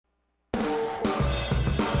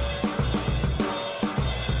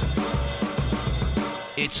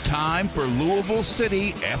It's time for Louisville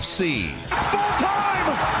City FC. It's full time!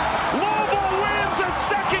 Louisville wins a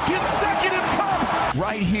second consecutive cup!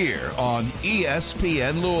 Right here on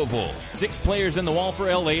ESPN Louisville. 6 players in the wall for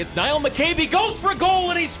LA. It's Niall McCabe. He goes for a goal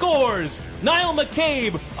and he scores. Niall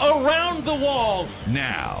McCabe around the wall.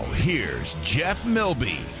 Now, here's Jeff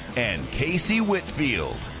Milby and Casey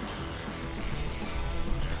Whitfield.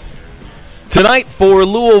 Tonight for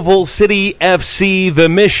Louisville City FC, the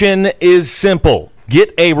mission is simple.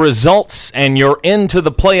 Get a result and you're into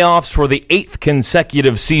the playoffs for the 8th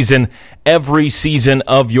consecutive season, every season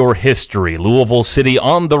of your history. Louisville City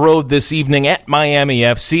on the road this evening at Miami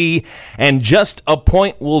FC, and just a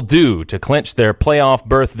point will do to clinch their playoff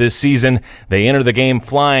berth this season. They enter the game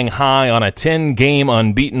flying high on a 10-game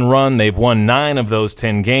unbeaten run. They've won 9 of those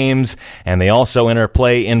 10 games, and they also enter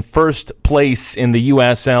play in first place in the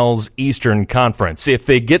USL's Eastern Conference. If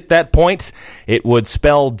they get that point, it would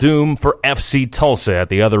spell doom for FC Tulsa at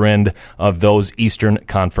the other end of those Eastern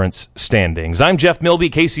Conference standings. I'm Jeff Milby.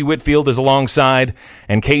 Casey Whitfield is alongside.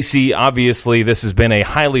 And Casey, obviously, this has been a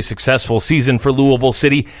highly successful season for Louisville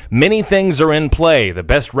City. Many things are in play. The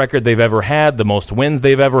best record they've ever had, the most wins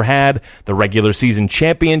they've ever had, the regular season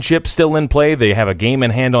championship still in play. They have a game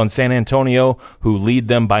in hand on San Antonio, who lead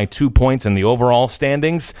them by 2 points in the overall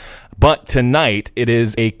standings. But tonight, it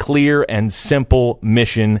is a clear and simple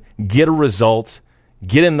mission. Get a result,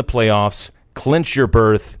 get in the playoffs, clinch your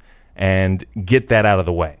berth, and get that out of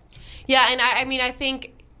the way. Yeah, and I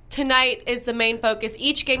think tonight is the main focus.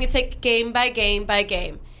 Each game you take game by game by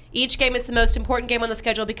game. Each game is the most important game on the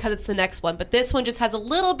schedule because it's the next one. But this one just has a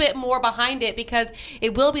little bit more behind it because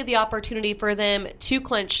it will be the opportunity for them to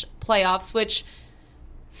clinch playoffs, which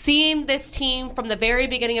seeing this team from the very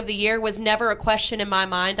beginning of the year was never a question in my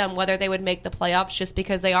mind on whether they would make the playoffs just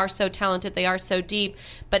because they are so talented, they are so deep.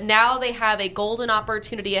 But now they have a golden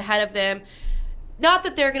opportunity ahead of them. Not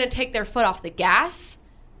that they're going to take their foot off the gas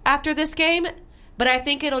after this game, but I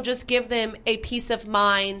think it'll just give them a peace of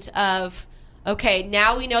mind of, okay,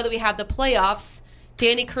 now we know that we have the playoffs.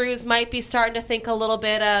 Danny Cruz might be starting to think a little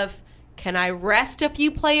bit of, can I rest a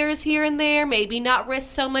few players here and there? Maybe not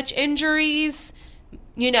risk so much injuries.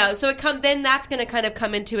 So then that's going to kind of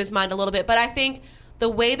come into his mind a little bit. But I think the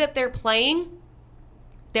way that they're playing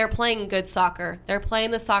good soccer. They're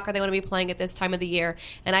playing the soccer they want to be playing at this time of the year.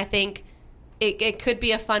 And I think it could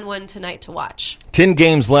be a fun one tonight to watch. 10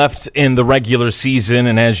 games left in the regular season,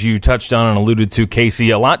 and as you touched on and alluded to,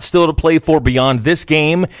 Casey, a lot still to play for beyond this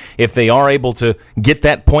game. If they are able to get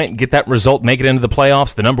that point, get that result, make it into the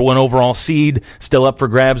playoffs, the number 1 overall seed still up for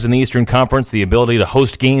grabs in the Eastern Conference, the ability to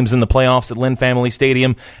host games in the playoffs at Lynn Family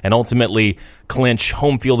Stadium, and ultimately clinch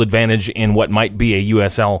home field advantage in what might be a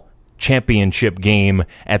USL championship game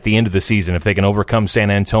at the end of the season if they can overcome San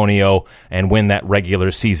Antonio and win that regular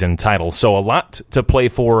season title. So a lot to play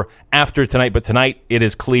for after tonight, but tonight it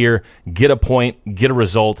is clear. Get a point, get a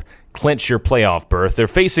result, clinch your playoff berth. They're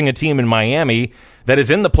facing a team in Miami that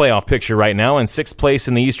is in the playoff picture right now in 6th place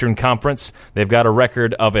in the Eastern Conference. They've got a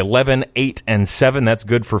record of 11-8-7. That's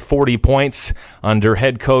good for 40 points under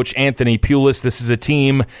head coach Anthony Pulis. This is a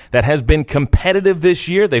team that has been competitive this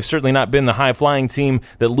year. They've certainly not been the high-flying team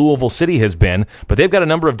that Louisville City has been, but they've got a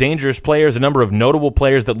number of dangerous players, a number of notable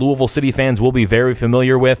players that Louisville City fans will be very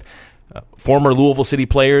familiar with. Former Louisville City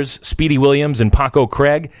players, Speedy Williams and Paco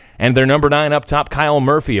Craig, and their number 9 up top, Kyle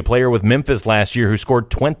Murphy, a player with Memphis last year who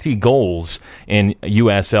scored 20 goals in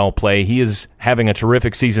USL play. He is having a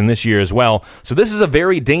terrific season this year as well. So this is a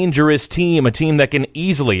very dangerous team, a team that can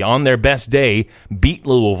easily, on their best day, beat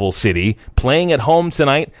Louisville City. Playing at home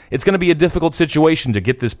tonight, it's going to be a difficult situation to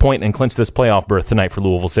get this point and clinch this playoff berth tonight for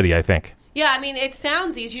Louisville City, I think. Yeah, it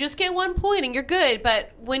sounds easy. You just get 1 point and you're good.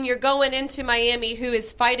 But when you're going into Miami, who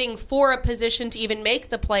is fighting for a position to even make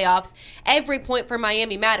the playoffs, every point for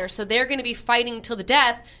Miami matters. So they're going to be fighting till the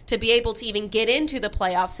death to be able to even get into the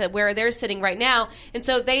playoffs at where they're sitting right now. And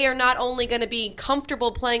so they are not only going to be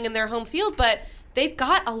comfortable playing in their home field, but they've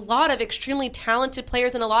got a lot of extremely talented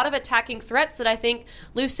players and a lot of attacking threats that I think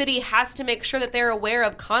LouCity has to make sure that they're aware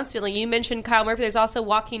of constantly. You mentioned Kyle Murphy. There's also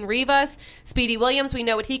Joaquin Rivas, Speedy Williams. We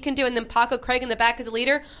know what he can do. And then Paco Craig in the back as a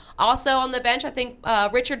leader. Also on the bench, I think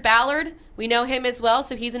Richard Ballard. We know him as well,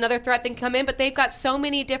 so he's another threat that can come in. But they've got so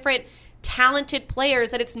many different talented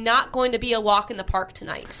players that it's not going to be a walk in the park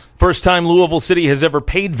tonight. First time Louisville City has ever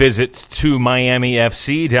paid visits to Miami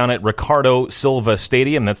FC down at Ricardo Silva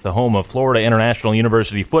Stadium. That's the home of Florida International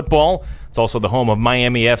University football. It's also the home of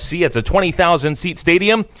Miami FC. It's a 20,000-seat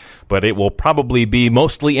stadium, but it will probably be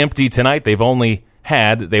mostly empty tonight. In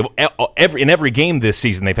every game this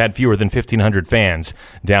season, they've had fewer than 1,500 fans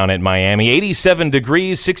down at Miami. 87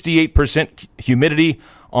 degrees, 68% humidity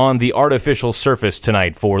on the artificial surface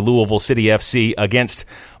tonight for Louisville City FC against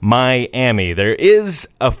Miami. There are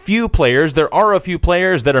a few players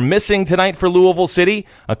that are missing tonight for Louisville City,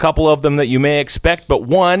 a couple of them that you may expect, but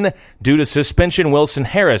one due to suspension, Wilson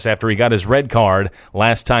Harris, after he got his red card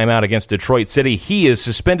last time out against Detroit City. He is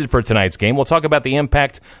suspended for tonight's game. We'll talk about the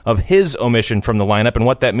impact of his omission from the lineup and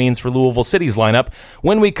what that means for Louisville City's lineup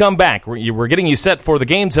when we come back. We're getting you set for the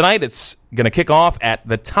game tonight. It's going to kick off at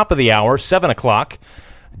the top of the hour, 7 o'clock.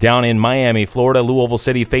 Down in Miami, Florida, Louisville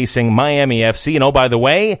City facing Miami FC. And oh, by the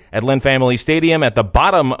way, at Lynn Family Stadium at the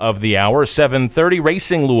bottom of the hour, 7:30,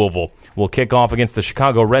 Racing Louisville will kick off against the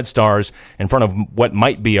Chicago Red Stars in front of what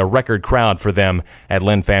might be a record crowd for them at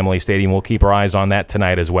Lynn Family Stadium. We'll keep our eyes on that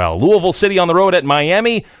tonight as well. Louisville City on the road at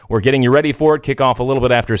Miami. We're getting you ready for it. Kick off a little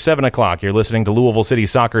bit after 7 o'clock. You're listening to Louisville City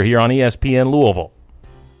Soccer here on ESPN Louisville.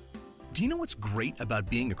 Do you know what's great about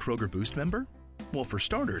being a Kroger Boost member? Well, for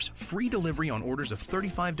starters, free delivery on orders of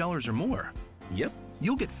 $35 or more. Yep,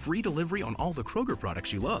 you'll get free delivery on all the Kroger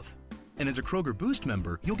products you love. And as a Kroger Boost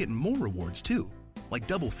member, you'll get more rewards too, like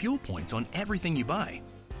double fuel points on everything you buy.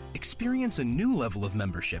 Experience a new level of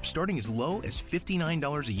membership starting as low as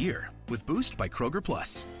 $59 a year with Boost by Kroger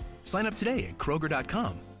Plus. Sign up today at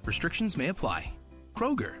Kroger.com. Restrictions may apply.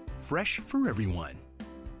 Kroger, fresh for everyone.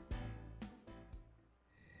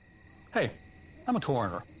 Hey, I'm a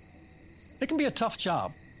coroner. It can be a tough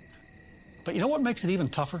job. But you know what makes it even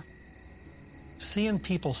tougher? Seeing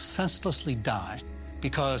people senselessly die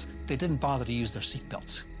because they didn't bother to use their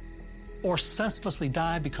seatbelts. Or senselessly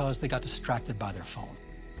die because they got distracted by their phone.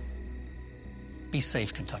 Be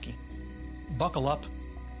safe, Kentucky. Buckle up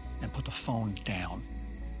and put the phone down.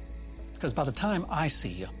 Because by the time I see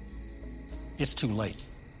you, it's too late.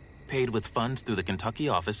 Paid with funds through the Kentucky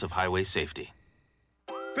Office of Highway Safety.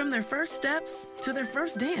 From their first steps to their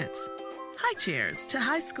first dance, high chairs to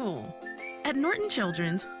high school. At Norton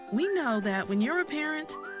Children's, we know that when you're a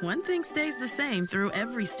parent, one thing stays the same through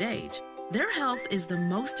every stage. Their health is the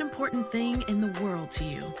most important thing in the world to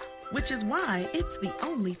you, which is why it's the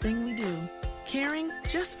only thing we do. Caring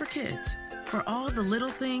just for kids. For all the little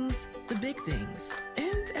things, the big things,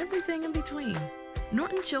 and everything in between.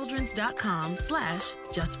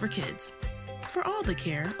 NortonChildren's.com/justforkids. For all the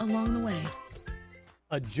care along the way.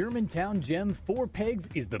 A Germantown gem, Four Pegs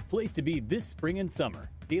is the place to be this spring and summer.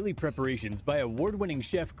 Daily preparations by award-winning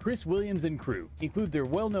chef Chris Williams and crew include their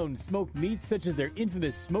well-known smoked meats such as their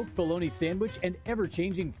infamous smoked bologna sandwich and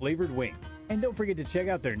ever-changing flavored wings. And don't forget to check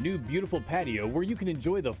out their new beautiful patio where you can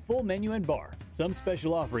enjoy the full menu and bar. Some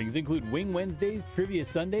special offerings include Wing Wednesdays, Trivia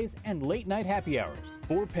Sundays, and late-night happy hours.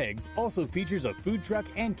 Four Pegs also features a food truck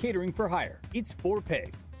and catering for hire. It's Four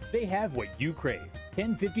Pegs. They have what you crave.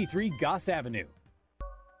 1053 Goss Avenue.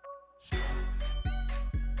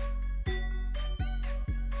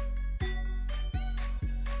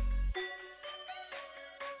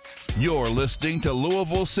 You're listening to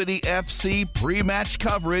Louisville City FC pre-match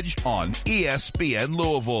coverage on ESPN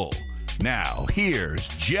Louisville. Now, here's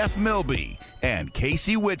Jeff Milby and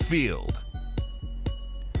Casey Whitfield.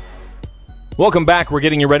 Welcome back. We're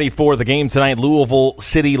getting you ready for the game tonight. Louisville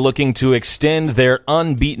City looking to extend their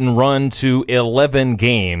unbeaten run to 11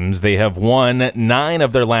 games. They have won 9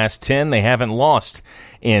 of their last 10. They haven't lost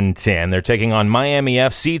in 10. They're taking on Miami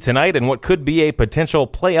FC tonight in what could be a potential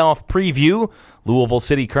playoff preview. Louisville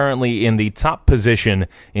City currently in the top position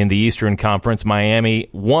in the Eastern Conference. Miami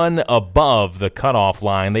one above the cutoff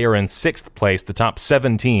line. They are in 6th place. The top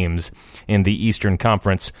 7 teams in the Eastern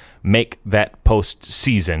Conference make that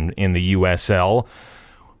postseason in the USL.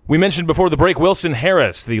 We mentioned before the break Wilson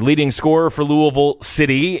Harris, the leading scorer for Louisville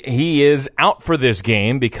City. He is out for this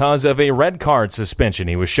game because of a red card suspension.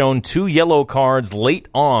 He was shown 2 yellow cards late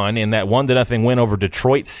on in that 1-0 win over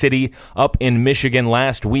Detroit City up in Michigan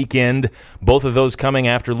last weekend. Both of those coming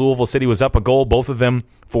after Louisville City was up a goal, both of them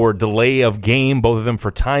for delay of game, both of them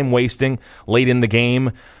for time wasting late in the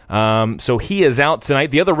game. So he is out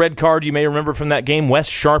tonight. The other red card you may remember from that game, Wes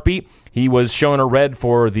Sharpie, he was shown a red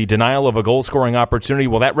for the denial of a goal-scoring opportunity.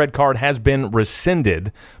 Well, that red card has been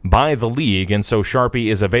rescinded by the league, and so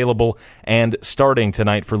Sharpie is available and starting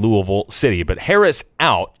tonight for Louisville City. But Harris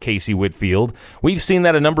out, Casey Whitfield. We've seen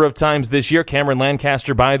that a number of times this year. Cameron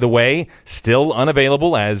Lancaster, by the way, still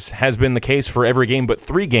unavailable, as has been the case for every game but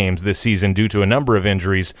 3 games this season due to a number of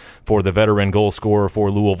injuries for the veteran goal scorer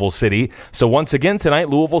for Louisville City. So once again tonight,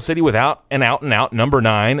 Louisville City without an out-and-out number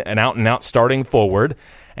 9, an out-and-out starting forward.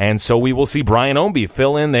 And so we will see Brian Ownby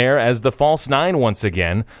fill in there as the false 9 once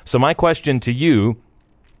again. So my question to you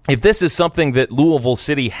if this is something that Louisville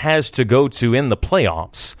City has to go to in the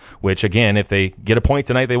playoffs, which, again, if they get a point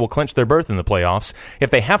tonight, they will clinch their berth in the playoffs. If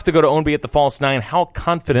they have to go to Ownby at the false nine, how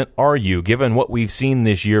confident are you, given what we've seen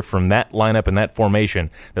this year from that lineup and that formation,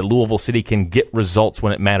 that Louisville City can get results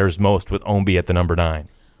when it matters most with Ownby at the number 9?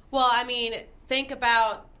 Well, I mean, think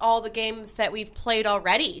about all the games that we've played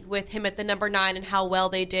already with him at the number 9 and how well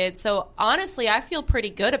they did. So, honestly, I feel pretty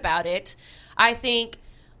good about it. I think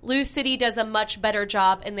LouCity does a much better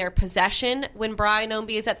job in their possession when Brian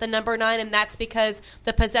Ownby is at the number 9, and that's because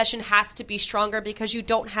the possession has to be stronger because you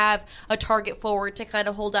don't have a target forward to kind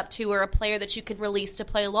of hold up to or a player that you can release to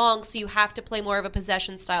play long, so you have to play more of a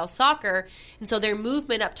possession-style soccer, and so their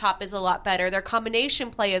movement up top is a lot better. Their combination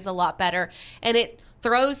play is a lot better, and it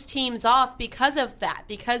throws teams off because of that,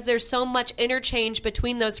 because there's so much interchange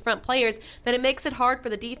between those front players that it makes it hard for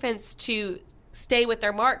the defense to stay with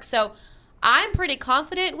their mark. So I'm pretty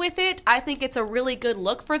confident with it. I think it's a really good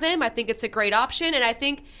look for them. I think it's a great option, and I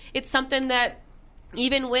think it's something that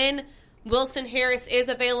even when Wilson Harris is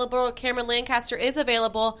available, Cameron Lancaster is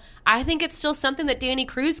available, I think it's still something that Danny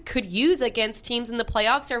Cruz could use against teams in the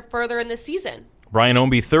playoffs or further in the season. Brian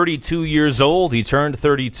Ownby, 32 years old. He turned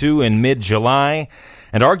 32 in mid-July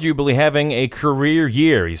and arguably having a career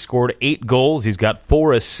year. He scored 8 goals. He's got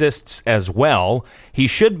 4 assists as well. He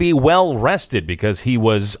should be well rested because he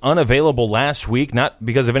was unavailable last week, not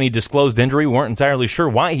because of any disclosed injury. We weren't entirely sure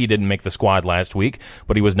why he didn't make the squad last week,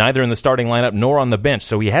 but he was neither in the starting lineup nor on the bench,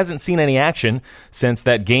 so he hasn't seen any action since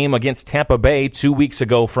that game against Tampa Bay 2 weeks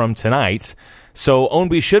ago from tonight. So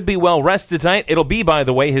Ownby should be well rested tonight. It'll be, by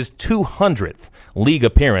the way, his 200th league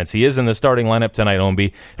appearance. He is in the starting lineup tonight,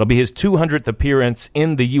 Ownby. It'll be his 200th appearance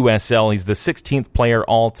in the USL. He's the 16th player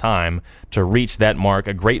all-time to reach that mark,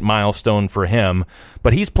 a great milestone for him.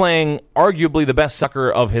 But he's playing arguably the best soccer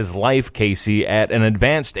of his life, Casey, at an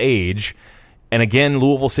advanced age. And again,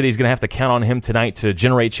 Louisville City is going to have to count on him tonight to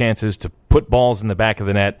generate chances, to put balls in the back of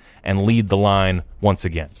the net, and lead the line once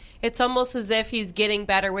again. It's almost as if he's getting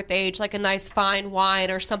better with age, like a nice fine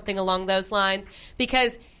wine or something along those lines,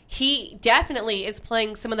 because he definitely is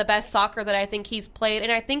playing some of the best soccer that I think he's played,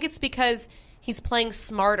 and I think it's because he's playing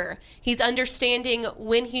smarter. He's understanding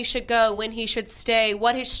when he should go, when he should stay,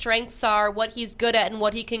 what his strengths are, what he's good at, and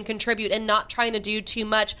what he can contribute, and not trying to do too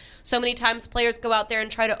much. So many times players go out there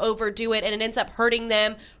and try to overdo it, and it ends up hurting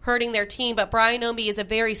them, hurting their team. But Brian Ownby is a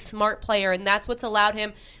very smart player, and that's what's allowed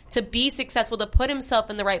him to be successful, to put himself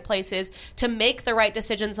in the right places, to make the right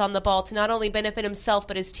decisions on the ball, to not only benefit himself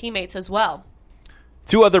but his teammates as well.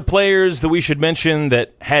 2 other players that we should mention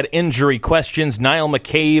that had injury questions. Niall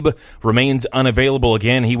McCabe remains unavailable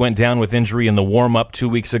again. He went down with injury in the warm-up 2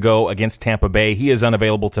 weeks ago against Tampa Bay. He is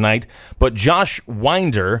unavailable tonight. But Josh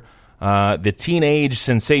Winder, the teenage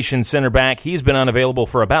sensation center back, he's been unavailable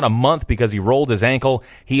for about a month because he rolled his ankle.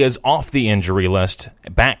 He is off the injury list,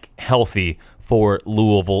 back healthy for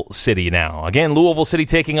Louisville City now. Again, Louisville City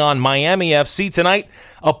taking on Miami FC tonight.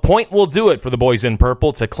 A point will do it for the boys in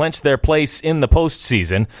purple to clinch their place in the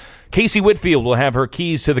postseason. Casey Whitfield will have her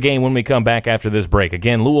keys to the game when we come back after this break.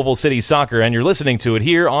 Again, Louisville City Soccer, and you're listening to it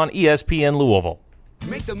here on ESPN Louisville.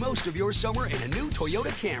 Make the most of your summer in a new Toyota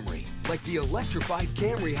Camry, like the electrified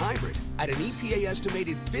Camry Hybrid. At an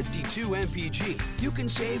EPA-estimated 52 mpg, you can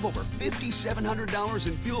save over $5,700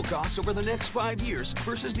 in fuel costs over the next 5 years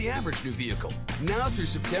versus the average new vehicle. Now through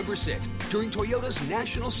September 6th, during Toyota's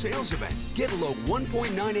national sales event, get a low 1.9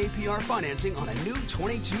 APR financing on a new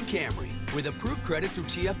 22 Camry with approved credit through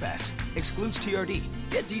TFS. Excludes TRD.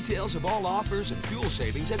 Get details of all offers and fuel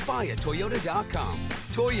savings at buyatoyota.com.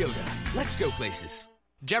 Toyota, let's go places.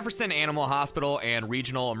 Jefferson Animal Hospital and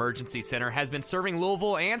Regional Emergency Center has been serving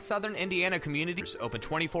Louisville and Southern Indiana communities. Open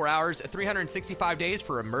 24 hours, 365 days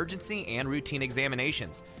for emergency and routine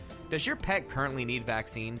examinations. Does your pet currently need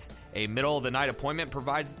vaccines? A middle-of-the-night appointment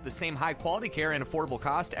provides the same high-quality care and affordable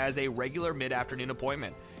cost as a regular mid-afternoon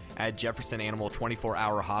appointment. At Jefferson Animal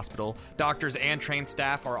 24-Hour Hospital, doctors and trained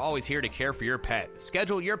staff are always here to care for your pet.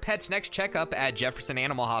 Schedule your pet's next checkup at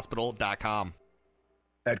jeffersonanimalhospital.com.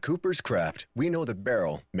 At Cooper's Craft, we know the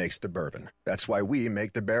barrel makes the bourbon. That's why we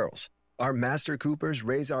make the barrels. Our master coopers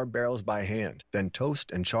raise our barrels by hand, then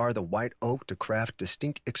toast and char the white oak to craft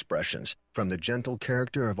distinct expressions, from the gentle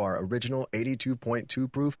character of our original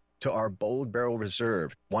 82.2 proof to our bold barrel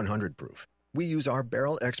reserve 100 proof. We use our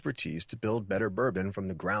barrel expertise to build better bourbon from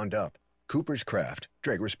the ground up. Cooper's Craft.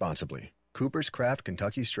 Drink responsibly. Cooper's Craft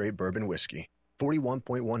Kentucky Straight Bourbon Whiskey.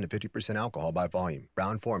 41.1 to 50% alcohol by volume.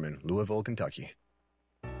 Brown-Forman, Louisville, Kentucky.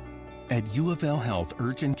 At U of L Health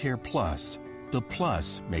Urgent Care Plus, the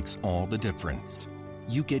plus makes all the difference.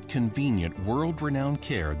 You get convenient, world-renowned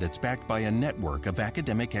care that's backed by a network of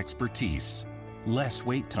academic expertise. less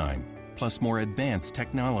wait time, plus more advanced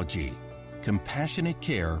technology. Compassionate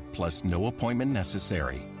care plus no appointment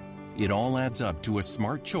necessary. It all adds up to a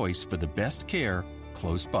smart choice for the best care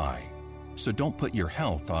close by. So don't put your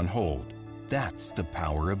health on hold. That's the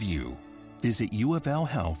power of you. Visit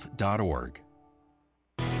uflhealth.org.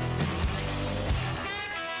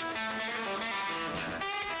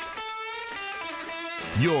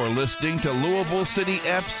 You're listening to Louisville City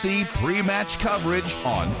FC pre-match coverage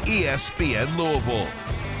on ESPN Louisville.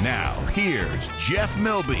 Now, here's Jeff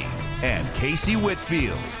Milby and Casey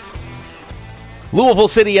Whitfield. Louisville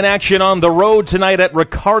City in action on the road tonight at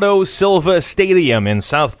Ricardo Silva Stadium in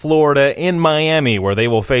South Florida in Miami, where they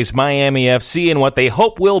will face Miami FC in what they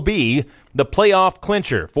hope will be the playoff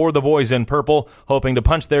clincher for the boys in purple, hoping to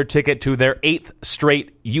punch their ticket to their 8th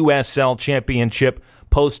straight USL championship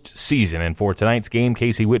postseason. And for tonight's game,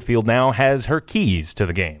 Casey Whitfield now has her keys to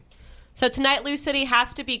the game. So tonight, LouCity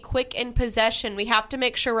has to be quick in possession. We have to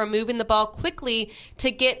make sure we're moving the ball quickly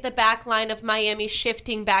to get the back line of Miami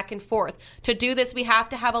shifting back and forth. To do this, we have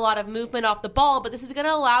to have a lot of movement off the ball, but this is going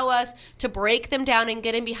to allow us to break them down and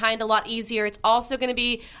get in behind a lot easier. It's also going to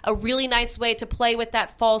be a really nice way to play with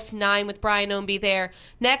that false 9 with Brian Ownby there.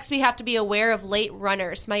 Next, we have to be aware of late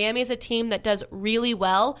runners. Miami is a team that does really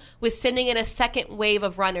well with sending in a second wave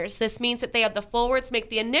of runners. This means that they have the forwards make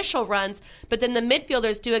the initial runs, but then the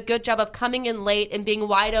midfielders do a good job of coming in late and being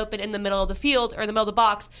wide open in the middle of the field or in the middle of the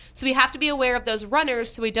box. So we have to be aware of those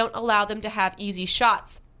runners so we don't allow them to have easy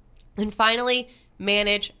shots. And finally,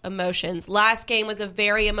 manage emotions. Last game was a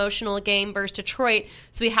very emotional game versus Detroit,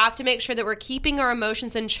 so we have to make sure that we're keeping our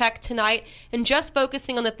emotions in check tonight and just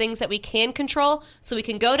focusing on the things that we can control so we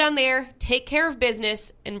can go down there, take care of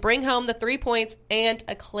business, and bring home the 3 points and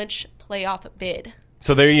a clinch playoff bid.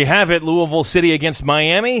 So there you have it, Louisville City against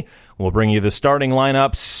Miami. We'll bring you the starting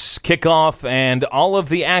lineups, kickoff, and all of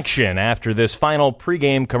the action after this final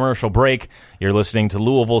pregame commercial break. You're listening to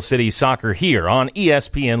Louisville City Soccer here on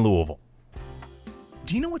ESPN Louisville.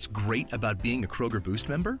 Do you know what's great about being a Kroger Boost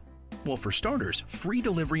member? Well, for starters, free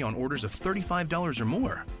delivery on orders of $35 or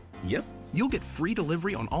more. Yep, you'll get free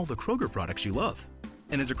delivery on all the Kroger products you love.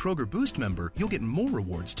 And as a Kroger Boost member, you'll get more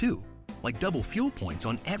rewards too, like double fuel points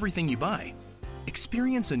on everything you buy.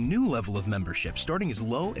 Experience a new level of membership starting as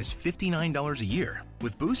low as $59 a year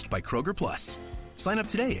with Boost by Kroger Plus. Sign up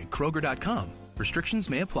today at Kroger.com. Restrictions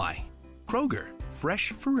may apply. Kroger,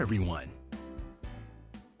 fresh for everyone.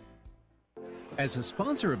 As a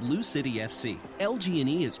sponsor of LouCity FC,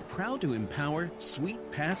 LG&E is proud to empower sweet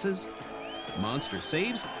passes, monster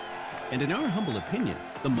saves, and in our humble opinion,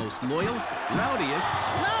 the most loyal,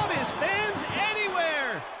 loudest fans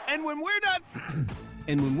anywhere! And when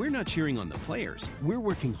we're not cheering on the players, we're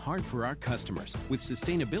working hard for our customers with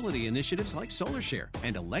sustainability initiatives like SolarShare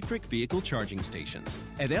and electric vehicle charging stations.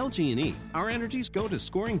 At LG&E, our energies go to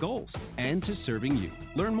scoring goals and to serving you.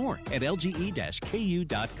 Learn more at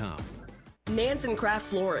lge-ku.com. Nansen Craft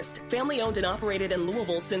Florist, family owned and operated in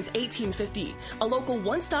Louisville since 1850. A local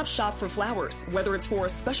one-stop shop for flowers, whether it's for a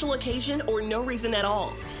special occasion or no reason at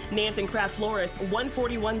all. Nansen Craft Florist,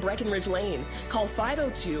 141 Breckenridge Lane. Call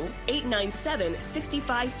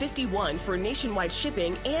 502-897-6551 for nationwide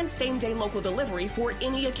shipping and same-day local delivery for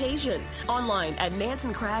any occasion. Online at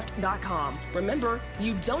nansencraft.com. Remember,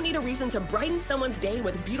 you don't need a reason to brighten someone's day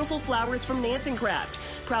with beautiful flowers from Nansen Craft,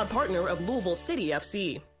 proud partner of Louisville City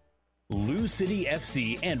FC. LouCity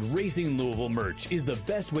FC and Racing Louisville merch is the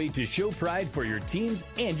best way to show pride for your teams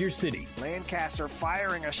and your city. Lancaster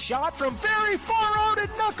firing a shot from very far out and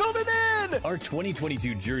knuckled it in! Our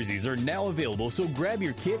 2022 jerseys are now available, so grab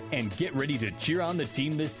your kit and get ready to cheer on the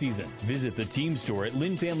team this season. Visit the team store at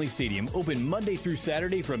Lynn Family Stadium, open Monday through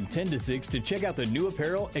Saturday from 10 to 6 to check out the new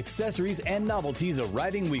apparel, accessories, and novelties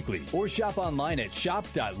arriving weekly. Or shop online at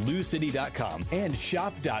shop.loucity.com and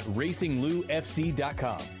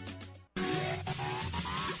shop.racingloufc.com.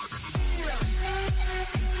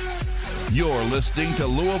 You're listening to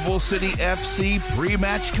Louisville City FC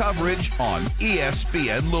pre-match coverage on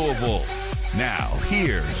ESPN Louisville. Now,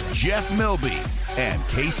 here's Jeff Milby and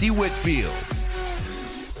Casey Whitfield.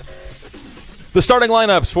 The starting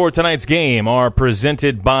lineups for tonight's game are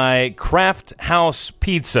presented by Craft House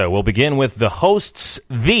Pizza. We'll begin with the hosts,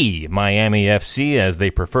 the Miami FC, as they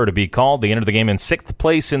prefer to be called. They entered the game in 6th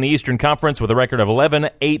place in the Eastern Conference with a record of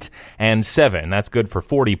 11-8-7. That's good for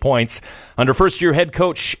 40 points. Under first-year head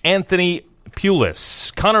coach Anthony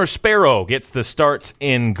Pulis. Connor Sparrow gets the start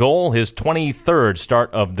in goal, his 23rd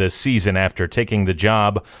start of the season after taking the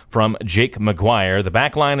job from Jake McGuire. The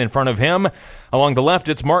back line in front of him. Along the left,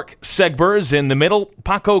 it's Mark Segbers. In the middle,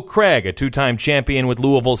 Paco Craig, a two-time champion with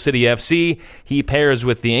Louisville City FC. He pairs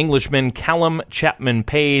with the Englishman Callum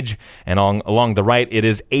Chapman-Page. And along the right, it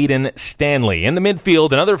is Aidan Stanley. In the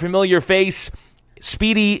midfield, another familiar face,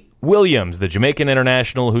 Speedy Williams, the Jamaican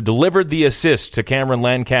international who delivered the assist to Cameron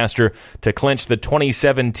Lancaster to clinch the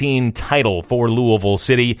 2017 title for Louisville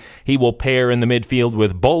City. He will pair in the midfield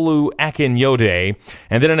with Bolu Akinyode.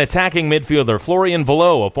 And then an attacking midfielder, Florian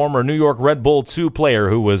Velo, a former New York Red Bull 2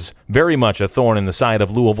 player who was very much a thorn in the side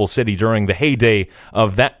of Louisville City during the heyday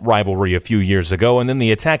of that rivalry a few years ago. And then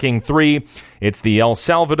the attacking three, it's the El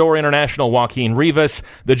Salvador international Joaquin Rivas,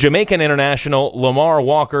 the Jamaican international Lamar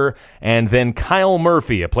Walker, and then Kyle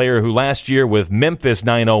Murphy, a player who last year with Memphis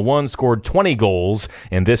 901 scored 20 goals.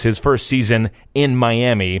 In this, his first season in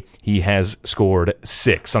Miami, he has scored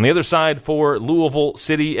 6. On the other side for Louisville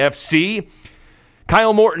City FC,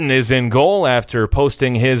 Kyle Morton is in goal after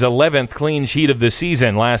posting his 11th clean sheet of the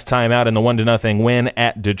season last time out in the 1-0 win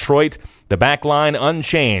at Detroit. The back line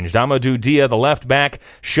unchanged. Amadou Dia, the left back.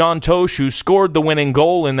 Sean Tosh, who scored the winning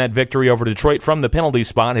goal in that victory over Detroit from the penalty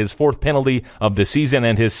spot, his 4th penalty of the season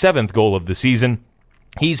and his 7th goal of the season.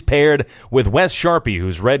 He's paired with Wes Sharpie,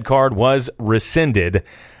 whose red card was rescinded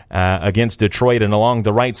against Detroit. And along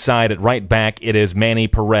the right side at right back, it is Manny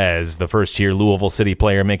Perez, the first-year Louisville City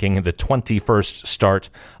player, making the 21st start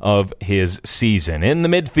of his season. In the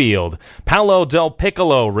midfield, Paolo Del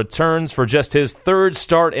Piccolo returns for just his 3rd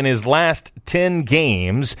start in his last 10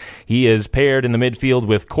 games. He is paired in the midfield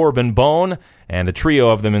with Corbin Bone, and a trio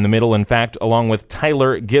of them in the middle, in fact, along with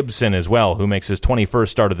Tyler Gibson as well, who makes his 21st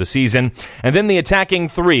start of the season. And then the attacking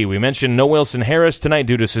three. We mentioned no Wilson Harris tonight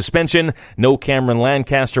due to suspension, no Cameron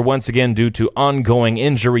Lancaster once again due to ongoing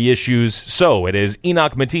injury issues. So it is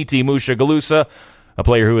Enoch Matiti Mushagalusa, a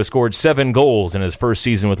player who has scored 7 goals in his first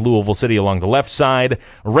season with Louisville City along the left side.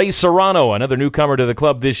 Ray Serrano, another newcomer to the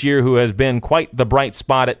club this year who has been quite the bright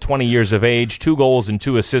spot at 20 years of age. 2 goals and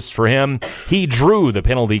 2 assists for him. He drew the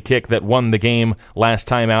penalty kick that won the game last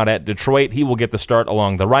time out at Detroit. He will get the start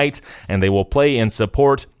along the right, and they will play in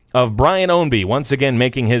support of Brian Ownby, once again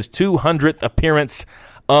making his 200th appearance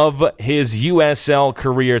of his USL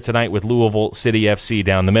career tonight with Louisville City FC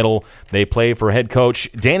down the middle. They play for head coach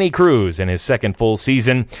Danny Cruz in his 2nd full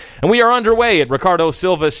season. And we are underway at Ricardo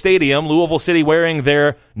Silva Stadium. Louisville City wearing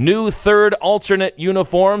their new 3rd alternate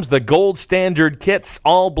uniforms, the gold standard kits,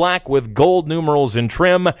 all black with gold numerals and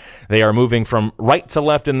trim. They are moving from right to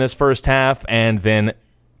left in this first half, and then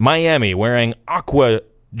Miami wearing aqua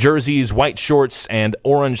jerseys, white shorts, and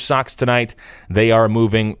orange socks tonight. They are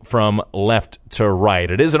moving from left to right.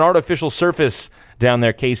 It is an artificial surface down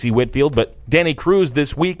there, Casey Whitfield, but Danny Cruz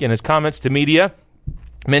this week in his comments to media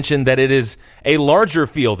mentioned that it is a larger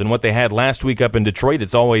field than what they had last week up in Detroit.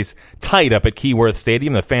 It's always tight up at Keyworth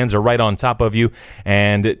Stadium. The fans are right on top of you,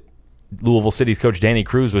 and Louisville City's coach Danny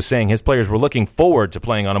Cruz was saying his players were looking forward to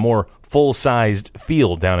playing on a more full-sized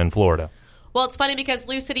field down in Florida. Well, it's funny because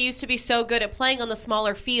LouCity used to be so good at playing on the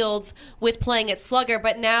smaller fields with playing at Slugger,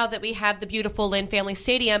 but now that we have the beautiful Lynn Family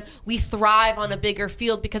Stadium, we thrive on a bigger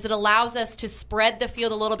field because it allows us to spread the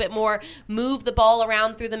field a little bit more, move the ball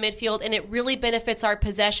around through the midfield, and it really benefits our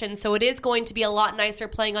possession. So it is going to be a lot nicer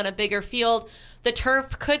playing on a bigger field. The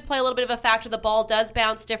turf could play a little bit of a factor. The ball does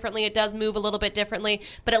bounce differently. It does move a little bit differently,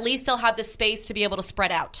 but at least they'll have the space to be able to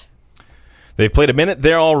spread out. They've played a minute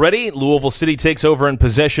there already. Louisville City takes over in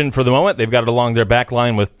possession for the moment. They've got it along their back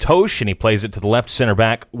line with Tosh, and he plays it to the left center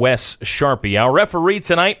back, Wes Sharpie. Our referee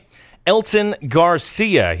tonight, Elton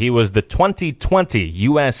Garcia. He was the 2020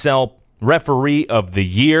 USL Referee of the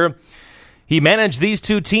Year. He managed these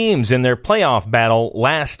two teams in their playoff battle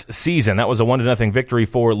last season. That was a 1-0 victory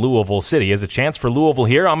for Louisville City. He has a chance for Louisville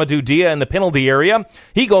here. Amadou Dia in the penalty area.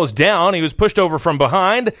 He goes down. He was pushed over from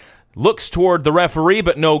behind. Looks toward the referee,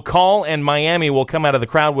 but no call, and Miami will come out of the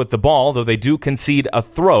crowd with the ball, though they do concede a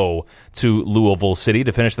throw to Louisville City.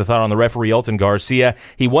 To finish the thought on the referee, Elton Garcia,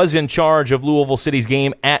 he was in charge of Louisville City's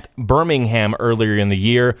game at Birmingham earlier in the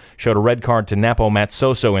year, showed a red card to Napo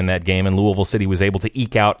Matsoso in that game, and Louisville City was able to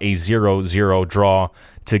eke out a 0-0 draw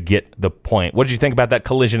to get the point. What did you think about that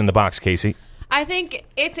collision in the box, Casey? I think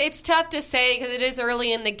it's tough to say because it is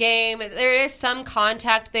early in the game. There is some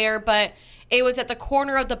contact there, but It was at the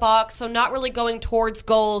corner of the box, so not really going towards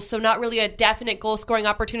goals, so not really a definite goal-scoring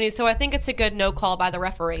opportunity. So I think it's a good no call by the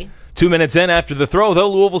referee. 2 minutes in after the throw,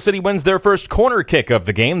 though, Louisville City wins their first corner kick of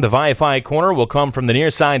the game. The Vi-Fi corner will come from the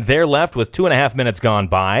near side, their left, with 2.5 minutes gone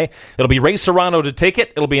by. It'll be Ray Serrano to take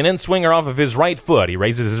it. It'll be an in-swinger off of his right foot. He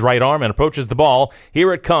raises his right arm and approaches the ball.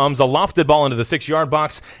 Here it comes, a lofted ball into the 6-yard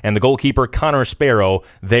box, and the goalkeeper, Connor Sparrow,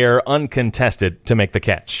 there uncontested to make the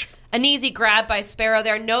catch. An easy grab by Sparrow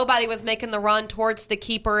there. Nobody was making the run towards the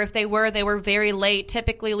keeper. If they were very late.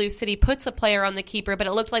 Typically, LouCity puts a player on the keeper, but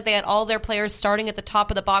it looked like they had all their players starting at the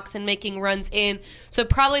top of the box and making runs in. So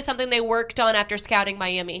probably something they worked on after scouting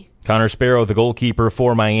Miami. Connor Sparrow, the goalkeeper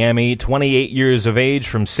for Miami, 28 years of age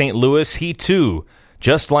from St. Louis. He, too,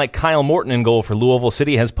 just like Kyle Morton in goal for Louisville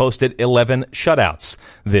City, has posted 11 shutouts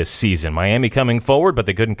this season. Miami coming forward, but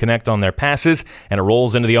they couldn't connect on their passes, and it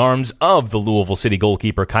rolls into the arms of the Louisville City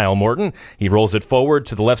goalkeeper, Kyle Morton. He rolls it forward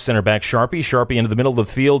to the left center back, Sharpie. Sharpie into the middle of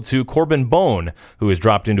the field to Corbin Bone, who is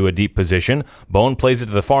dropped into a deep position. Bone plays it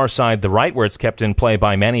to the far side, the right, where it's kept in play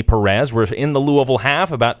by Manny Perez. We're in the Louisville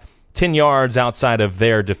half, about 10 yards outside of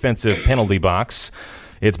their defensive penalty box.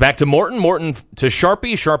 It's back to Morton. Morton to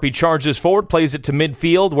Sharpie. Sharpie charges forward, plays it to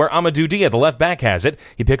midfield where Amadou Dia, the left back, has it.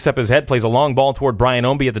 He picks up his head, plays a long ball toward Brian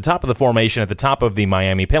Ombie at the top of the formation, at the top of the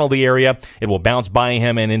Miami penalty area. It will bounce by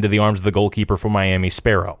him and into the arms of the goalkeeper for Miami,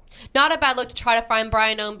 Sparrow. Not a bad look to try to find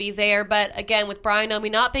Brian Ombie there, but again, with Brian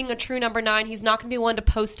Ombie not being a true number 9, he's not going to be one to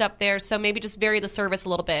post up there, so maybe just vary the service a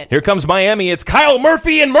little bit. Here comes Miami. It's Kyle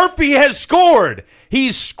Murphy, and Murphy has scored.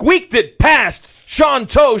 He's squeaked it past Sean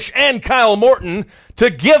Tosh and Kyle Morton to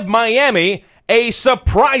give Miami a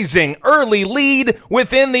surprising early lead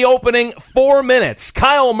within the opening 4 minutes.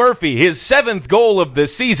 Kyle Murphy, his 7th goal of the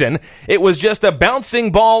season. It was just a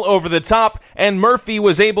bouncing ball over the top, and Murphy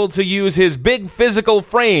was able to use his big physical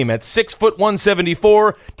frame at 6'1",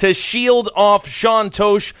 174 to shield off Sean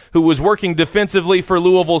Tosh, who was working defensively for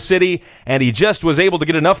Louisville City, and he just was able to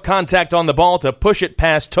get enough contact on the ball to push it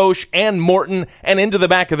past Tosh and Morton and into the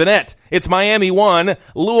back of the net. It's Miami 1,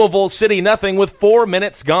 Louisville City nothing with 4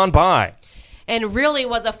 minutes gone by. And really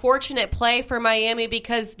was a fortunate play for Miami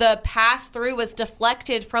because the pass through was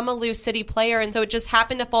deflected from a LouCity player, and so it just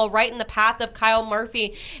happened to fall right in the path of Kyle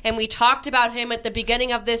Murphy. And we talked about him at the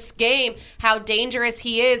beginning of this game, how dangerous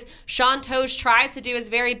he is. Sean Tosh tries to do his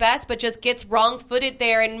very best, but just gets wrong-footed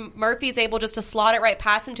there, and Murphy's able just to slot it right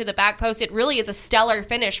past him to the back post. It really is a stellar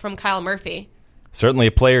finish from Kyle Murphy. Certainly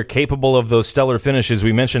a player capable of those stellar finishes.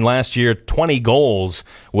 We mentioned last year 20 goals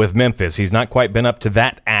with Memphis. He's not quite been up to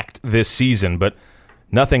that act this season, but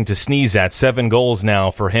nothing to sneeze at. 7 goals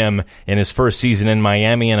now for him in his first season in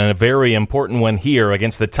Miami, and a very important one here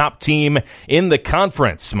against the top team in the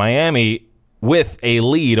conference. Miami with a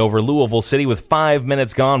lead over Louisville City with 5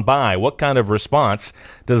 minutes gone by. What kind of response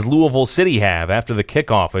does Louisville City have after the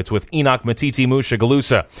kickoff? It's with Enoch Matiti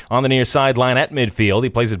Mushagalusa on the near sideline at midfield.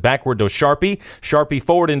 He plays it backward to Sharpie. Sharpie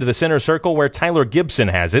forward into the center circle where Tyler Gibson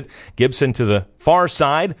has it. Gibson to the far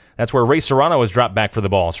side. That's where Ray Serrano has dropped back for the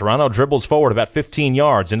ball. Serrano dribbles forward about 15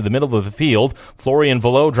 yards into the middle of the field. Florian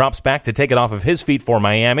Velo drops back to take it off of his feet for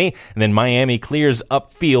Miami. And then Miami clears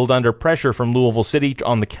upfield under pressure from Louisville City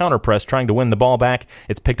on the counter press, trying to win the ball back.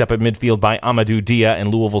 It's picked up at midfield by Amadou Dia,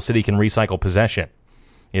 and Louisville City can recycle possession.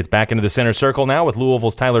 It's back into the center circle now with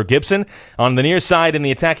Louisville's Tyler Gibson. On the near side in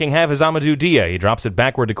the attacking half is Amadou Dia. He drops it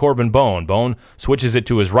backward to Corbin Bone. Bone switches it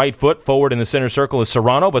to his right foot. Forward in the center circle is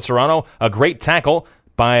Serrano, but Serrano, a great tackle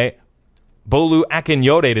by Bolu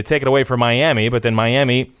Akinyode to take it away from Miami, but then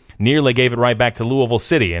Miami nearly gave it right back to Louisville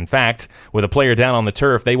City. In fact, with a player down on the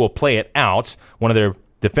turf, they will play it out. One of their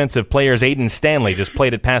defensive players, Aiden Stanley, just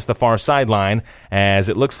played it past the far sideline, as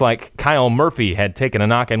it looks like Kyle Murphy had taken a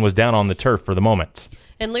knock and was down on the turf for the moment.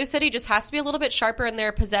 And LouCity just has to be a little bit sharper in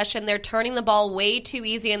their possession. They're turning the ball way too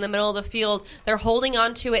easy in the middle of the field. They're holding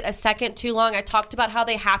on to it a second too long. I talked about how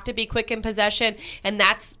they have to be quick in possession, and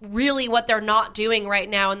that's really what they're not doing right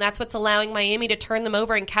now, and that's what's allowing Miami to turn them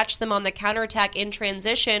over and catch them on the counterattack in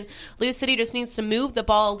transition. LouCity just needs to move the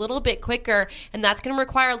ball a little bit quicker, and that's going to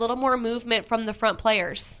require a little more movement from the front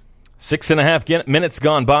players. 6.5 minutes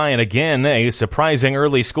gone by, and again, a surprising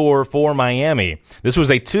early score for Miami. This was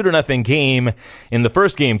a 2-0 game in the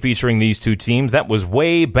first game featuring these two teams. That was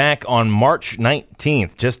way back on March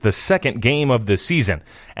 19th, just the second game of the season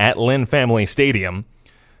at Lynn Family Stadium.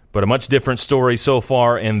 But a much different story so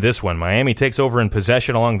far in this one. Miami takes over in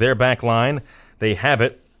possession along their back line. They have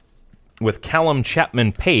it with Callum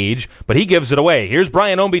Chapman-Page, but he gives it away. Here's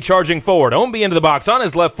Brian Ombie charging forward. Ombie into the box on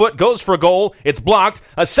his left foot, goes for goal. It's blocked.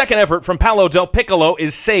 A second effort from Paolo Del Piccolo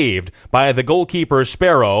is saved by the goalkeeper,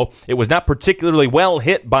 Sparrow. It was not particularly well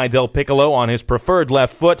hit by Del Piccolo on his preferred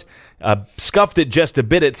left foot. Scuffed it just a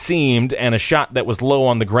bit, it seemed, and a shot that was low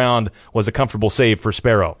on the ground was a comfortable save for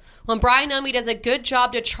Sparrow. Well, Brian Ownby does a good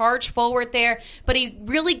job to charge forward there, but he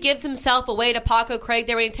really gives himself away to Paco Craig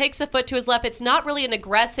there. When he takes a foot to his left, it's not really an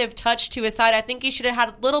aggressive touch to his side. I think he should have had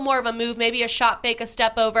a little more of a move, maybe a shot fake, a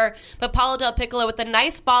step over. But Paulo Del Piccolo with a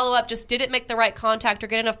nice follow-up just didn't make the right contact or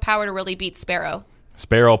get enough power to really beat Sparrow.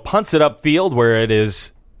 Sparrow punts it upfield where it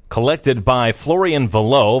is collected by Florian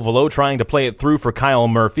Velo. Velo trying to play it through for Kyle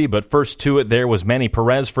Murphy, but first to it there was Manny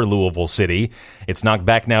Perez for Louisville City. It's knocked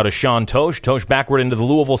back now to Sean Tosh. Tosh backward into the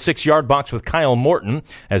Louisville 6-yard box with Kyle Morton,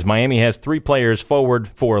 as Miami has 3 players forward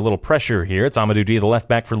for a little pressure here. It's Amadou Dia, the left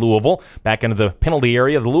back for Louisville. Back into the penalty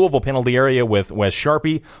area, the Louisville penalty area with Wes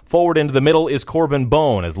Sharpie. Forward into the middle is Corbin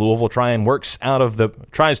Bone, as Louisville tries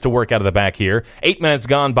to work out of the back here. 8 minutes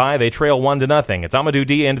gone by, they trail 1-0. It's Amadou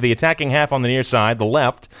Dia into the attacking half on the near side, the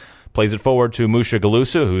left. Plays it forward to Musha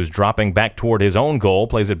Galusa, who's dropping back toward his own goal.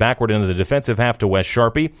 Plays it backward into the defensive half to Wes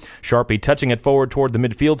Sharpie. Sharpie touching it forward toward the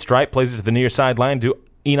midfield stripe. Plays it to the near sideline to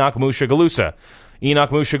Enoch Musha Galusa.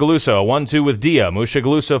 Enoch Musha Galusa, 1-2 with Dia. Musha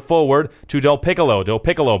Galusa forward to Del Piccolo. Del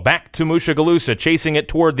Piccolo back to Musha Galusa, chasing it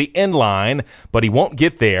toward the end line, but he won't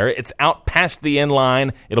get there. It's out past the end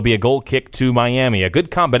line. It'll be a goal kick to Miami. A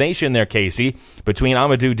good combination there, Casey, between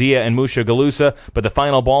Amadou Dia and Musha Galusa, but the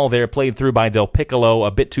final ball there played through by Del Piccolo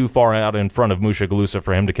a bit too far out in front of Musha Galusa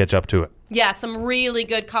for him to catch up to it. Yeah, some really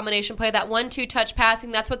good combination play. That 1-2 touch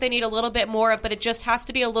passing, that's what they need a little bit more of, but it just has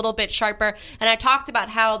to be a little bit sharper. And I talked about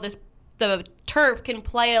how the turf can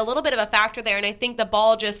play a little bit of a factor there, and I think the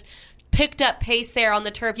ball just picked up pace there on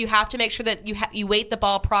the turf. You have to make sure that you weight the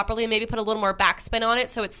ball properly and maybe put a little more backspin on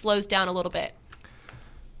it so it slows down a little bit.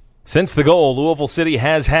 Since the goal, Louisville City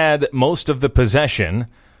has had most of the possession.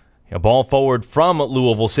 A ball forward from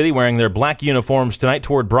Louisville City wearing their black uniforms tonight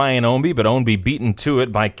toward Brian Ownby, but Ownby beaten to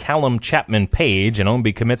it by Callum Chapman-Page, and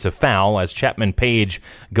Ownby commits a foul as Chapman-Page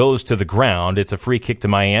goes to the ground. It's a free kick to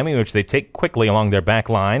Miami, which they take quickly along their back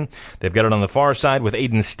line. They've got it on the far side with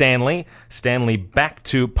Aiden Stanley. Stanley back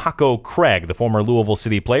to Paco Craig, the former Louisville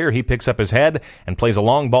City player. He picks up his head and plays a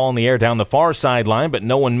long ball in the air down the far sideline, but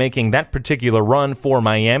no one making that particular run for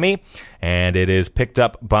Miami. And it is picked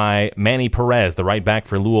up by Manny Perez, the right back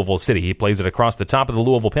for Louisville City. He plays it across the top of the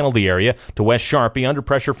Louisville penalty area to Wes Sharpie, under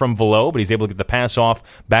pressure from Velo, but he's able to get the pass off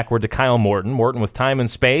backward to Kyle Morton. Morton with time and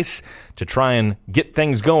space to try and get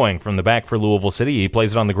things going from the back for Louisville City. He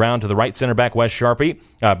plays it on the ground to the right center back, Wes Sharpie.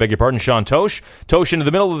 Sean Tosh. Tosh into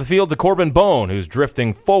the middle of the field to Corbin Bone, who's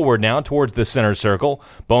drifting forward now towards the center circle.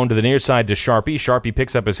 Bone to the near side to Sharpie. Sharpie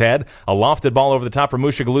picks up his head. A lofted ball over the top for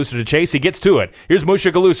Musha Galusa to chase. He gets to it. Here's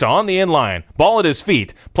Musha Galusa on the end line. Ball at his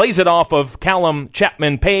feet. Plays it off of Callum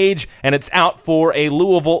Chapman-Page, and it's out for a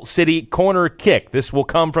Louisville City corner kick. This will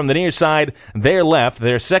come from the near side, their left,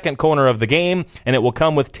 their second corner of the game, and it will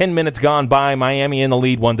come with 10 minutes gone by. Miami in the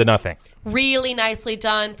lead 1-0. Really nicely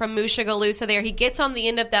done from Musha Galusa there. He gets on the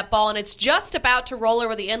end of that ball, and it's just about to roll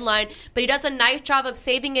over the end line, but he does a nice job of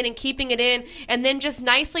saving it and keeping it in, and then just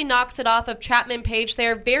nicely knocks it off of Chapman-Page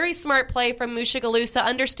there. Very smart play from Musha Galusa,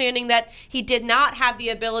 understanding that he did not have the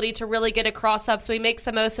ability to really get a cross-up, so he makes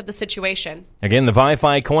the most of the situation. Again, the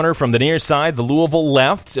Wi-Fi corner from the near side, the Louisville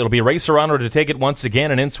left. It'll be Ray Serrano to take it once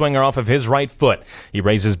again, an in-swinger off of his right foot. He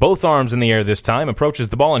raises both arms in the air this time, approaches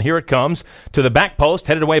the ball, and here it comes to the back post,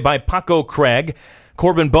 headed away by Paco Craig.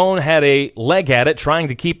 Corbin Bone had a leg at it, trying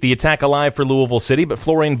to keep the attack alive for Louisville City, but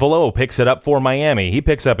Florian Velo picks it up for Miami. He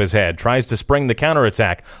picks up his head, tries to spring the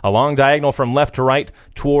counterattack. A long diagonal from left to right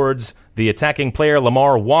towards the attacking player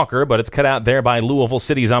Lamar Walker, but it's cut out there by Louisville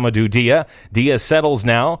City's Amadou Dia. Dia settles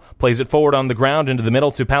now, plays it forward on the ground into the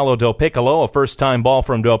middle to Paulo Del Piccolo. A first-time ball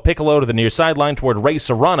from Del Piccolo to the near sideline toward Ray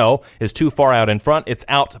Serrano is too far out in front. It's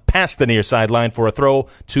out past the near sideline for a throw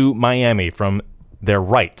to Miami from their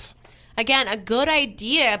right. Again, a good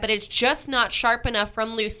idea, but it's just not sharp enough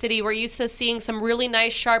from LouCity. We're used to seeing some really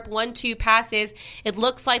nice, sharp 1-2 passes. It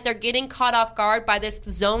looks like they're getting caught off guard by this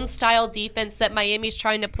zone-style defense that Miami's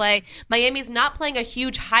trying to play. Miami's not playing a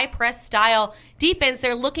huge high-press style defense.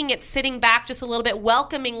 They're looking at sitting back just a little bit,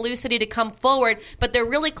 welcoming LouCity to come forward, but they're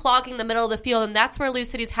really clogging the middle of the field, and that's where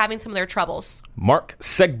LouCity's having some of their troubles. Mark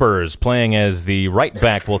Segbers, playing as the right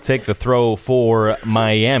back, will take the throw for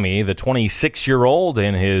Miami. The 26-year-old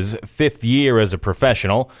in his fifth year as a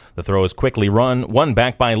professional. The throw is quickly won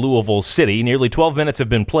back by Louisville City. Nearly 12 minutes have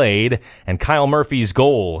been played, and Kyle Murphy's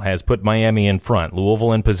goal has put Miami in front.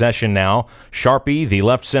 Louisville in possession now. Sharpie, the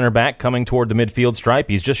left center back, coming toward the midfield stripe.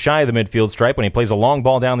 He's just shy of the midfield stripe when he plays a long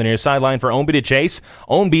ball down the near sideline for Ownby to chase.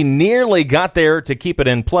 Ownby nearly got there to keep it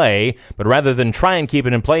in play, but rather than try and keep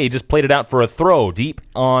it in play, he just played it out for a throw deep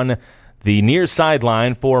on the near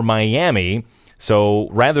sideline for Miami. So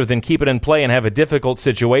rather than keep it in play and have a difficult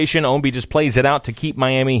situation, Ownby just plays it out to keep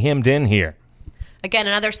Miami hemmed in here. Again,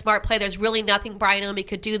 another smart play. There's really nothing Brian Ownby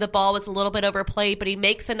could do. The ball was a little bit overplayed, but he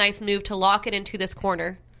makes a nice move to lock it into this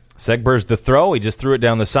corner. Segber's the throw. He just threw it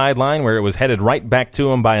down the sideline where it was headed right back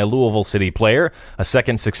to him by a Louisville City player. A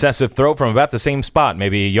second successive throw from about the same spot,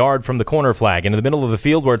 maybe a yard from the corner flag, into the middle of the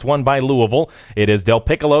field where it's won by Louisville. It is Del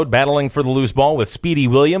Piccolo battling for the loose ball with Speedy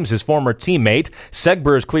Williams, his former teammate.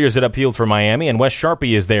 Segber's clears it upfield for Miami, and Wes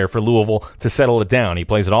Sharpie is there for Louisville to settle it down. He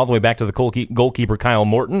plays it all the way back to the goalkeeper Kyle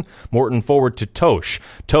Morton. Morton forward to Tosh.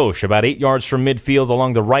 Tosh about 8 yards from midfield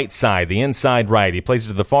along the right side, the inside right. He plays it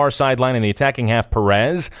to the far sideline in the attacking half,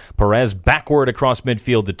 Perez. Perez backward across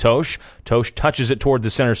midfield to Tosh. Tosh touches it toward the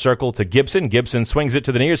center circle to Gibson. Gibson swings it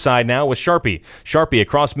to the near side now with Sharpie. Sharpie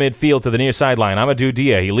across midfield to the near sideline. Amadou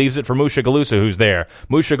Dia. He leaves it for Musha Galusa, who's there.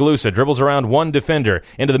 Musha Galusa dribbles around one defender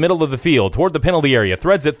into the middle of the field toward the penalty area.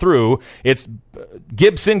 Threads it through. It's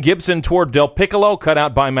Gibson. Gibson toward Del Piccolo. Cut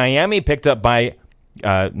out by Miami. Picked up by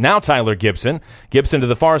now Tyler Gibson. Gibson to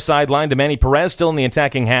the far sideline to Manny Perez, still in the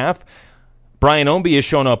attacking half. Brian Ownby has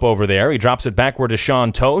shown up over there. He drops it backward to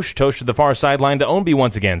Sean Tosh. Tosh to the far sideline to Ownby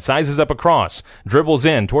once again. Sizes up a cross. Dribbles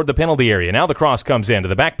in toward the penalty area. Now the cross comes in to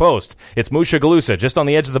the back post. It's Musha Galusa just on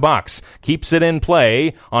the edge of the box. Keeps it in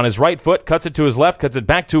play on his right foot. Cuts it to his left. Cuts it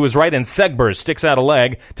back to his right. And Segbers sticks out a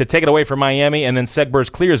leg to take it away from Miami. And then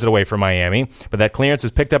Segbers clears it away from Miami. But that clearance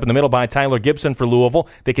is picked up in the middle by Tyler Gibson for Louisville.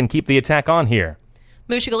 They can keep the attack on here.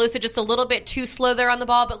 Musha Galusa just a little bit too slow there on the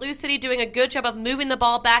ball, but LouCity doing a good job of moving the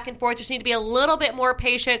ball back and forth. Just need to be a little bit more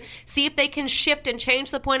patient, see if they can shift and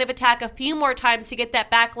change the point of attack a few more times to get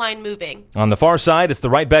that back line moving. On the far side, it's the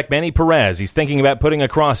right back, Manny Perez. He's thinking about putting a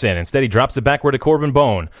cross in. Instead, he drops it backward to Corbin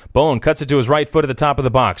Bone. Bone cuts it to his right foot at the top of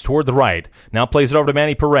the box, toward the right. Now plays it over to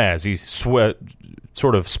Manny Perez. He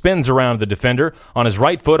sort of spins around the defender on his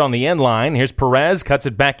right foot on the end line. Here's Perez, cuts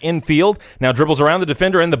it back infield, now dribbles around the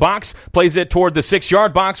defender in the box, plays it toward the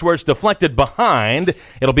 6-yard box where it's deflected behind.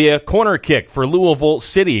 It'll be a corner kick for Louisville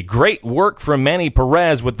City. Great work from Manny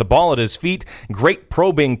Perez with the ball at his feet. Great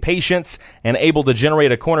probing patience and able to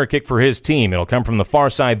generate a corner kick for his team. It'll come from the far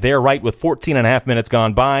side there, right, with 14 and a half minutes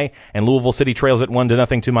gone by, and Louisville City trails it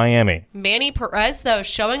 1-0 to Miami. Manny Perez, though,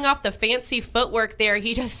 showing off the fancy footwork there.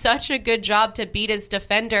 He does such a good job to beat his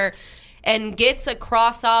defender and gets a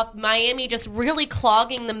cross off. Miami just really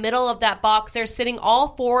clogging the middle of that box. They're sitting all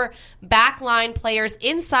four backline players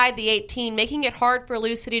inside the 18, making it hard for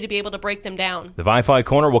LouCity to be able to break them down. The Wi-Fi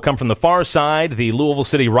corner will come from the far side, the Louisville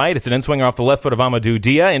City right. It's an in-swinger off the left foot of Amadou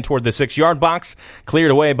Dia in toward the 6-yard box,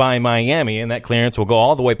 cleared away by Miami, and that clearance will go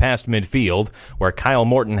all the way past midfield, where Kyle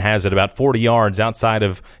Morton has it about 40 yards outside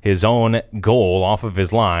of his own goal off of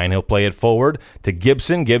his line. He'll play it forward to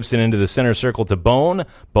Gibson. Gibson into the center circle to Bone.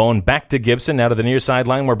 Bone back to Gibson, now to the near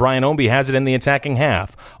sideline where Brian Ownby has it in the attacking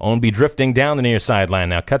half. Ownby drifting down the near sideline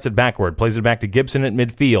now, cuts it backward, plays it back to Gibson at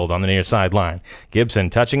midfield on the near sideline. Gibson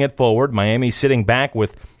touching it forward. Miami sitting back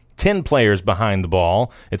with 10 players behind the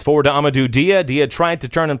ball. It's forward to Amadou Dia. Dia tried to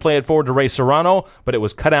turn and play it forward to Ray Serrano, but it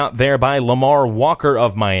was cut out there by Lamar Walker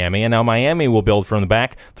of Miami. And now Miami will build from the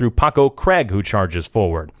back through Paco Craig, who charges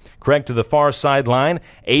forward. Craig to the far sideline.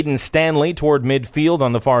 Aiden Stanley toward midfield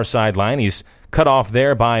on the far sideline. He's cut off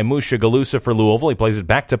there by Musha Galusa for Louisville. He plays it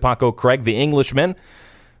back to Paco Craig, the Englishman.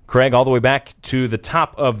 Craig all the way back to the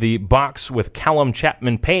top of the box with Callum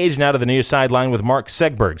Chapman-Page, now to the near sideline with Mark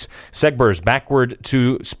Segbergs. Segbergs backward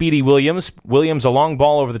to Speedy Williams. Williams a long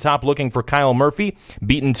ball over the top looking for Kyle Murphy,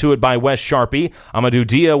 beaten to it by Wes Sharpie. Amadou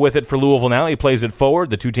Dia with it for Louisville now. He plays it forward.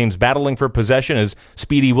 The two teams battling for possession as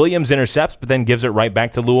Speedy Williams intercepts, but then gives it right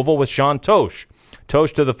back to Louisville with Sean Tosh.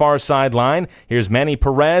 Tosh to the far sideline. Here's Manny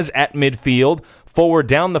Perez at midfield. Forward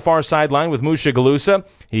down the far sideline with Musha Galusa.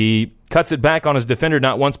 He cuts it back on his defender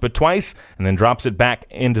not once but twice, and then drops it back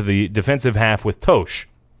into the defensive half with Tosh.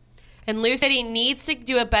 And LouCity needs to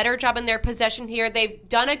do a better job in their possession here. They've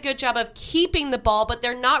done a good job of keeping the ball, but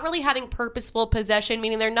they're not really having purposeful possession,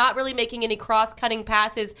 meaning they're not really making any cross-cutting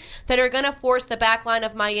passes that are going to force the back line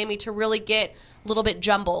of Miami to really get a little bit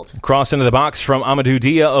jumbled. Cross into the box from Amadou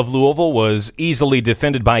Dia of Louisville was easily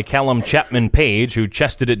defended by Callum Chapman-Page, who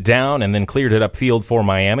chested it down and then cleared it upfield for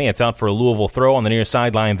Miami. It's out for a Louisville throw on the near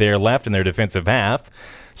sideline there left in their defensive half.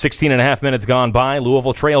 16 and a half minutes gone by.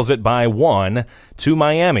 Louisville trails it by 1 to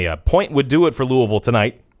Miami. A point would do it for Louisville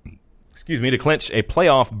tonight. To clinch a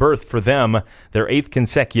playoff berth for them, their 8th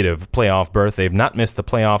consecutive playoff berth. They've not missed the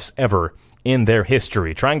playoffs ever in their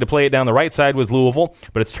history. Trying to play it down the right side was Louisville,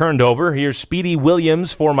 but it's turned over. Here's Speedy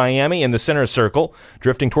Williams for Miami in the center circle,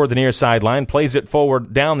 drifting toward the near sideline, plays it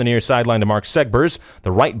forward down the near sideline to Mark Segbers,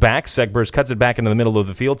 the right back. Segbers cuts it back into the middle of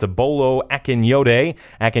the field to Bolo Akinyode.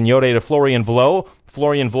 Akinyode to Florian Vlo.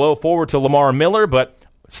 Florian Vlo forward to Lamar Miller, but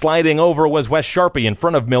sliding over was Wes Sharpie in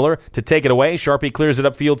front of Miller to take it away. Sharpie clears it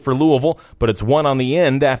upfield for Louisville, but it's one on the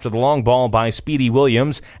end after the long ball by Speedy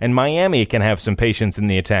Williams, and Miami can have some patience in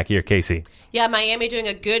the attack here, Casey. Yeah, Miami doing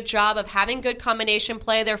a good job of having good combination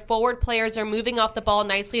play. Their forward players are moving off the ball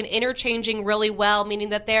nicely and interchanging really well,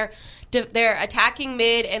 meaning that they're attacking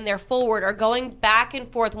mid and their forward are going back and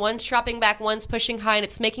forth. One's dropping back, one's pushing high, and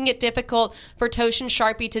it's making it difficult for Tosh and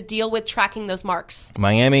Sharpie to deal with tracking those marks.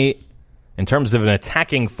 Miami, in terms of an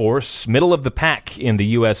attacking force, middle of the pack in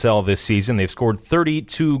the USL this season. They've scored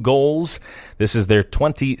 32 goals. This is their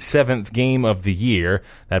 27th game of the year.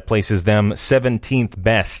 That places them 17th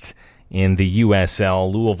best in the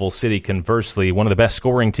USL. Louisville City, conversely, one of the best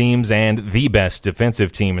scoring teams and the best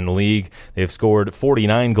defensive team in the league. They've scored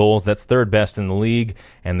 49 goals. That's third best in the league,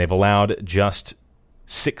 and they've allowed just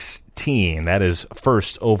 16. That is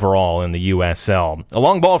first overall in the USL. A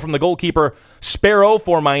long ball from the goalkeeper Sparrow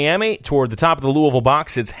for Miami toward the top of the Louisville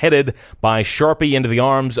box. It's headed by Sharpie into the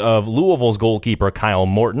arms of Louisville's goalkeeper Kyle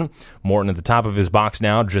Morton. Morton at the top of his box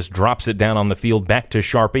now just drops it down on the field back to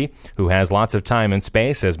Sharpie, who has lots of time and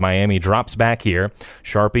space as Miami drops back here.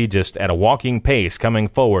 Sharpie just at a walking pace coming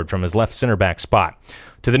forward from his left center back spot.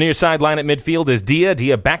 To the near sideline at midfield is Dia.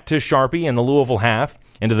 Dia back to Sharpie in the Louisville half.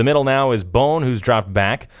 Into the middle now is Bone, who's dropped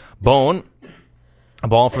back. Bone, a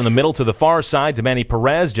ball from the middle to the far side to Manny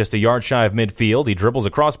Perez, just a yard shy of midfield. He dribbles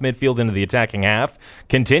across midfield into the attacking half,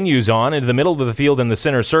 continues on into the middle of the field in the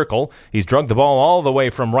center circle. He's drugged the ball all the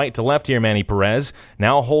way from right to left here, Manny Perez.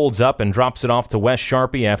 Now holds up and drops it off to Wes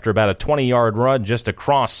Sharpie after about a 20-yard run just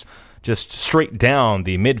across, just straight down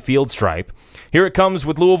the midfield stripe. Here it comes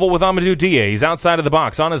with Louisville with Amadou Dia. He's outside of the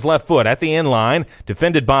box on his left foot at the end line,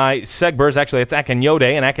 defended by Segbers. Actually, it's Akinyode,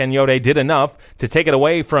 and Akinyode did enough to take it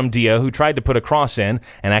away from Dia, who tried to put a cross in,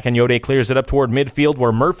 and Akinyode clears it up toward midfield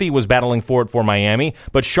where Murphy was battling for it for Miami,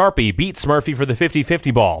 but Sharpie beats Murphy for the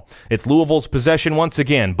 50-50 ball. It's Louisville's possession once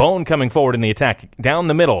again. Bone coming forward in the attack, down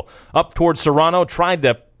the middle, up towards Serrano, tried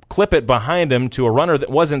to clip it behind him to a runner that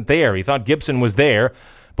wasn't there. He thought Gibson was there,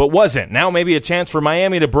 but wasn't. Now maybe a chance for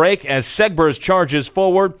Miami to break as Segbers charges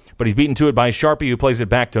forward, but he's beaten to it by Sharpie, who plays it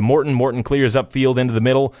back to Morton. Morton clears upfield into the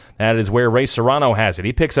middle. That is where Ray Serrano has it.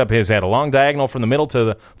 He picks up his head. A long diagonal from the middle to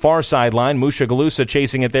the far sideline. Musha Galusa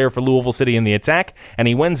chasing it there for Louisville City in the attack, and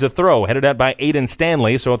he wins a throw, headed out by Aiden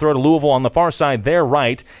Stanley, so a throw to Louisville on the far side, their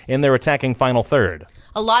right, in their attacking final third.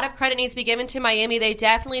 A lot of credit needs to be given to Miami. They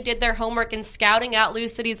definitely did their homework in scouting out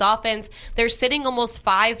LouCity's offense. They're sitting almost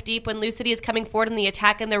 5 deep when LouCity is coming forward in the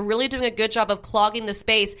attack, and they're really doing a good job of clogging the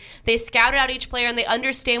space. They scouted out each player, and they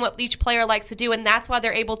understand what each player likes to do, and that's why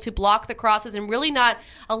they're able to block the crosses and really not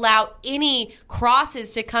allow any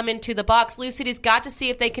crosses to come into the box. LouCity's got to see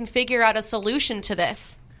if they can figure out a solution to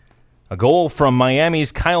this. A goal from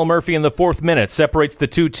Miami's Kyle Murphy in the 4th minute separates the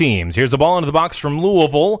two teams. Here's a ball into the box from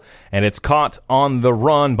Louisville, and it's caught on the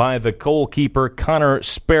run by the goalkeeper, Connor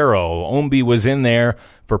Sparrow. Ombi was in there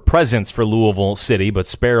for presence for Louisville City, but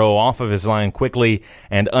Sparrow off of his line quickly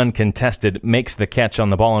and uncontested makes the catch on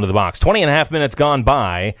the ball into the box. 20.5 minutes gone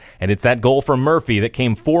by, and it's that goal from Murphy that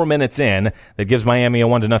came 4 minutes in that gives Miami a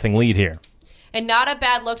 1-0 lead here. And not a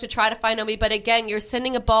bad look to try to find Ombi, but again, you're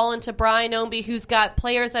sending a ball into Brian Ombi, who's got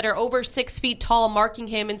players that are over 6 feet tall marking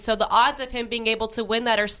him, and so the odds of him being able to win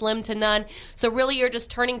that are slim to none. So really, you're just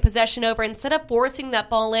turning possession over. Instead of forcing that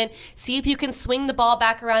ball in, see if you can swing the ball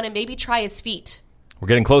back around and maybe try his feet. We're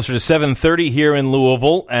getting closer to 7:30 here in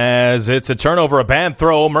Louisville as it's a turnover, a bad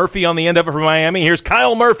throw. Murphy on the end of it for Miami. Here's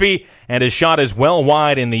Kyle Murphy, and his shot is well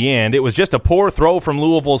wide in the end. It was just a poor throw from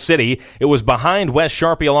Louisville City. It was behind Wes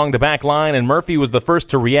Sharpie along the back line, and Murphy was the first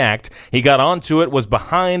to react. He got onto it, was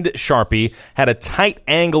behind Sharpie, had a tight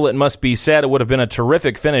angle, it must be said. It would have been a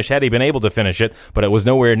terrific finish had he been able to finish it, but it was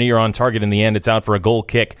nowhere near on target in the end. It's out for a goal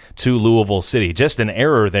kick to Louisville City. Just an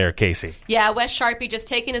error there, Casey. Yeah, Wes Sharpie just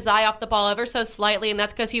taking his eye off the ball ever so slightly, and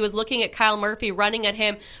that's because he was looking at Kyle Murphy running at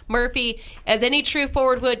him. Murphy, as any true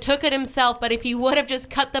forward would, took it himself, but if he would have just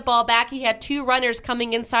cut the ball back, he had 2 runners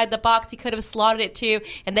coming inside the box. He could have slotted it too,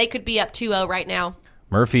 and they could be up 2-0 right now.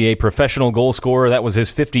 Murphy, a professional goal scorer. That was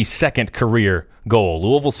his 52nd career goal.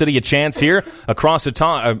 Louisville City a chance here across the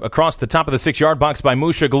top of the 6-yard box by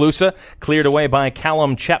Musha Galusa, cleared away by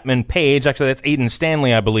Callum Chapman-Page. Actually, that's Aiden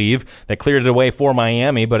Stanley, I believe, that cleared it away for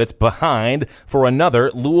Miami, but it's behind for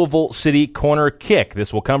another Louisville City corner kick.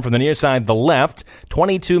 This will come from the near side, the left.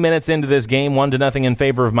 22 minutes into this game, 1-0 in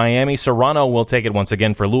favor of Miami. Serrano will take it once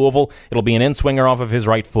again for Louisville. It'll be an in-swinger off of his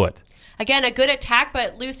right foot. Again, a good attack,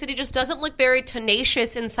 but LouCity just doesn't look very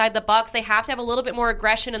tenacious inside the box. They have to have a little bit more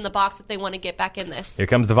aggression in the box if they want to get back in this. Here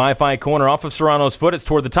comes the Wi-Fi corner off of Serrano's foot. It's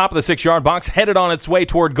toward the top of the 6-yard box, headed on its way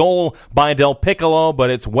toward goal by Del Piccolo,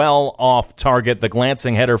 but it's well off target. The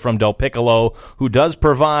glancing header from Del Piccolo, who does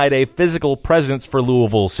provide a physical presence for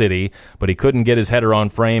Louisville City, but he couldn't get his header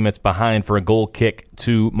on frame. It's behind for a goal kick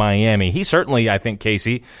to Miami. He certainly, I think,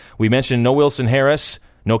 Casey, we mentioned no Wilson Harris,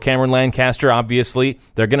 no Cameron Lancaster, obviously.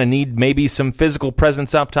 They're going to need maybe some physical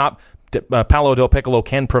presence up top. Paolo Del Piccolo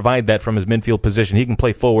can provide that from his midfield position. He can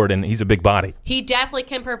play forward, and he's a big body. He definitely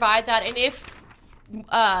can provide that, and if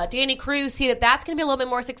Danny Cruz see that that's going to be a little bit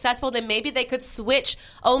more successful, then maybe they could switch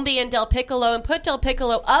Ombi and Del Piccolo and put Del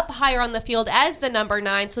Piccolo up higher on the field as the number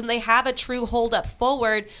 9, so then they have a true hold up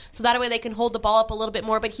forward, so that way they can hold the ball up a little bit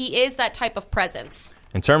more, but he is that type of presence.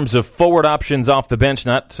 In terms of forward options off the bench,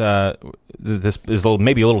 this is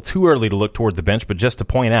maybe a little too early to look toward the bench, but just to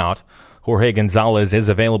point out, Jorge Gonzalez is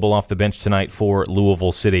available off the bench tonight for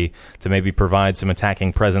Louisville City to maybe provide some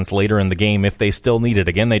attacking presence later in the game if they still need it.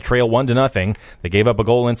 Again, they trail 1-0. They gave up a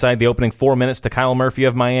goal inside the opening 4 minutes to Kyle Murphy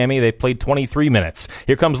of Miami. They've played 23 minutes.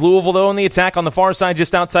 Here comes Louisville, though, in the attack on the far side,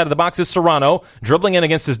 just outside of the box is Serrano, dribbling in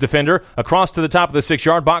against his defender, across to the top of the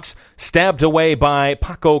 6-yard box, stabbed away by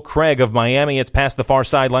Paco Craig of Miami. It's past the far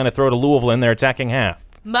sideline, a throw to Louisville in their attacking half.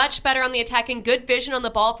 Much better on the attacking. Good vision on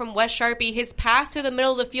the ball from Wes Sharpie. His pass through the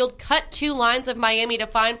middle of the field cut 2 lines of Miami to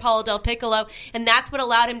find Paulo Del Piccolo, and that's what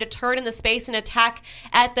allowed him to turn in the space and attack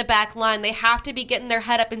at the back line. They have to be getting their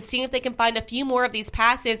head up and seeing if they can find a few more of these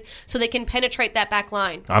passes so they can penetrate that back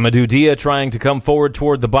line. Amadou Dia trying to come forward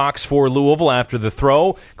toward the box for Louisville after the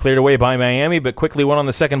throw. Cleared away by Miami, but quickly won on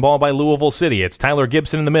the second ball by Louisville City. It's Tyler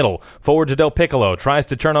Gibson in the middle. Forward to Del Piccolo. Tries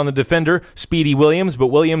to turn on the defender, Speedy Williams, but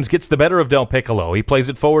Williams gets the better of Del Piccolo. He plays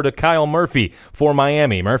it forward to Kyle Murphy for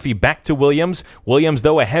Miami. Murphy back to Williams. Williams,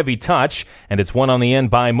 though, a heavy touch, and it's won on the end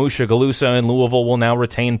by Musha Galusa, and Louisville will now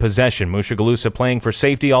retain possession. Musha Galusa playing for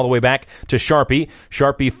safety all the way back to Sharpie.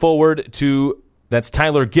 Sharpie forward to... That's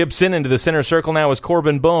Tyler Gibson. Into the center circle now is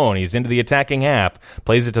Corbin Bone. He's into the attacking half.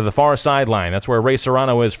 Plays it to the far sideline. That's where Ray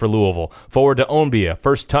Serrano is for Louisville. Forward to Onbia.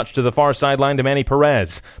 First touch to the far sideline to Manny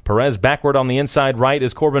Perez. Perez backward on the inside right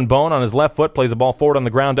is Corbin Bone on his left foot. Plays the ball forward on the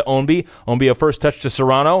ground to Onbi. Onbia first touch to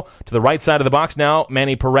Serrano. To the right side of the box now,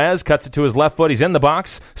 Manny Perez cuts it to his left foot. He's in the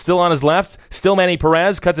box. Still on his left. Still Manny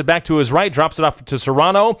Perez. Cuts it back to his right. Drops it off to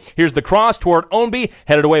Serrano. Here's the cross toward Onbi.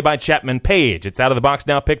 Headed away by Chapman Page. It's out of the box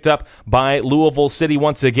now, picked up by Louisville City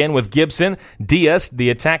once again with Gibson. Diaz, the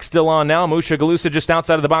attack still on now. Musha Galusa just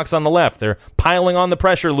outside of the box on the left. They're piling on the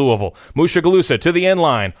pressure, Louisville. Musha Galusa to the end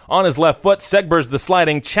line. On his left foot, Segber's the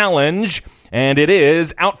sliding challenge. And it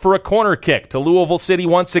is out for a corner kick to Louisville City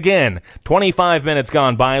once again. 25 minutes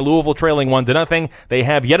gone by. Louisville trailing 1-0. They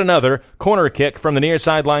have yet another corner kick from the near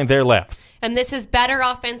sideline, their left. And this is better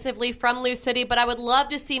offensively from LouCity, but I would love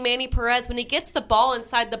to see Manny Perez, when he gets the ball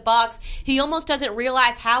inside the box, he almost doesn't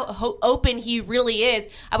realize how open he really is.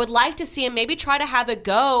 I would like to see him maybe try to have a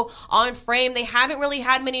go on frame. They haven't really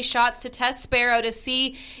had many shots to test Sparrow to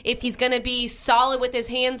see if he's going to be solid with his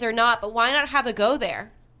hands or not, but why not have a go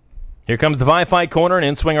there? Here comes the Wi-Fi corner, an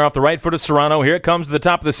in-swinger off the right foot of Serrano. Here it comes to the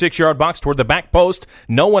top of the 6-yard box toward the back post.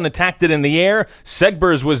 No one attacked it in the air.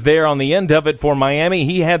 Segbers was there on the end of it for Miami.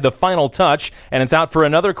 He had the final touch, and it's out for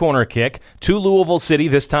another corner kick to Louisville City,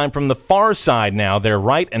 this time from the far side now. They're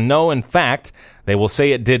right, and no, in fact, they will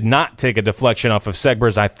say it did not take a deflection off of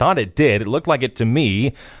Segbers. I thought it did. It looked like it to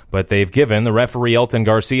me, but the referee Elton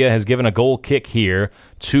Garcia has given a goal kick here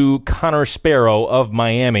to Connor Sparrow of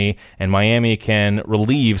Miami, and Miami can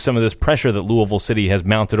relieve some of this pressure that Louisville City has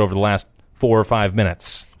mounted over the last 4 or 5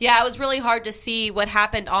 minutes. Yeah, it was really hard to see what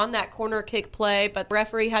happened on that corner kick play, but the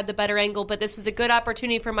referee had the better angle. But this is a good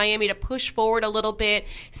opportunity for Miami to push forward a little bit,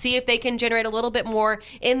 see if they can generate a little bit more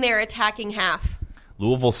in their attacking half.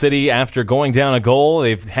 Louisville City, after going down a goal,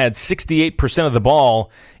 they've had 68% of the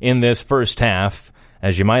ball in this first half.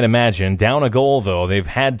 as you might imagine. Down a goal, though. They've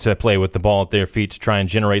had to play with the ball at their feet to try and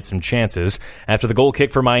generate some chances. After the goal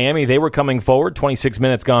kick for Miami, they were coming forward. 26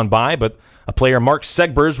 minutes gone by, but a player, Mark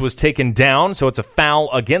Segbers, was taken down, so it's a foul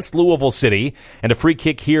against Louisville City and a free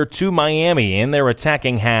kick here to Miami in their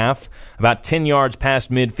attacking half, about 10 yards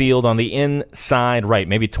past midfield on the inside right,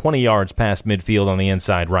 maybe 20 yards past midfield on the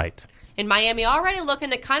inside right. And Miami already looking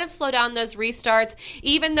to kind of slow down those restarts,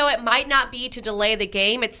 even though it might not be to delay the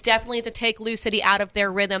game. It's definitely to take LouCity out of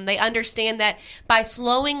their rhythm. They understand that by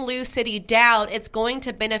slowing LouCity down, it's going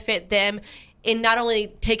to benefit them in not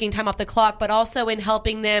only taking time off the clock, but also in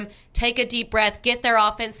helping them take a deep breath, get their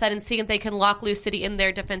offense set, and see if they can lock LouCity in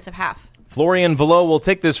their defensive half. Florian Velo will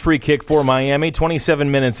take this free kick for Miami.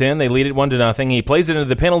 27 minutes in, they lead it 1-0. He plays it into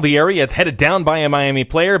the penalty area. It's headed down by a Miami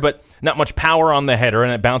player, but not much power on the header,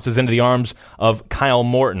 and it bounces into the arms of Kyle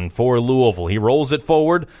Morton for Louisville. He rolls it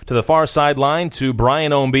forward to the far sideline to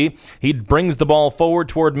Brian Ownby. He brings the ball forward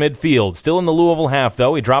toward midfield. Still in the Louisville half,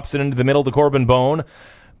 though. He drops it into the middle to Corbin Bone.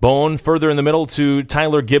 Bone further in the middle to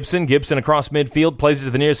Tyler Gibson. Gibson across midfield, plays it to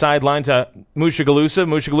the near sideline to Mushagalusa.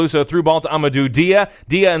 Mushagalusa through ball to Amadou Dia.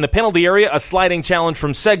 Dia in the penalty area, a sliding challenge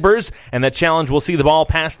from Segbers, and that challenge will see the ball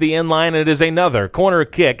past the end line, and it is another corner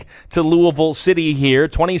kick to Louisville City here.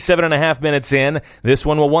 27.5 minutes in. This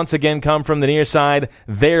one will once again come from the near side,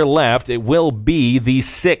 their left. It will be the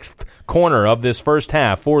 6th corner of this first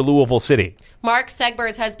half for Louisville City. Mark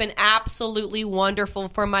Segbers has been absolutely wonderful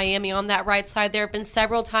for Miami on that right side. There have been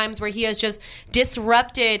several times where he has just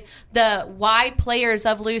disrupted the wide players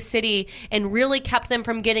of LouCity and really kept them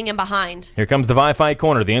from getting in behind. Here comes the Wi-Fi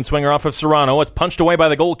corner. The in-swinger off of Serrano. It's punched away by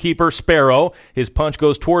the goalkeeper, Sparrow. His punch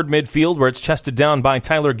goes toward midfield where it's chested down by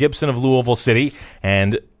Tyler Gibson of Louisville City.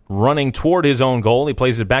 And running toward his own goal, he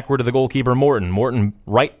plays it backward to the goalkeeper, Morton. Morton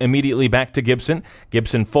right immediately back to Gibson.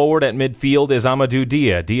 Gibson forward at midfield is Amadou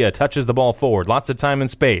Dia. Dia touches the ball forward. Lots of time and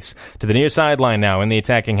space. To the near sideline now in the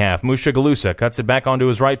attacking half. Mushagalusa cuts it back onto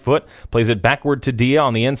his right foot. Plays it backward to Dia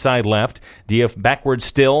on the inside left. Dia backward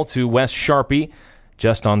still to Wes Sharpie.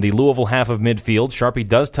 Just on the Louisville half of midfield. Sharpie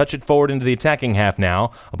does touch it forward into the attacking half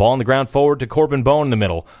now. A ball on the ground forward to Corbin Bone in the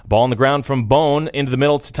middle. A ball on the ground from Bone into the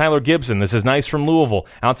middle to Tyler Gibson. This is nice from Louisville.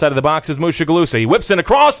 Outside of the box is Mushagalusa. He whips it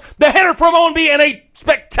across. The header from Ownby and a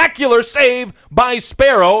spectacular save by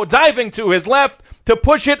Sparrow, diving to his left to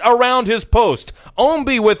push it around his post.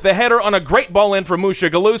 Ownby with the header on a great ball in from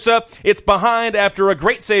Mushagalusa. It's behind after a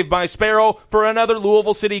great save by Sparrow for another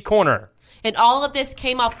Louisville City corner. And all of this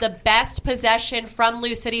came off the best possession from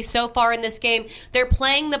LouCity so far in this game. They're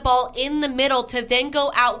playing the ball in the middle to then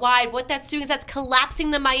go out wide. What that's doing is that's collapsing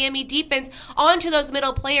the Miami defense onto those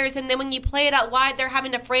middle players. And then when you play it out wide, they're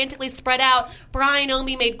having to frantically spread out. Brian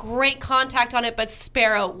Ownby made great contact on it, but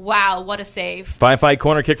Sparrow, wow, what a save. 5-5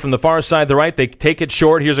 corner kick from the far side, the right. They take it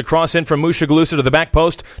short. Here's a cross in from Mushagalusa to the back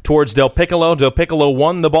post towards Del Piccolo. Del Piccolo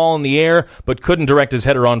won the ball in the air, but couldn't direct his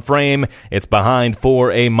header on frame. It's behind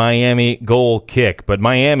for a Miami goal kick. But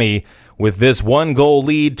Miami, with this 1-goal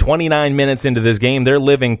lead, 29 minutes into this game, they're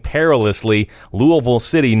living perilously. Louisville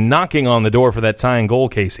City knocking on the door for that tying goal,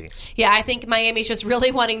 Casey. Yeah, I think Miami's just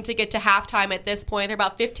really wanting to get to halftime at this point. They're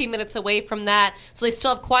about 15 minutes away from that, so they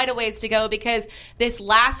still have quite a ways to go because this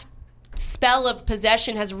last spell of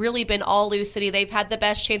possession has really been all LouCity. They've had the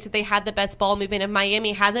best chance, they had the best ball movement, and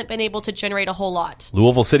Miami hasn't been able to generate a whole lot.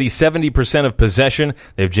 Louisville City, 70% of possession.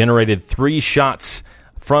 They've generated 3 shots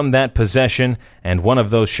from that possession, and one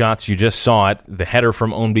of those shots, you just saw it, the header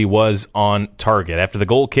from Ownby was on target. After the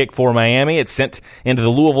goal kick for Miami, it's sent into the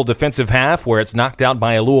Louisville defensive half where it's knocked out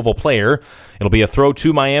by a Louisville player. It'll be a throw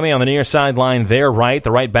to Miami on the near sideline there, right.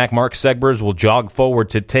 The right back, Mark Segbers, will jog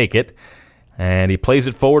forward to take it. And he plays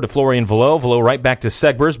it forward to Florian Velo. Velo right back to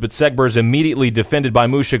Segbers, but Segbers immediately defended by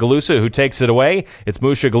Mushagalusa, who takes it away. It's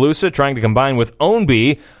Mushagalusa trying to combine with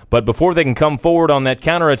Ownby, but before they can come forward on that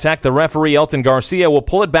counterattack, the referee, Elton Garcia, will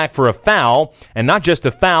pull it back for a foul, and not just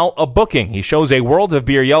a foul, a booking. He shows a World of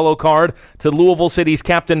Beer yellow card to Louisville City's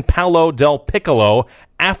captain, Paolo Del Piccolo,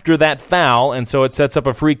 after that foul, and so it sets up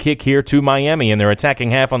a free kick here to Miami in their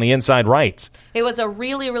attacking half on the inside right. It was a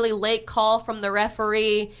really, really late call from the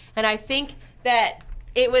referee, and I think that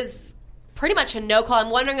it was pretty much a no call.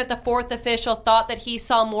 I'm wondering if the fourth official thought that he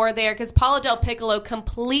saw more there, because Paolo Del Piccolo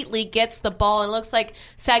completely gets the ball, and it looks like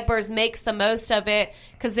Segbers makes the most of it,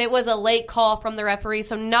 because it was a late call from the referee,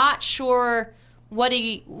 so not sure what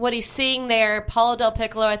he's seeing there. Paolo Del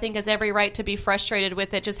Piccolo, I think, has every right to be frustrated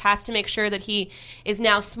with it, just has to make sure that he is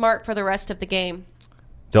now smart for the rest of the game.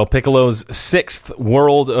 Del Piccolo's 6th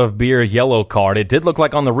World of Beer yellow card. It did look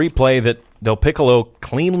like on the replay that Del Piccolo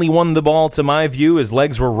cleanly won the ball, to my view. His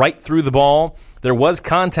legs were right through the ball. There was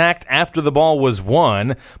contact after the ball was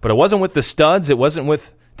won, but it wasn't with the studs. It wasn't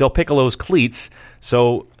with Del Piccolo's cleats.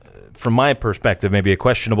 So from my perspective, maybe a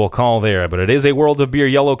questionable call there. But it is a World of Beer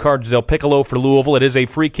yellow card to Del Piccolo for Louisville. It is a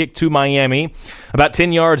free kick to Miami. About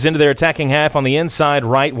 10 yards into their attacking half on the inside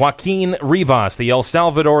right, Joaquin Rivas, the El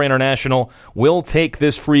Salvador international, will take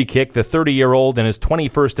this free kick, the 30-year-old in his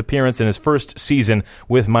 21st appearance in his first season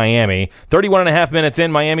with Miami. 31 and a half minutes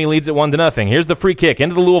in, Miami leads it 1-0. Here's the free kick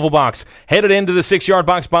into the Louisville box, headed into the 6-yard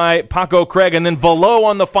box by Paco Craig, and then Velo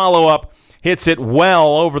on the follow-up. Hits it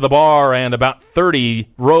well over the bar and about 30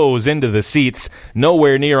 rows into the seats.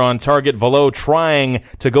 Nowhere near on target. Velo trying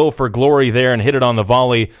to go for glory there and hit it on the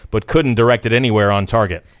volley, but couldn't direct it anywhere on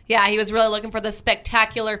target. Yeah, he was really looking for the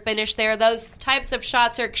spectacular finish there. Those types of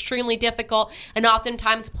shots are extremely difficult, and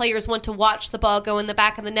oftentimes players want to watch the ball go in the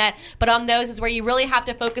back of the net. But on those is where you really have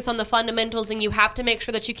to focus on the fundamentals, and you have to make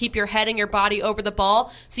sure that you keep your head and your body over the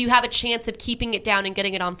ball so you have a chance of keeping it down and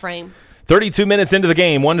getting it on frame. 32 minutes into the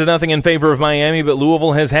game, 1-0 in favor of Miami, but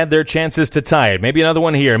Louisville has had their chances to tie it. Maybe another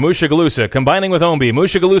one here. Mushagalusa combining with Ombi.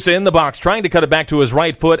 Mushagalusa in the box, trying to cut it back to his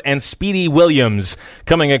right foot, and Speedy Williams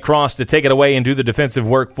coming across to take it away and do the defensive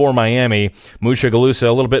work for Miami. Mushagalusa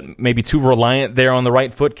a little bit maybe too reliant there on the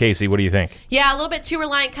right foot, Casey. What do you think? Yeah, a little bit too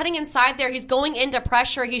reliant. Cutting inside there, he's going into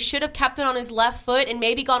pressure. He should have kept it on his left foot and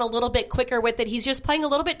maybe gone a little bit quicker with it. He's just playing a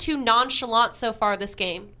little bit too nonchalant so far this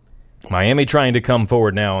game. Miami trying to come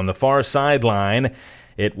forward now on the far sideline.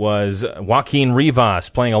 It was Joaquin Rivas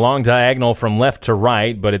playing a long diagonal from left to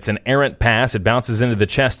right, but it's an errant pass. It bounces into the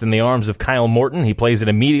chest and the arms of Kyle Morton. He plays it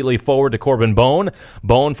immediately forward to Corbin Bone.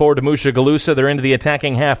 Bone forward to Mushagalusa. They're into the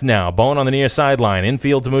attacking half now. Bone on the near sideline.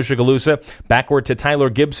 Infield to Mushagalusa. Backward to Tyler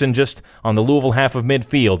Gibson just on the Louisville half of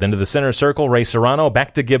midfield. Into the center circle, Ray Serrano.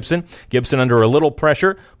 Back to Gibson. Gibson under a little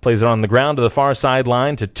pressure. Plays it on the ground to the far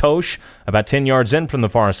sideline to Tosh. About 10 yards in from the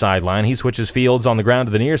far sideline. He switches fields on the ground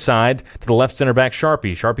to the near side to the left center back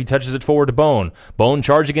Sharpie. Sharpie touches it forward to Bone. Bone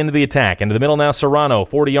charging into the attack. Into the middle now Serrano,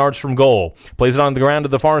 40 yards from goal. Plays it on the ground to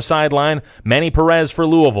the far sideline. Manny Perez for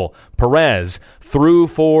Louisville. Perez through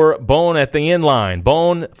for Bone at the inline.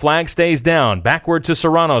 Bone, flag stays down. Backward to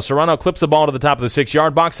Serrano. Serrano clips the ball to the top of the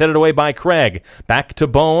 6-yard box, headed away by Craig. Back to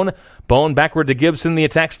Bone. Bone backward to Gibson. The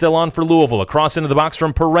attack still on for Louisville. Across into the box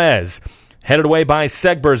from Perez. Headed away by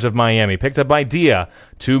Segbers of Miami. Picked up by Dia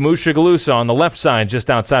to Mushagalusa on the left side just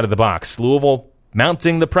outside of the box. Louisville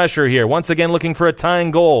mounting the pressure here. Once again looking for a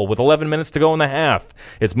tying goal with 11 minutes to go in the half.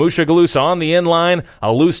 It's Mushagalusa on the inline.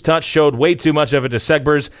 A loose touch showed way too much of it to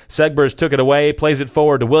Segbers. Segbers took it away, plays it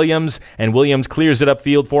forward to Williams, and Williams clears it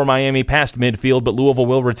upfield for Miami past midfield, but Louisville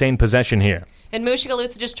will retain possession here. And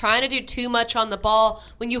Mushagalusa just trying to do too much on the ball.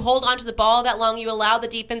 When you hold onto the ball that long, you allow the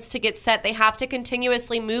defense to get set. They have to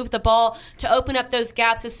continuously move the ball to open up those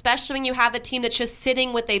gaps, especially when you have a team that's just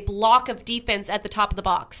sitting with a block of defense at the top of the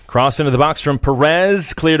box. Cross into the box from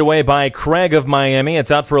Perez, cleared away by Craig of Miami.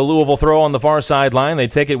 It's out for a Louisville throw on the far sideline. They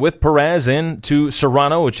take it with Perez in to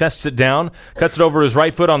Serrano, who chests it down, cuts it over his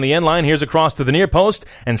right foot on the end line. Here's a cross to the near post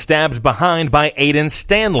and stabbed behind by Aiden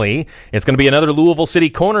Stanley. It's going to be another Louisville City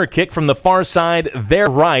corner kick from the far side. Their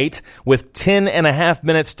right with 10 and a half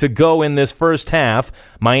minutes to go in this first half.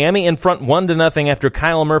 Miami in front 1-0 after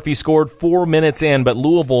Kyle Murphy scored 4 minutes in, but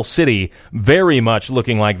Louisville City very much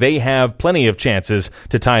looking like they have plenty of chances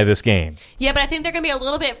to tie this game. Yeah, but I think they're going to be a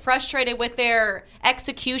little bit frustrated with their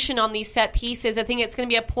execution on these set pieces. I think it's going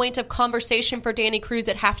to be a point of conversation for Danny Cruz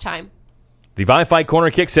at halftime. The Vi-Fight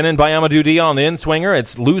corner kick sent in by Amadou Dia on the in-swinger.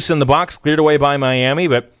 It's loose in the box, cleared away by Miami,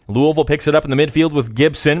 but Louisville picks it up in the midfield with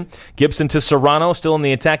Gibson. Gibson to Serrano, still in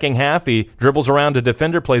the attacking half. He dribbles around a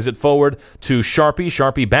defender, plays it forward to Sharpie.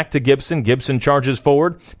 Sharpie back to Gibson. Gibson charges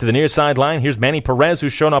forward to the near sideline. Here's Manny Perez,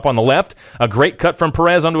 who's shown up on the left. A great cut from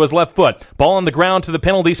Perez onto his left foot. Ball on the ground to the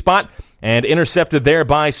penalty spot. And intercepted there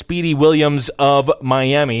by Speedy Williams of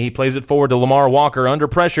Miami. He plays it forward to Lamar Walker under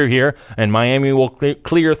pressure here, and Miami will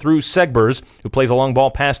clear through Segbers, who plays a long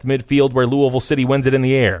ball past midfield where Louisville City wins it in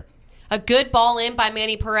the air. A good ball in by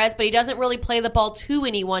Manny Perez, but he doesn't really play the ball to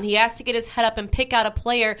anyone. He has to get his head up and pick out a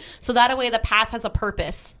player, so that way the pass has a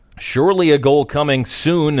purpose. Surely a goal coming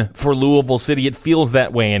soon for Louisville City. It feels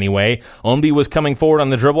that way anyway. Ombi was coming forward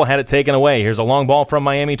on the dribble, had it taken away. Here's a long ball from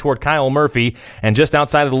Miami toward Kyle Murphy, and just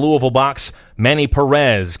outside of the Louisville box, Manny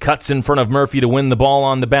Perez cuts in front of Murphy to win the ball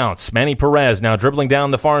on the bounce. Manny Perez now dribbling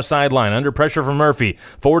down the far sideline under pressure from Murphy.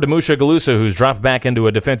 Forward to Musha Galusa, who's dropped back into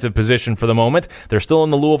a defensive position for the moment. They're still in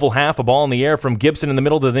the Louisville half. A ball in the air from Gibson in the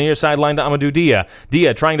middle to the near sideline to Amadou Dia.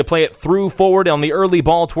 Dia trying to play it through forward on the early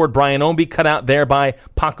ball toward Brian Ownby. Cut out there by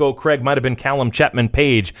Paco Craig. Might have been Callum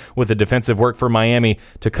Chapman-Page with the defensive work for Miami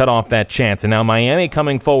to cut off that chance. And now Miami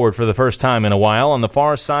coming forward for the first time in a while on the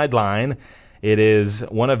far sideline. It is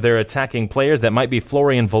one of their attacking players. That might be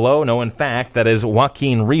Florian Velo. No, in fact, that is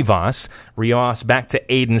Joaquin Rivas. Rivas back to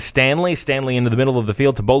Aiden Stanley. Stanley into the middle of the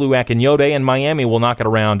field to Bolu Akinyode, and Miami will knock it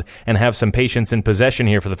around and have some patience in possession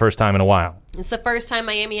here for the first time in a while. It's the first time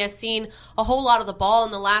Miami has seen a whole lot of the ball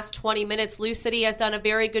in the last 20 minutes. LouCity has done a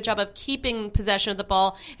very good job of keeping possession of the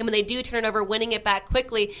ball, and when they do turn it over, winning it back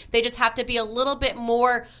quickly, they just have to be a little bit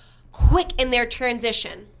more quick in their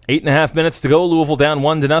transition. 8.5 minutes to go. Louisville down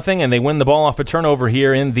 1-0, and they win the ball off a turnover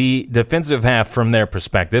here in the defensive half from their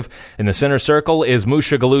perspective. In the center circle is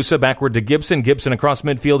Musha Galusa, backward to Gibson. Gibson across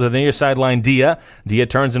midfield to the near sideline, Dia. Dia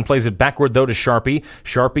turns and plays it backward, though, to Sharpie.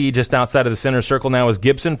 Sharpie just outside of the center circle now is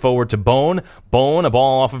Gibson. Forward to Bone. Bone, a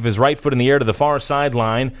ball off of his right foot in the air to the far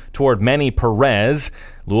sideline toward Manny Perez.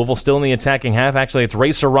 Louisville still in the attacking half. Actually, it's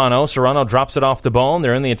Ray Serrano. Serrano drops it off to Bone.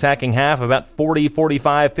 They're in the attacking half about 40,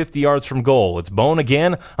 45, 50 yards from goal. It's Bone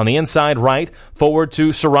again on the inside right. Forward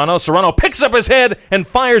to Serrano. Serrano picks up his head and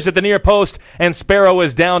fires at the near post, and Sparrow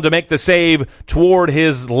is down to make the save toward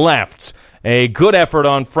his left. A good effort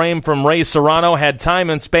on frame from Ray Serrano. Had time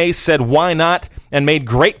and space, said why not, and made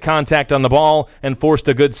great contact on the ball and forced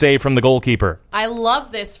a good save from the goalkeeper. I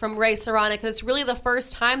love this from Ray Serrano because it's really the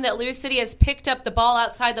first time that LouCity has picked up the ball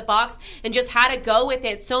outside the box and just had to go with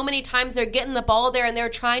it. So many times they're getting the ball there and they're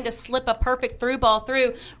trying to slip a perfect through ball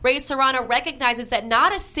through. Ray Serrano recognizes that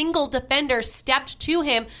not a single defender stepped to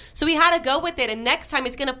him, so he had to go with it. And next time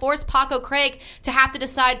he's going to force Paco Craig to have to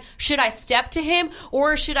decide, should I step to him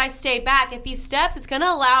or should I stay back? If he steps, it's going to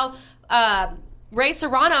allow Ray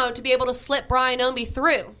Serrano to be able to slip Brian Ownby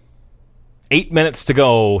through. 8 minutes to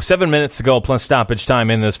go, 7 minutes to go, plus stoppage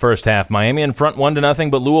time in this first half. Miami in front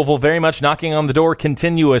 1-0, but Louisville very much knocking on the door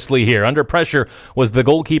continuously here. Under pressure was the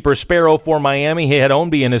goalkeeper Sparrow for Miami. He had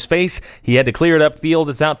Ownby in his face. He had to clear it upfield.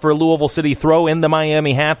 It's out for a Louisville City throw in the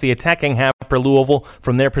Miami half, the attacking half for Louisville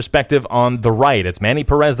from their perspective on the right. It's Manny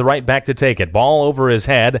Perez, the right back, to take it. Ball over his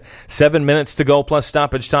head. 7 minutes to go, plus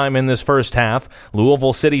stoppage time in this first half.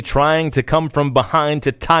 Louisville City trying to come from behind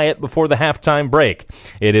to tie it before the halftime break.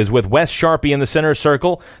 It is with Wes Sharpie in the center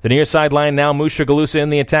circle. The near sideline now, Musha Galusa in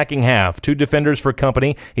the attacking half. Two defenders for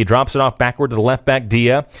company. He drops it off backward to the left back,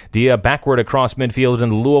 Dia. Dia backward across midfield in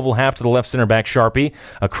the Louisville half to the left center back, Sharpie.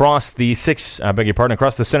 Across the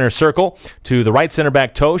across the center circle to the right center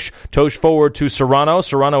back, Tosh. Tosh forward to Serrano.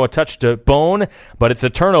 Serrano a touch to Bone, but it's a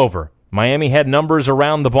turnover. Miami had numbers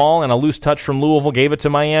around the ball, and a loose touch from Louisville gave it to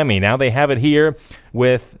Miami. Now they have it here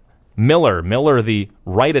with Miller, the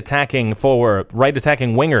right attacking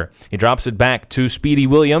winger. He drops it back to Speedy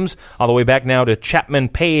Williams, all the way back now to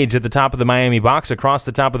Chapman-Page at the top of the Miami box, across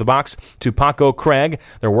the top of the box to Paco Craig.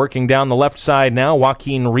 They're working down the left side now.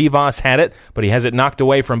 Joaquin Rivas had it, but he has it knocked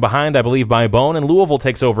away from behind, I believe, by Bone, and Louisville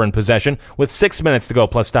takes over in possession with 6 minutes to go,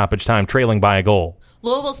 plus stoppage time, trailing by a goal.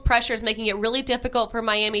 Louisville's pressure is making it really difficult for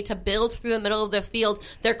Miami to build through the middle of the field.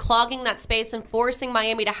 They're clogging that space and forcing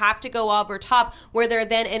Miami to have to go over top, where they're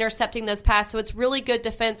then intercepting those passes. So it's really good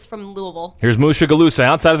defense from Louisville. Here's Musha Galusa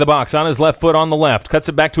outside of the box on his left foot on the left. Cuts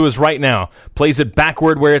it back to his right now. Plays it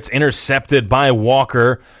backward where it's intercepted by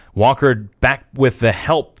Walker. Walker back with the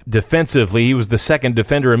help defensively. He was the second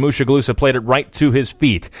defender, and Musha Galusa played it right to his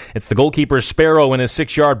feet. It's the goalkeeper Sparrow in his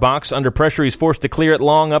 6-yard box. Under pressure, he's forced to clear it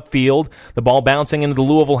long upfield. The ball bouncing into the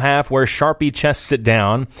Louisville half where Sharpie chests it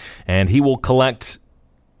down, and he will collect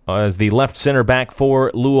as the left center back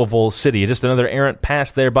for Louisville City. Just another errant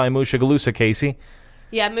pass there by Musha Galusa, Casey.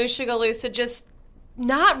 Yeah, Musha Galusa just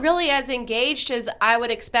not really as engaged as I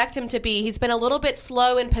would expect him to be. He's been a little bit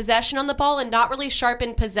slow in possession on the ball and not really sharp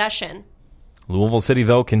in possession. Louisville City,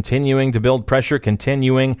 though, continuing to build pressure,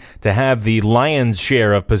 continuing to have the lion's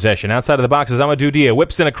share of possession. Outside of the box is Amadou Dia.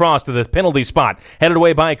 Whips in across to the penalty spot. Headed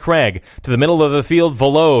away by Craig. To the middle of the field,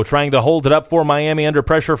 Velo trying to hold it up for Miami under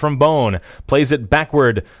pressure from Bone. Plays it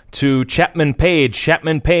backward to Chapman-Page.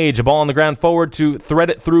 Chapman-Page, a ball on the ground forward to thread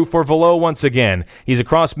it through for Velo once again. He's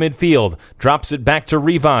across midfield. Drops it back to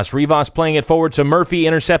Rivas. Rivas playing it forward to Murphy,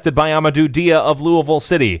 intercepted by Amadou Dia of Louisville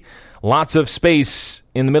City. Lots of space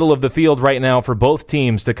in the middle of the field right now for both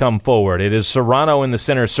teams to come forward. It is Serrano in the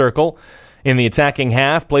center circle in the attacking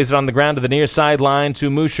half. Plays it on the ground to the near sideline to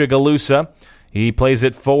Musha Galusa. He plays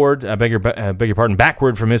it forward,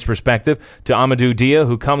 backward from his perspective, to Amadou Dia,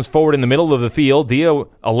 who comes forward in the middle of the field. Dia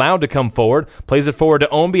allowed to come forward, plays it forward to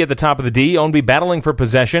Ombi at the top of the D. Ombi battling for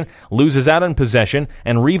possession, loses out in possession,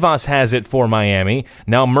 and Rivas has it for Miami.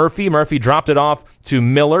 Now Murphy dropped it off to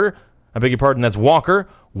Miller. That's Walker.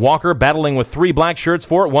 Walker battling with 3 black shirts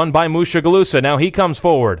for it, won by Mushagalusa. Now he comes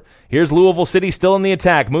forward. Here's Louisville City still in the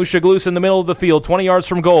attack. Mushagalusa in the middle of the field, 20 yards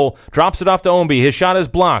from goal. Drops it off to Ombi. His shot is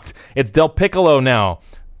blocked. It's Del Piccolo now.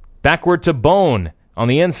 Backward to Bone on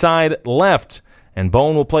the inside left. And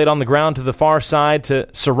Bone will play it on the ground to the far side to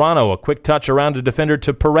Serrano. A quick touch around a defender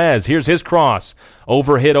to Perez. Here's his cross.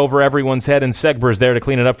 Overhit over everyone's head, and Segber's there to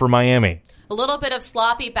clean it up for Miami. A little bit of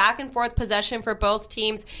sloppy back-and-forth possession for both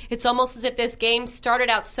teams. It's almost as if this game started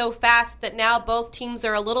out so fast that now both teams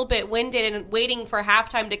are a little bit winded and waiting for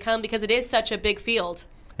halftime to come because it is such a big field.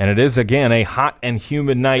 And it is, again, a hot and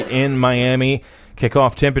humid night in Miami.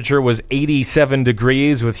 Kickoff temperature was 87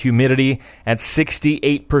 degrees with humidity at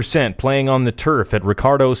 68%, playing on the turf at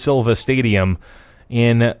Ricardo Silva Stadium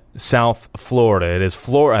in South Florida. It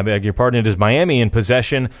is Miami in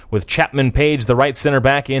possession with Chapman Page, the right center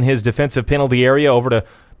back, in his defensive penalty area over to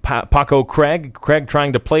Paco Craig. Craig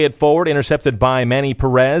trying to play it forward, intercepted by Manny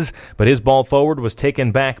Perez, but his ball forward was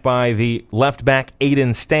taken back by the left back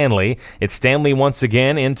Aiden Stanley. It's Stanley once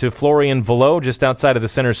again into Florian Velo just outside of the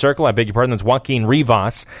center circle. That's Joaquin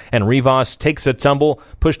Rivas, and Rivas takes a tumble,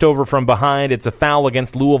 pushed over from behind. It's a foul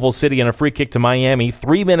against Louisville City and a free kick to Miami.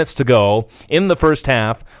 3 minutes to go in the first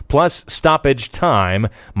half, plus stoppage time.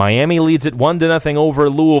 Miami leads it 1-0 over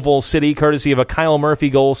Louisville City, courtesy of a Kyle Murphy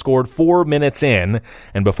goal scored 4 minutes in.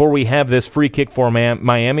 And before we have this free kick for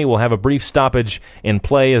Miami, we'll have a brief stoppage in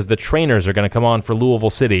play as the trainers are going to come on for Louisville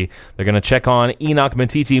City. They're going to check on Enoch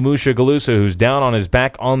Matiti Mushagalusa, who's down on his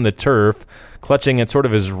back on the turf, clutching at sort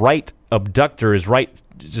of his right abductor, his right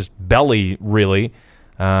just belly, really.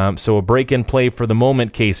 So a break in play for the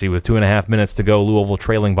moment, Casey, with 2.5 minutes to go, Louisville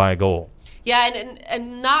trailing by a goal. Yeah,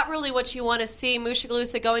 and not really what you want to see.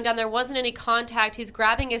 Mushagalusa going down. There wasn't any contact. He's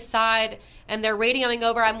grabbing his side, and they're radioing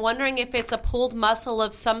over. I'm wondering if it's a pulled muscle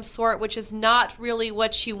of some sort, which is not really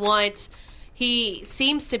what you want. He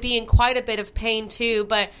seems to be in quite a bit of pain, too,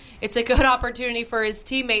 but it's a good opportunity for his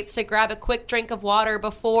teammates to grab a quick drink of water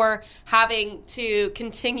before having to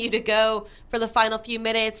continue to go for the final few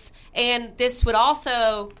minutes. And this would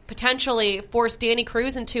also potentially force Danny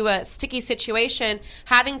Cruz into a sticky situation.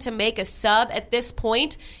 Having to make a sub at this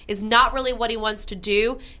point is not really what he wants to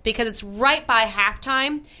do because it's right by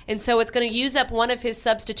halftime, and so it's going to use up one of his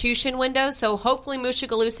substitution windows. So hopefully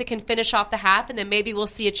Mushagalusa can finish off the half, and then maybe we'll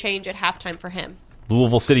see a change at halftime for him.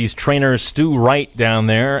 Louisville City's trainer Stu Wright down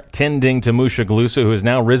there tending to Mushagalusa, who has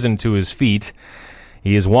now risen to his feet.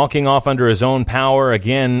 He is walking off under his own power,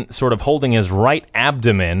 again sort of holding his right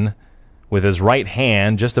abdomen with his right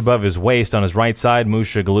hand just above his waist on his right side.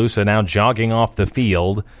 Mushagalusa now jogging off the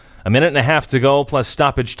field. 1.5 minutes to go plus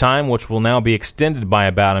stoppage time, which will now be extended by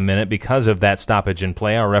about a minute because of that stoppage in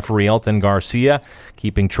play. Our referee Elton Garcia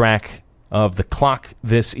keeping track of the clock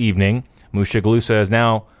this evening. Mushagalusa has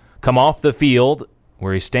now come off the field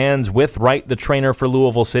where he stands with Wright, the trainer for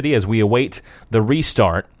Louisville City, as we await the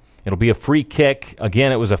restart. It'll be a free kick.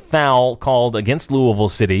 Again, it was a foul called against Louisville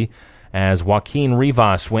City as Joaquin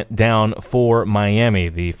Rivas went down for Miami.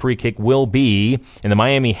 The free kick will be in the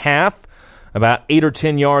Miami half, about 8 or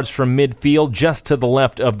 10 yards from midfield, just to the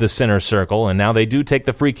left of the center circle. And now they do take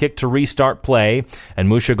the free kick to restart play, and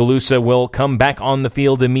Mushagalusa will come back on the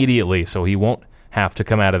field immediately, so he won't have to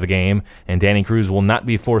come out of the game, and Danny Cruz will not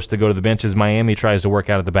be forced to go to the bench as Miami tries to work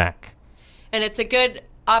out of the back. And it's a good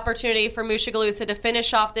opportunity for Mushagalusa to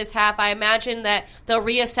finish off this half. I imagine that they'll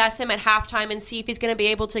reassess him at halftime and see if he's going to be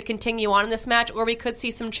able to continue on in this match, or we could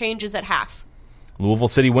see some changes at half. Louisville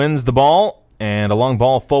City wins the ball, and a long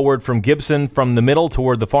ball forward from Gibson from the middle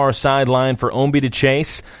toward the far sideline for Ombi to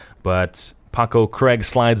chase, but Paco Craig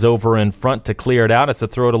slides over in front to clear it out. It's a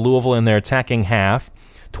throw to Louisville in their attacking half.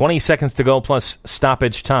 20 seconds to go plus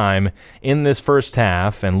stoppage time in this first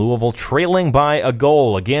half, and Louisville trailing by a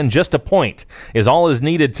goal. Again, just a point is all is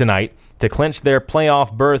needed tonight to clinch their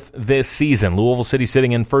playoff berth this season. Louisville City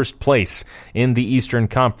sitting in first place in the Eastern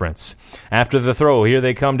Conference. After the throw, here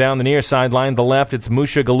they come down the near sideline, the left. It's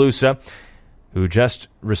Mushagalusa, who just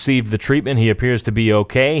received the treatment. He appears to be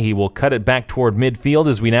okay. He will cut it back toward midfield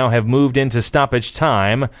as we now have moved into stoppage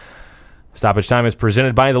time. Stoppage time is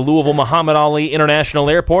presented by the Louisville Muhammad Ali International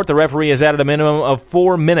Airport. The referee has added a minimum of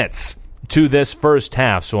 4 minutes to this first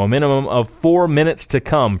half, so a minimum of 4 minutes to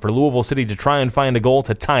come for Louisville City to try and find a goal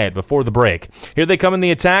to tie it before the break. Here they come in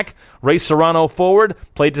the attack. Ray Serrano forward,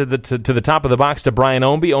 played to the top of the box to Brian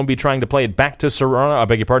Ownby. Ownby trying to play it back to Serrano,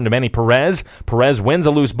 to Manny Perez. Perez wins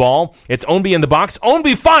a loose ball. It's Ownby in the box.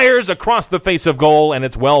 Ownby fires across the face of goal, and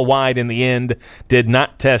it's well wide in the end. Did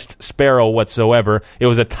not test Sparrow whatsoever. It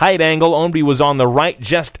was a tight angle. Ownby was on the right,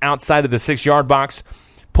 just outside of the 6-yard box.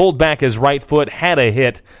 Pulled back his right foot, had a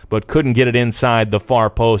hit, but couldn't get it inside the far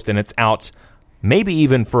post, and it's out. Maybe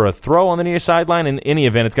even for a throw on the near sideline. In any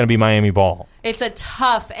event, it's going to be Miami ball. It's a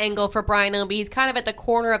tough angle for Brian Ownby. He's kind of at the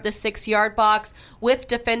corner of the 6-yard box with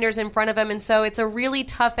defenders in front of him, and so it's a really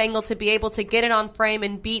tough angle to be able to get it on frame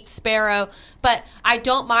and beat Sparrow. But I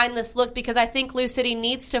don't mind this look because I think LouCity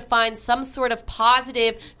needs to find some sort of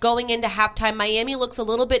positive going into halftime. Miami looks a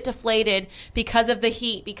little bit deflated because of the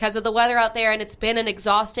heat, because of the weather out there, and it's been an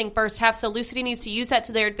exhausting first half. So LouCity needs to use that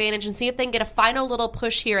to their advantage and see if they can get a final little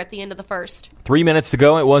push here at the end of the first. 3 minutes to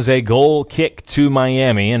go. It was a goal kick to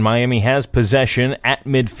Miami, and Miami has possession at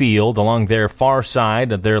midfield along their far side,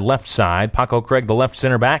 their left side. Paco Craig, the left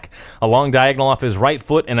center back, a long diagonal off his right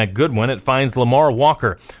foot, and a good one. It finds Lamar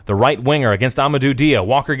Walker, the right winger, against Amadou Dia.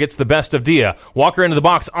 Walker gets the best of Dia. Walker into the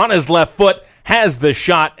box on his left foot, has the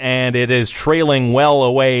shot, and it is trailing well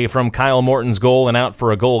away from Kyle Morton's goal and out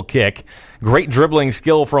for a goal kick. Great dribbling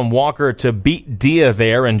skill from Walker to beat Dia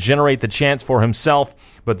there and generate the chance for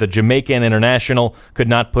himself, but the Jamaican international could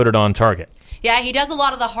not put it on target. Yeah, he does a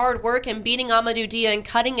lot of the hard work and beating Amadou Dia and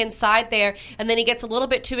cutting inside there, and then he gets a little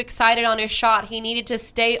bit too excited on his shot. He needed to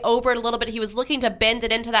stay over it a little bit. He was looking to bend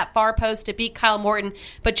it into that far post to beat Kyle Morton,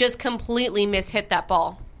 but just completely mishit that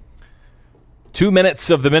ball. 2 minutes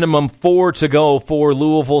of the minimum, 4 to go for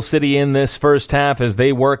Louisville City in this first half as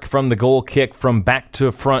they work from the goal kick from back to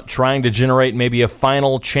front, trying to generate maybe a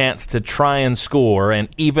final chance to try and score and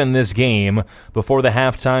even this game before the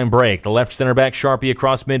halftime break. The left center back, Sharpie,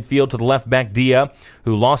 across midfield to the left back, Dia,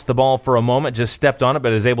 who lost the ball for a moment, just stepped on it,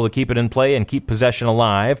 but is able to keep it in play and keep possession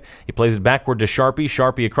alive. He plays it backward to Sharpie.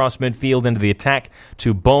 Sharpie across midfield into the attack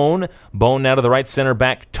to Bone. Bone now to the right center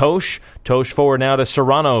back, Tosh. Tosh forward now to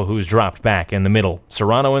Serrano, who's dropped back in the middle.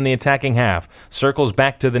 Serrano in the attacking half. Circles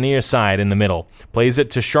back to the near side in the middle. Plays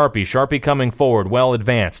it to Sharpie. Sharpie coming forward, well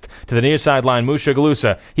advanced. To the near sideline, Musha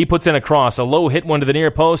Galusa. He puts in a cross, a low hit one to the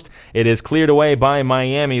near post. It is cleared away by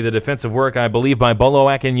Miami. The defensive work, I believe, by Bolo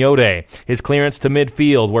Akinyode. His clearance to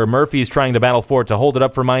midfield, where Murphy's trying to battle for it to hold it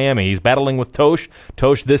up for Miami. He's battling with Tosh.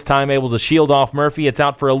 Tosh this time able to shield off Murphy. It's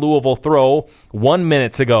out for a Louisville throw. 1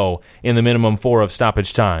 minute to go in the minimum 4 of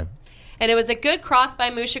stoppage time. And it was a good cross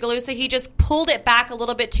by Musha Galusa. He just pulled it back a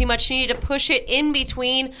little bit too much. He needed to push it in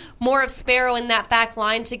between more of Sparrow in that back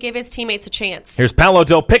line to give his teammates a chance. Here's Paolo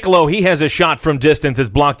Del Piccolo. He has a shot from distance. It's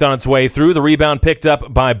blocked on its way through. The rebound picked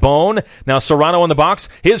up by Bone. Now Serrano in the box.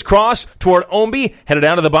 His cross toward Ownby. Headed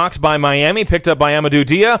out of the box by Miami. Picked up by Amadou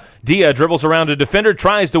Dia. Dia dribbles around a defender.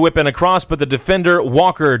 Tries to whip in a cross, but the defender,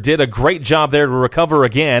 Walker, did a great job there to recover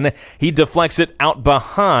again. He deflects it out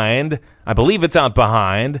behind. I believe it's out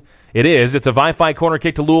behind. It is. It's a Wi-Fi corner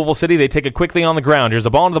kick to Louisville City. They take it quickly on the ground. Here's a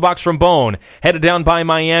ball into the box from Bone. Headed down by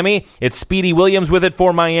Miami. It's Speedy Williams with it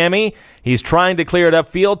for Miami. He's trying to clear it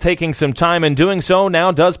upfield, taking some time in doing so.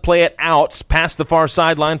 Now does play it out past the far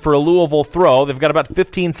sideline for a Louisville throw. They've got about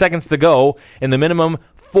 15 seconds to go in the minimum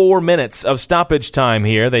 4 minutes of stoppage time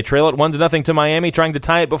here. They trail it 1-0 to Miami, trying to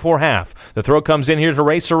tie it before half. The throw comes in here to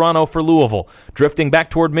Ray Serrano for Louisville. Drifting back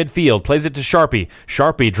toward midfield, plays it to Sharpie.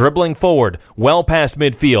 Sharpie dribbling forward, well past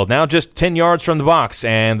midfield. Now just 10 yards from the box,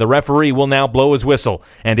 and the referee will now blow his whistle.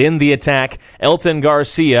 And in the attack, Elton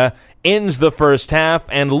Garcia ends the first half,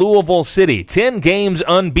 and Louisville City, 10 games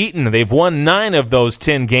unbeaten. They've won 9 of those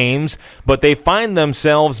 10 games, but they find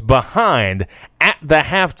themselves behind at the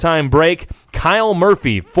halftime break. Kyle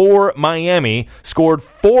Murphy for Miami scored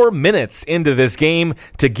 4 minutes into this game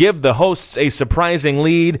to give the hosts a surprising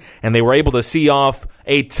lead, and they were able to see off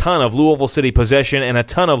a ton of Louisville City possession and a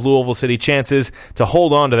ton of Louisville City chances to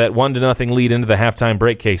hold on to that 1-0 lead into the halftime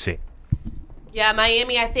break, Casey. Yeah,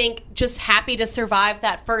 Miami, I think, just happy to survive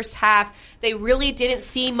that first half. They really didn't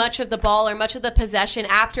see much of the ball or much of the possession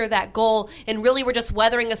after that goal, and really were just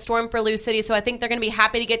weathering a storm for LouCity. So I think they're going to be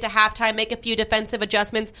happy to get to halftime, make a few defensive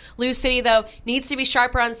adjustments. LouCity, though, needs to be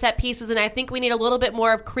sharper on set pieces, and I think we need a little bit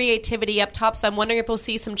more of creativity up top, so I'm wondering if we'll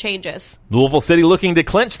see some changes. Louisville City looking to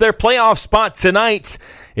clinch their playoff spot tonight.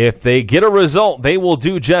 If they get a result, they will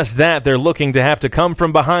do just that. They're looking to have to come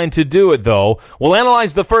from behind to do it, though. We'll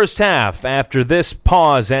analyze the first half after this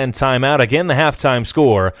pause and timeout. Again, the halftime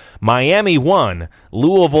score, Miami 1,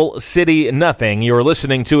 Louisville City 0. You're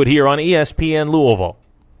listening to it here on ESPN Louisville.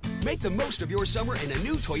 Make the most of your summer in a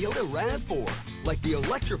new Toyota RAV4, like the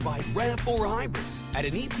electrified RAV4 Hybrid. At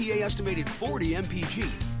an EPA estimated 40 mpg,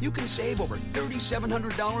 you can save over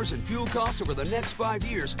 $3,700 in fuel costs over the next 5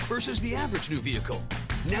 years versus the average new vehicle.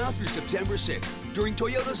 Now through September 6th, during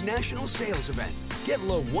Toyota's national sales event, get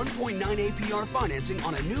low 1.9 APR financing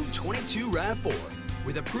on a new 22 RAV4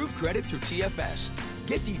 with approved credit through TFS.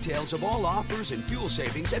 Get details of all offers and fuel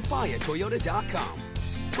savings at buyatoyota.com.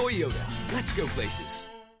 Toyota, let's go places.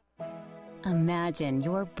 Imagine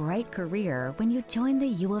your bright career when you join the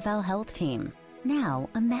U of L Health Team. Now,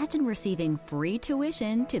 imagine receiving free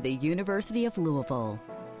tuition to the University of Louisville.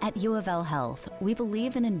 At U of L Health, we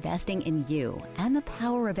believe in investing in you and the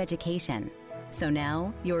power of education. So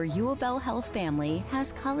now, your U of L Health family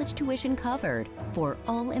has college tuition covered for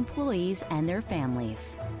all employees and their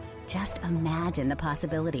families. Just imagine the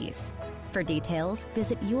possibilities. For details,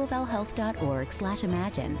 visit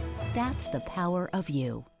uoflhealth.org/imagine. That's the power of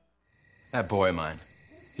you. That boy of mine,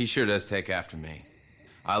 he sure does take after me.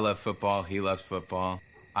 I love football, he loves football.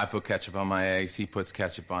 I put ketchup on my eggs, he puts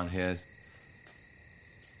ketchup on his.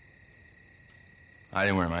 I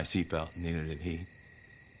didn't wear my seatbelt, neither did he.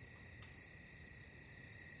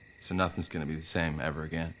 So nothing's gonna be the same ever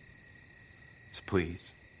again. So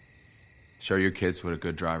please, show your kids what a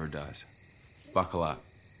good driver does. Buckle up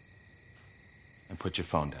and put your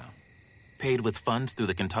phone down. Paid with funds through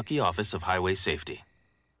the Kentucky Office of Highway Safety.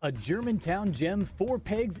 A Germantown gem, Four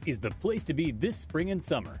Pegs is the place to be this spring and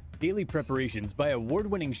summer. Daily preparations by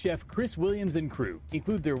award-winning chef Chris Williams and crew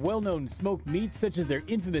include their well-known smoked meats such as their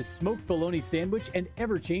infamous smoked bologna sandwich and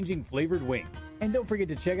ever-changing flavored wings. And don't forget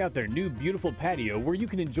to check out their new beautiful patio where you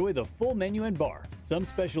can enjoy the full menu and bar. Some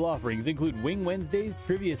special offerings include Wing Wednesdays,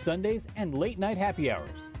 Trivia Sundays, and late-night happy hours.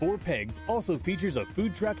 Four Pegs also features a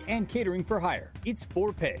food truck and catering for hire. It's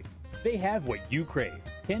Four Pegs. They have what you crave.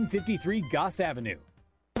 1053 Goss Avenue.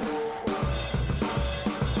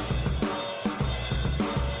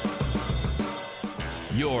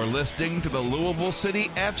 You're listening to the Louisville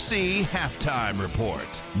City FC Halftime Report.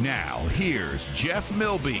 Now, here's Jeff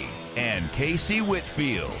Milby and Casey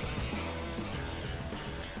Whitfield.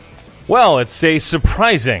 Well, it's a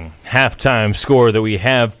surprising halftime score that we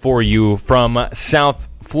have for you from South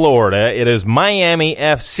Florida. It is Miami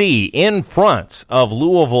FC in front of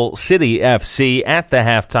Louisville City FC at the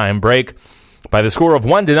halftime break by the score of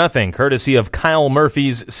 1-0, courtesy of Kyle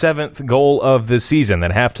Murphy's 7th goal of the season.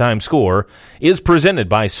 That halftime score is presented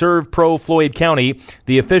by Serve Pro Floyd County,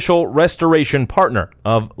 the official restoration partner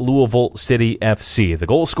of Louisville City FC. The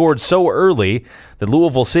goal scored so early that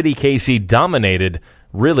Louisville City KC dominated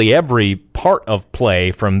really every part of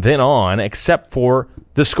play from then on, except for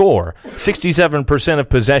the score. 67% of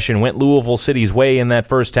possession went Louisville City's way in that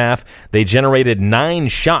first half. They generated 9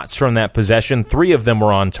 shots from that possession. 3 of them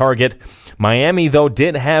were on target. Miami, though,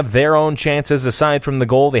 did have their own chances aside from the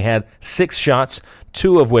goal. They had 6 shots,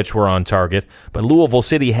 2 of which were on target. But Louisville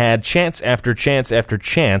City had chance after chance after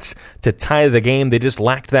chance to tie the game. They just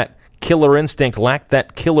lacked that killer instinct, lacked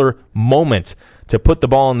that killer moment to put the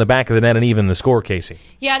ball in the back of the net and even the score, Casey.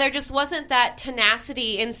 Yeah, there just wasn't that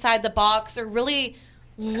tenacity inside the box or really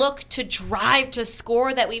look to drive to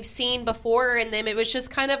score that we've seen before in them. It was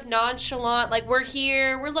just kind of nonchalant, like we're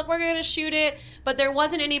here, we're going to shoot it, but there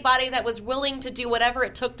wasn't anybody that was willing to do whatever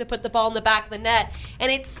it took to put the ball in the back of the net.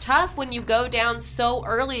 And it's tough when you go down so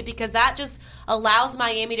early because that just allows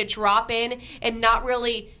Miami to drop in and not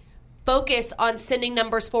really focus on sending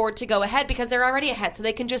numbers forward to go ahead because they're already ahead. So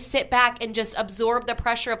they can just sit back and just absorb the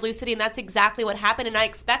pressure of LouCity, and that's exactly what happened. And I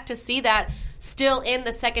expect to see that still in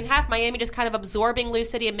the second half. Miami just kind of absorbing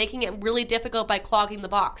LouCity and making it really difficult by clogging the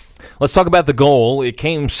box. Let's talk about the goal. It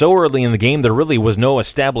came so early in the game there really was no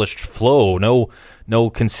established flow, no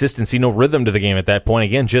consistency, no rhythm to the game at that point.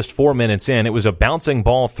 Again, just 4 minutes in. It was a bouncing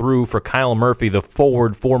ball through for Kyle Murphy, the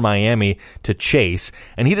forward for Miami, to chase.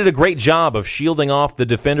 And he did a great job of shielding off the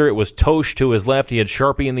defender. It was Tosh to his left. He had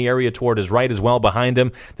Sharpie in the area toward his right as well behind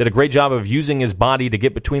him. Did a great job of using his body to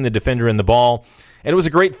get between the defender and the ball. And it was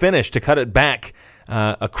a great finish to cut it back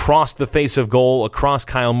across the face of goal, across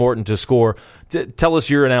Kyle Morton to score. Tell us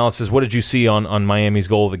your analysis. What did you see on Miami's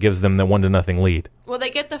goal that gives them the 1-0 lead? Well,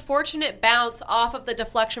 they get the fortunate bounce off of the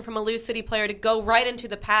deflection from a LouCity player to go right into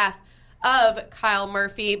the path of Kyle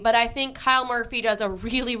Murphy. But I think Kyle Murphy does a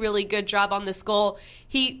really, really good job on this goal.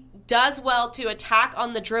 He does well to attack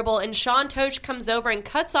on the dribble, and Sean Tosh comes over and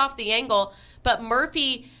cuts off the angle, but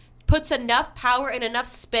Murphy puts enough power and enough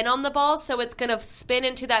spin on the ball so it's going to spin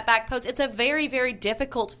into that back post. It's a very, very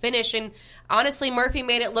difficult finish, and honestly, Murphy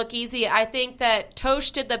made it look easy. I think that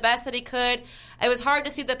Tosh did the best that he could. It was hard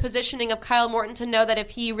to see the positioning of Kyle Morton to know that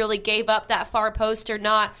if he really gave up that far post or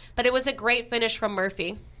not, but it was a great finish from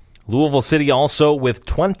Murphy. Louisville City also with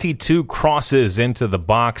 22 crosses into the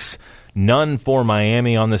box. None for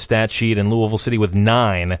Miami on the stat sheet, and Louisville City with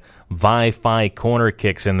 9 Vi-Fi corner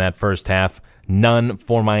kicks in that first half. None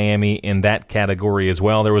for Miami in that category as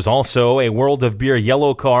well. There was also a World of Beer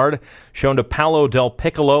yellow card shown to Paolo Del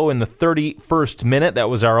Piccolo in the 31st minute. That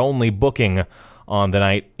was our only booking on the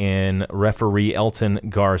night in referee Elton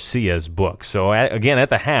Garcia's book. So, again, at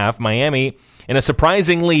the half, Miami in a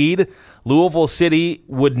surprising lead. Louisville City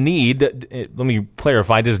would need, let me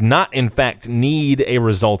clarify, does not in fact need a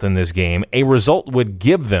result in this game. A result would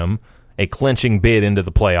give them a clinching bid into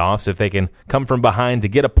the playoffs. If they can come from behind to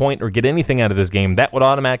get a point or get anything out of this game, that would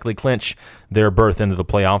automatically clinch their berth into the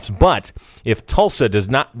playoffs. But if Tulsa does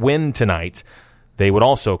not win tonight, they would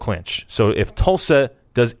also clinch. So if Tulsa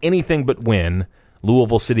does anything but win,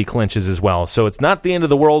 Louisville City clinches as well. So it's not the end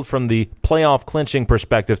of the world from the playoff clinching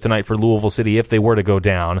perspective tonight for Louisville City if they were to go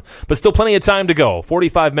down. But still plenty of time to go.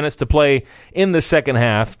 45 minutes to play in the second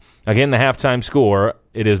half. Again, the halftime score,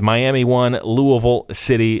 it is Miami 1, Louisville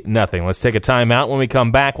City nothing. Let's take a timeout. When we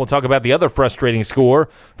come back, we'll talk about the other frustrating score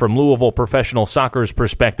from Louisville professional soccer's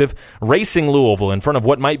perspective. Racing Louisville in front of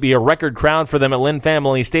what might be a record crowd for them at Lynn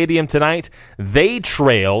Family Stadium tonight. They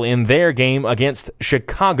trail in their game against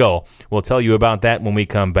Chicago. We'll tell you about that when we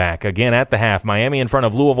come back. Again, at the half, Miami in front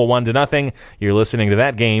of Louisville 1-0. You're listening to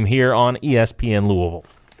that game here on ESPN Louisville.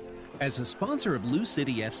 As a sponsor of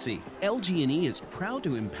LouCity FC, LG&E is proud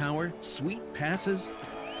to empower sweet passes,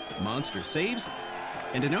 monster saves,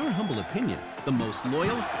 and in our humble opinion, the most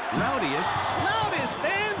loyal, rowdiest, loudest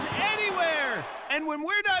fans anywhere! And when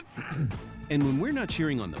we're not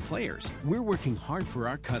cheering on the players, we're working hard for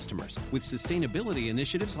our customers with sustainability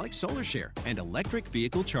initiatives like SolarShare and electric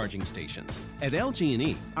vehicle charging stations. At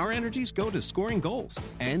LG&E, our energies go to scoring goals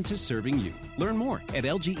and to serving you. Learn more at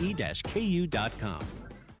lge-ku.com.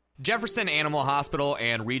 Jefferson Animal Hospital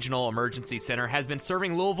and Regional Emergency Center has been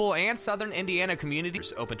serving Louisville and Southern Indiana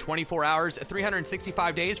communities. Open 24 hours,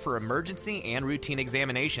 365 days for emergency and routine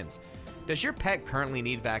examinations. Does your pet currently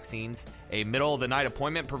need vaccines? A middle-of-the-night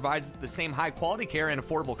appointment provides the same high-quality care and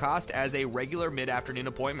affordable cost as a regular mid-afternoon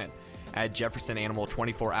appointment. At Jefferson Animal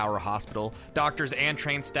 24-Hour Hospital, doctors and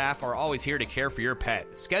trained staff are always here to care for your pet.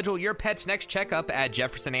 Schedule your pet's next checkup at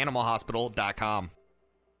jeffersonanimalhospital.com.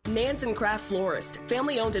 Nance and Craft Florist,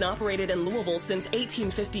 family owned and operated in Louisville since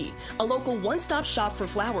 1850. A local one-stop shop for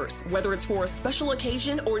flowers, whether it's for a special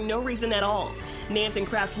occasion or no reason at all. Nance and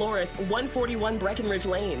Craft Florist, 141 Breckenridge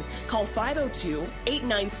Lane. Call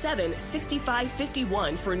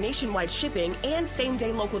 502-897-6551 for nationwide shipping and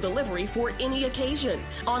same-day local delivery for any occasion.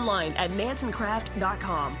 Online at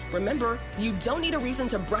nanceandcraft.com. Remember, you don't need a reason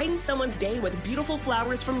to brighten someone's day with beautiful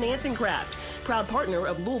flowers from Nance and Craft, proud partner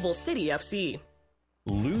of Louisville City FC.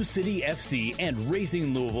 LouCity FC and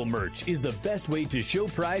Racing Louisville merch is the best way to show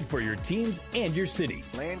pride for your teams and your city.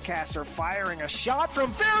 Lancaster firing a shot from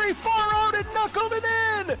very far out and knuckled it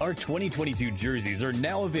in! Our 2022 jerseys are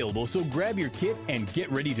now available, so grab your kit and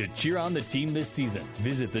get ready to cheer on the team this season.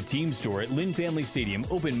 Visit the team store at Lynn Family Stadium,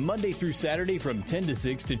 open Monday through Saturday from 10 to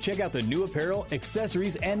 6 to check out the new apparel,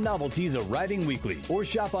 accessories, and novelties arriving weekly. Or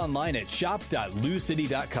shop online at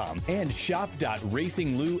shop.loucity.com and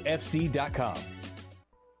shop.racingloufc.com.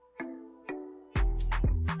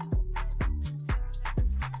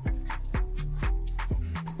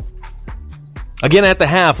 Again at the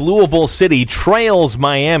half, Louisville City trails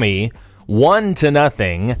Miami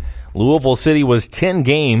 1-0. Louisville City was 10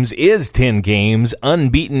 games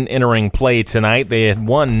unbeaten entering play tonight. They had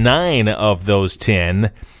won 9 of those 10.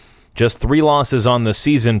 Just 3 losses on the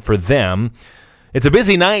season for them. It's a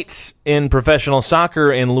busy night in professional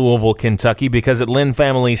soccer in Louisville, Kentucky, because at Lynn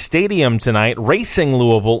Family Stadium tonight, Racing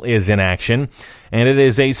Louisville is in action, and it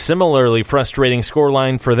is a similarly frustrating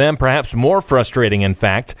scoreline for them, perhaps more frustrating, in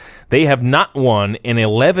fact. They have not won in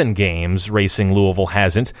 11 games, Racing Louisville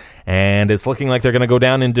hasn't, and it's looking like they're going to go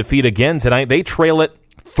down in defeat again tonight. They trail it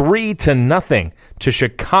 3-0 to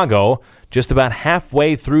Chicago. Just about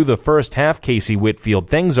halfway through the first half, Casey Whitfield.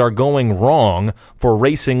 Things are going wrong for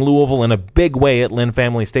Racing Louisville in a big way at Lynn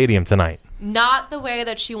Family Stadium tonight. Not the way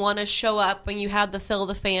that you want to show up when you have the Fill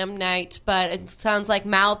the Fam night, but it sounds like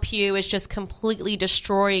Mal Pugh is just completely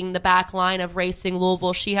destroying the back line of Racing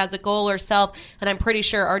Louisville. She has a goal herself, and I'm pretty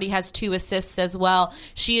sure already has 2 assists as well.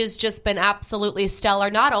 She has just been absolutely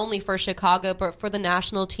stellar, not only for Chicago, but for the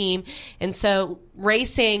national team. And so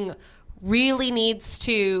Racing really needs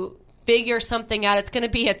to figure something out. It's going to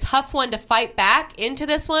be a tough one to fight back into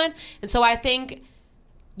this one. And so I think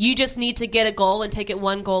you just need to get a goal and take it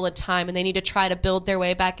 1 goal at a time, and they need to try to build their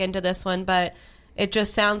way back into this one. But It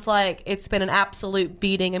just sounds like it's been an absolute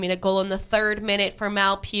beating. I mean, a goal in the 3rd minute for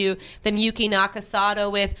Malpew, then Yuki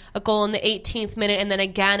Nakasato with a goal in the 18th minute, and then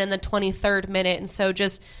again in the 23rd minute. And so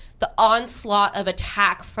just the onslaught of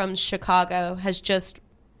attack from Chicago has just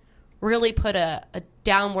really put a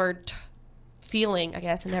downward feeling, I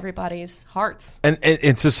guess, in everybody's hearts. And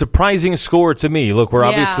it's a surprising score to me. Look, we're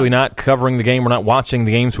obviously not covering the game. We're not watching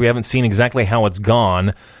the game, so we haven't seen exactly how it's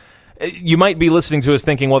gone. You might be listening to us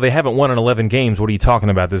thinking, well, they haven't won in 11 games. What are you talking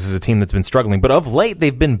about? This is a team that's been struggling. But of late,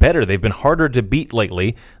 they've been better. They've been harder to beat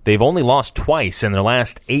lately. They've only lost twice in their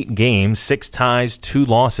last 8 games, 6 ties, 2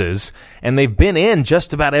 losses. And they've been in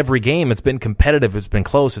just about every game. It's been competitive. It's been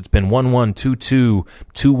close. It's been 1-1, 2-2,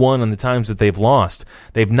 2-1 on the times that they've lost.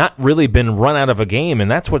 They've not really been run out of a game, and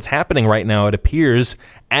that's what's happening right now. It appears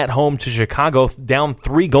at home to Chicago, down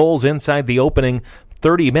 3 goals inside the opening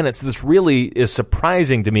 30 minutes. This really is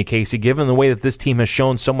surprising to me, Casey, given the way that this team has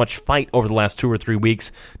shown so much fight over the last 2 or 3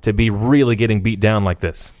 weeks to be really getting beat down like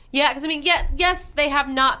this. Yeah, because, I mean, yes, they have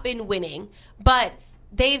not been winning, but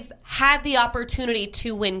they've had the opportunity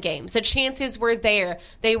to win games. The chances were there.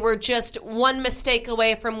 They were just one mistake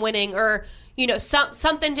away from winning, or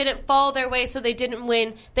something didn't fall their way, so they didn't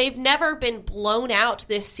win. They've never been blown out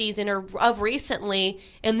this season or of recently,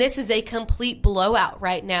 and this is a complete blowout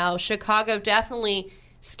right now. Chicago definitely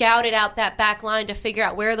scouted out that back line to figure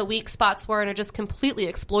out where the weak spots were and are just completely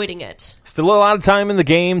exploiting it. Still a lot of time in the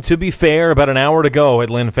game, to be fair. About an hour to go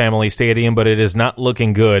at Lynn Family Stadium, but it is not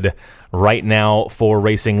looking good right now for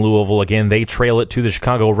Racing Louisville. Again, they trail it to the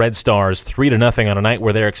Chicago Red Stars 3-0 on a night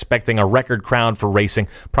where they're expecting a record crowd for Racing,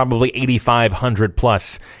 probably 8,500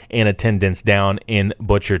 plus in attendance down in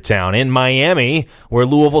Butchertown. In Miami, where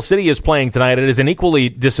Louisville City is playing tonight, it is an equally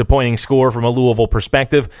disappointing score from a Louisville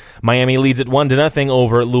perspective. Miami leads it 1-0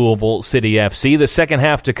 over Louisville City FC. The second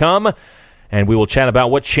half to come, and we will chat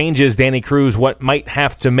about what changes Danny Cruz might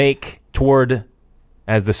have to make toward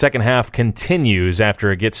as the second half continues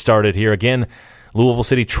after it gets started here. Again, Louisville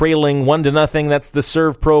City trailing 1-0. That's the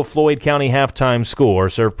ServPro Floyd County halftime score.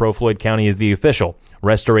 ServPro Floyd County is the official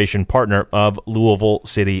restoration partner of Louisville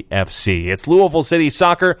City FC. It's Louisville City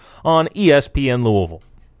Soccer on ESPN Louisville.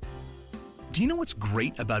 Do you know what's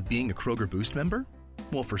great about being a Kroger Boost member?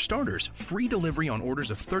 Well, for starters, free delivery on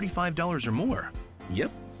orders of $35 or more.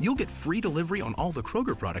 Yep, you'll get free delivery on all the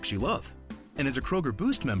Kroger products you love. And as a Kroger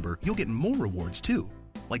Boost member, you'll get more rewards too,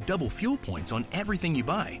 like double fuel points on everything you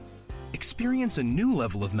buy. Experience a new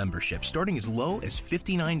level of membership starting as low as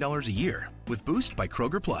 $59 a year with Boost by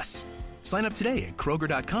Kroger Plus. Sign up today at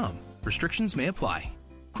Kroger.com. Restrictions may apply.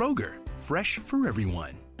 Kroger, fresh for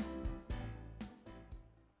everyone.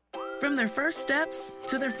 From their first steps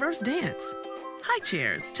to their first dance, high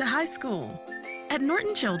chairs to high school. At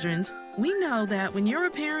Norton Children's, we know that when you're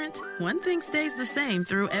a parent, one thing stays the same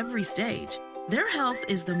through every stage. Their health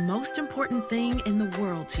is the most important thing in the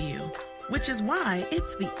world to you, which is why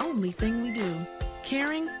it's the only thing we do.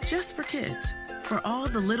 Caring just for kids. For all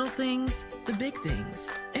the little things, the big things,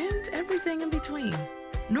 and everything in between.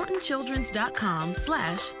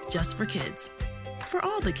 NortonChildren's.com/justforkids. For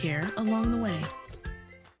all the care along the way.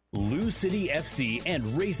 LouCity FC and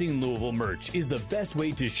Racing Louisville merch is the best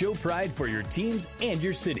way to show pride for your teams and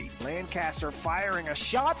your city. Lancaster firing a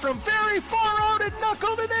shot from very far out and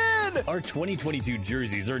knuckled it in! Our 2022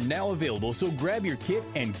 jerseys are now available, so grab your kit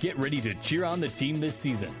and get ready to cheer on the team this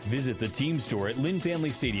season. Visit the team store at Lynn Family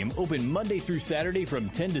Stadium, open Monday through Saturday from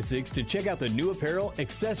 10 to 6 to check out the new apparel,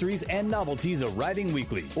 accessories, and novelties arriving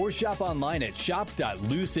weekly. Or shop online at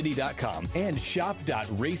shop.LouCity.com and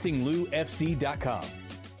shop.RacingLouFC.com.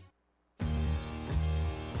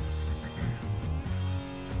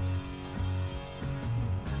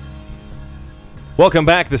 Welcome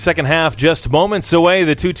back. The second half just moments away.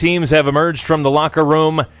 The two teams have emerged from the locker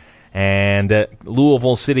room, and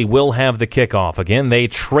Louisville City will have the kickoff. Again, they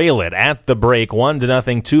trail it at the break,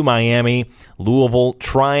 1-0 to Miami. Louisville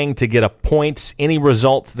trying to get a point. Any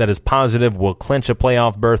result that is positive will clinch a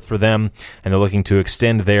playoff berth for them, and they're looking to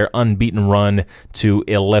extend their unbeaten run to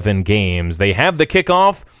 11 games. They have the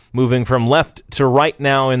kickoff, moving from left to right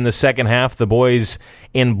now in the second half. The boys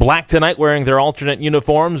in black tonight, wearing their alternate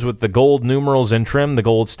uniforms with the gold numerals and trim, the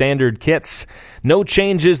gold standard kits. No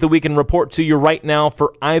changes that we can report to you right now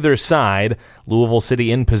for either side. Louisville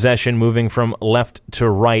City in possession, moving from left to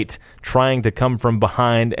right, trying to come from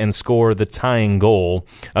behind and score the tying goal.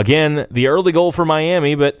 Again, the early goal for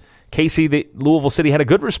Miami, but Casey, Louisville City had a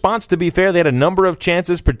good response, to be fair. They had a number of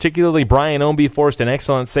chances, particularly Brian Ownby forced an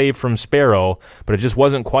excellent save from Sparrow, but it just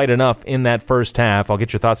wasn't quite enough in that first half. I'll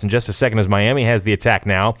get your thoughts in just a second as Miami has the attack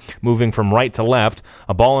now, moving from right to left.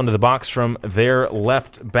 A ball into the box from their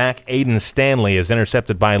left back, Aiden Stanley, is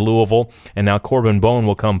intercepted by Louisville, and now Corbin Bone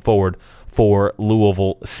will come forward for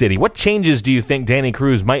Louisville City. What changes do you think Danny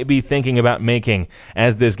Cruz might be thinking about making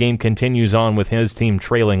as this game continues on with his team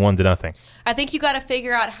trailing 1-0? I think you got to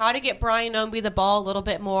figure out how to get Brian Ownby the ball a little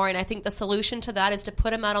bit more, and I think the solution to that is to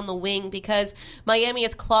put him out on the wing because Miami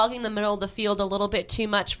is clogging the middle of the field a little bit too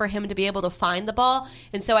much for him to be able to find the ball.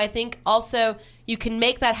 And so I think also you can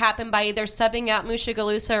make that happen by either subbing out Musha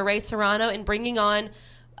Galusa or Ray Serrano and bringing on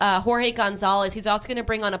Jorge Gonzalez. He's also going to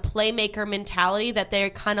bring on a playmaker mentality that they're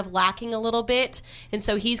kind of lacking a little bit. And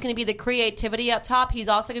so he's going to be the creativity up top. He's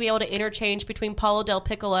also going to be able to interchange between Paulo Del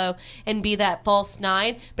Piccolo and be that false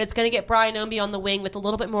nine. But it's going to get Brian Ownby on the wing with a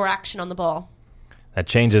little bit more action on the ball. That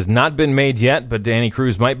change has not been made yet, but Danny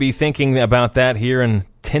Cruz might be thinking about that here in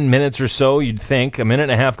 10 minutes or so, you'd think. A minute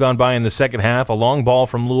and a half gone by in the second half. A long ball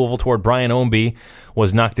from Louisville toward Brian Ownby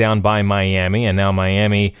was knocked down by Miami, and now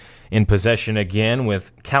Miami in possession again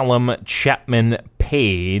with Callum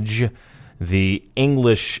Chapman-Page, the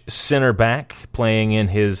English center back, playing in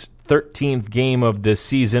his 13th game of this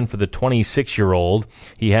season for the 26-year-old.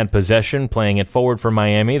 He had possession, playing it forward for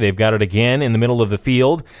Miami. They've got it again in the middle of the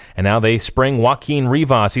field, and now they spring Joaquin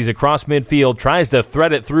Rivas. He's across midfield, tries to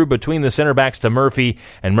thread it through between the center backs to Murphy,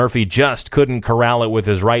 and Murphy just couldn't corral it with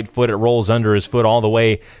his right foot. It rolls under his foot all the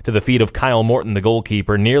way to the feet of Kyle Morton, the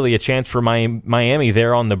goalkeeper. Nearly a chance for Miami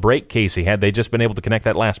there on the break, Casey, had they just been able to connect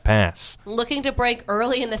that last pass. Looking to break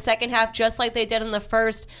early in the second half, just like they did in the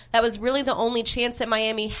first. That was really the only chance that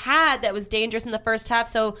Miami had that was dangerous in the first half,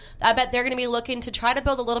 so I bet they're going to be looking to try to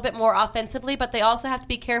build a little bit more offensively, but they also have to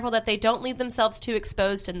be careful that they don't leave themselves too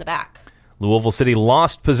exposed in the back. Louisville City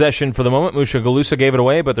lost possession for the moment. Musha Galusa gave it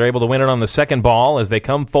away, but they're able to win it on the second ball as they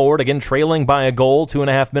come forward, again trailing by a goal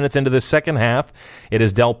 2.5 minutes into the second half. It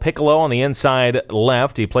is Del Piccolo on the inside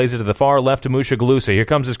left. He plays it to the far left to Musha Galusa. Here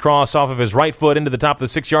comes his cross off of his right foot into the top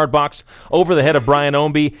of the 6-yard box, over the head of Brian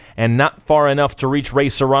Ownby, and not far enough to reach Ray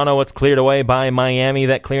Serrano. It's cleared away by Miami.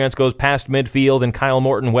 That clearance goes past midfield, and Kyle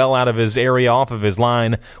Morton, well out of his area, off of his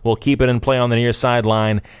line, will keep it in play on the near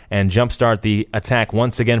sideline and jumpstart the attack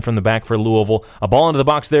once again from the back for Louisville. A ball into the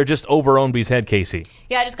box there just over Ownby's head, Casey.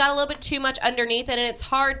 Yeah, just got a little bit too much underneath it, and it's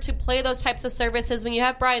hard to play those types of services when you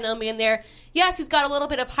have Brian Ownby in there. Yes, he's got a little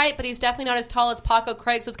bit of height, but he's definitely not as tall as Paco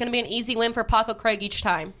Craig, so it's going to be an easy win for Paco Craig each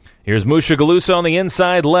time. Here's Musha Galusa on the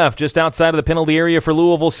inside left, just outside of the penalty area for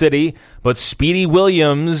Louisville City. But Speedy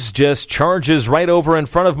Williams just charges right over in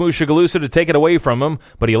front of Musha Galusa to take it away from him.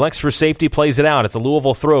 But he elects for safety, plays it out. It's a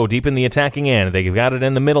Louisville throw deep in the attacking end. They've got it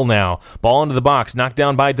in the middle now. Ball into the box, knocked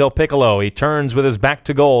down by Del Piccolo. He turns with his back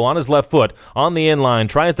to goal on his left foot on the inline.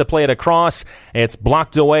 Tries to play it across. It's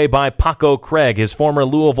blocked away by Paco Craig, his former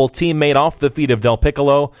Louisville teammate, off the feet of Del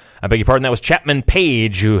Piccolo. I beg your pardon, that was Chapman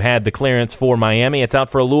Page who had the clearance for Miami. It's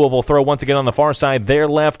out for a Louisville throw once again on the far side, there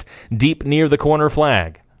left, deep near the corner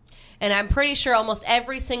flag. And I'm pretty sure almost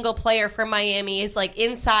every single player for Miami is like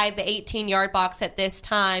inside the 18-yard box at this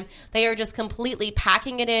time. They are just completely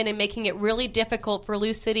packing it in and making it really difficult for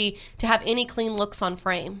LouCity to have any clean looks on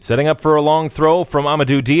frame. Setting up for a long throw from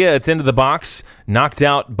Amadou Dia. It's into the box. Knocked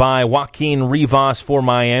out by Joaquin Rivas for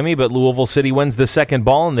Miami, but Louisville City wins the second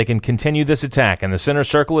ball, and they can continue this attack. In the center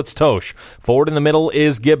circle, it's Tosh. Forward in the middle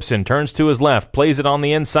is Gibson. Turns to his left. Plays it on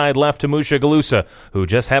the inside left to Musha Galusa, who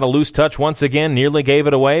just had a loose touch once again. Nearly gave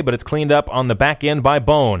it away, but it's cleaned up on the back end by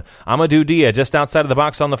Bone. Amadou Dia just outside of the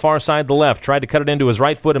box on the far side, the left. Tried to cut it into his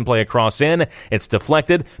right foot and play a cross in. It's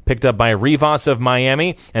deflected. Picked up by Rivas of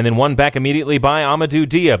Miami, and then won back immediately by Amadou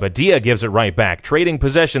Dia, but Dia gives it right back. Trading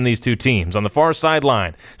possession, these two teams. On the far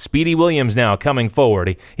sideline, Speedy Williams now coming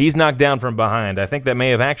forward. He's knocked down from behind. I think that may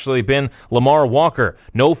have actually been Lamar Walker.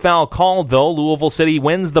 No foul called, though. Louisville City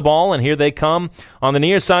wins the ball, and here they come. On the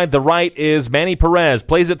near side, the right is Manny Perez.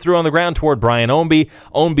 Plays it through on the ground toward Brian Ownby.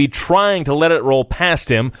 Ownby trying to let it roll past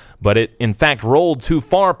him, but it, in fact, rolled too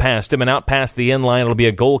far past him and out past the inline. It'll be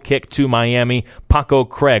a goal kick to Miami. Paco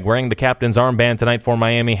Craig, wearing the captain's armband tonight for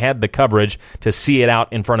Miami, had the coverage to see it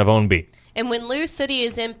out in front of Ownby. And when LouCity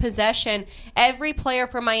is in possession, every player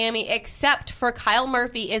for Miami except for Kyle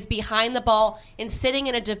Murphy is behind the ball and sitting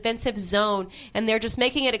in a defensive zone, and they're just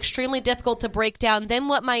making it extremely difficult to break down. Then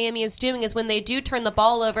what Miami is doing is when they do turn the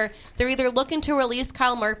ball over, they're either looking to release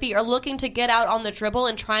Kyle Murphy or looking to get out on the dribble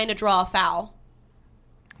and trying to draw a foul.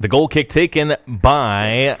 The goal kick taken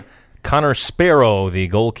by Connor Sparrow, the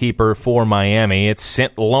goalkeeper for Miami. It's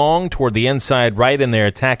sent long toward the inside right in their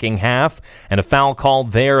attacking half, and a foul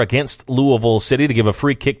called there against Louisville City to give a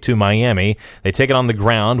free kick to Miami. They take it on the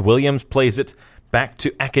ground. Williams plays it back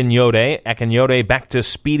to Akinyote. Akinyote back to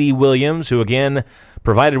Speedy Williams, who again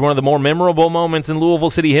provided one of the more memorable moments in Louisville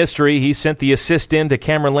City history. He sent the assist in to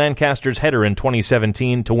Cameron Lancaster's header in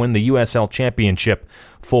 2017 to win the USL Championship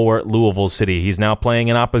for Louisville City. He's now playing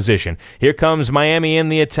in opposition. Here comes Miami in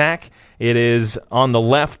the attack. It is on the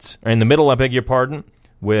left, or in the middle, I beg your pardon,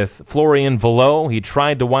 with Florian Velo. He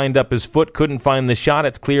tried to wind up his foot, couldn't find the shot.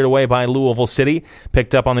 It's cleared away by Louisville City.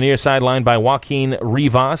 Picked up on the near sideline by Joaquin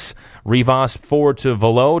Rivas. Rivas forward to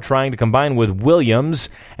Velo, trying to combine with Williams,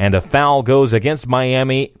 and a foul goes against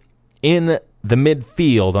Miami in the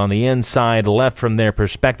midfield on the inside left from their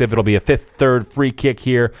perspective. It'll be a 5th-3rd free kick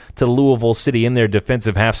here to Louisville City in their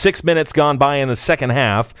defensive half. 6 minutes gone by in the second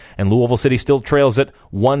half, and Louisville City still trails it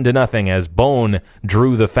 1-0 as Bone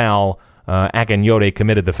drew the foul. Akinyote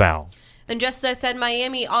committed the foul. And just as I said,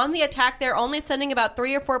 Miami on the attack, they're only sending about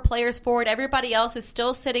 3 or 4 players forward. Everybody else is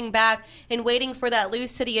still sitting back and waiting for that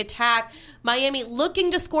LouCity attack. Miami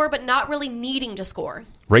looking to score, but not really needing to score.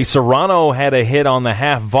 Ray Serrano had a hit on the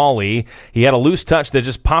half volley. He had a loose touch that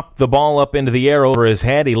just popped the ball up into the air over his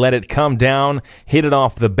head. He let it come down, hit it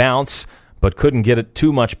off the bounce, but couldn't get it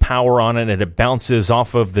too much power on it, and it bounces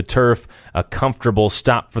off of the turf. A comfortable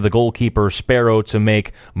stop for the goalkeeper, Sparrow, to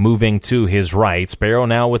make, moving to his right. Sparrow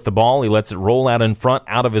now with the ball. He lets it roll out in front,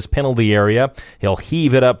 out of his penalty area. He'll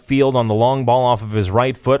heave it upfield on the long ball off of his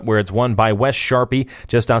right foot, where it's won by Wes Sharpie,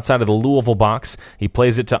 just outside of the Louisville box. He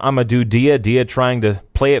plays it to Amadou Dia. Dia trying to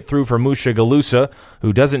play it through for Musha Galusa,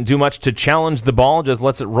 who doesn't do much to challenge the ball, just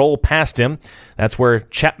lets it roll past him. That's where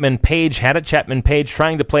Chapman Page had it. Chapman Page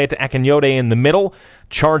trying to play it to Akinyote in the middle.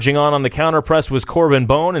 Charging on the counter press was Corbin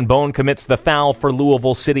Bone, and Bone commits the foul for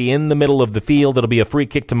Louisville City in the middle of the field. It'll be a free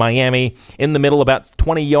kick to Miami in the middle, about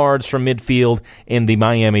 20 yards from midfield in the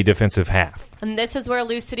Miami defensive half. And this is where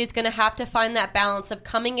LouCity is going to have to find that balance of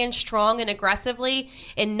coming in strong and aggressively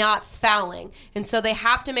and not fouling. And so they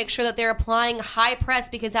have to make sure that they're applying high press,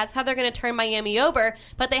 because that's how they're going to turn Miami over.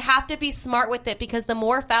 But they have to be smart with it, because the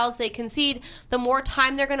more fouls they concede, the more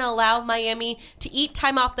time they're going to allow Miami to eat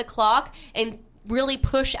time off the clock and really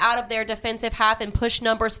push out of their defensive half and push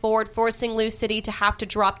numbers forward, forcing LouCity to have to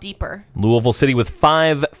drop deeper. Louisville City with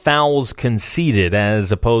 5 fouls conceded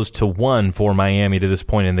as opposed to 1 for Miami to this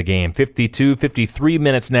point in the game. 53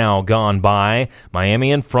 minutes now gone by. Miami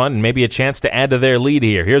in front, and maybe a chance to add to their lead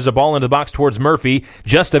here. Here's a ball into the box towards Murphy.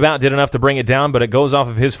 Just about did enough to bring it down, but it goes off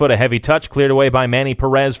of his foot. A heavy touch cleared away by Manny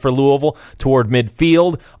Perez for Louisville toward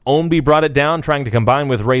midfield. Ownby brought it down, trying to combine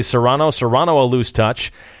with Ray Serrano. Serrano a loose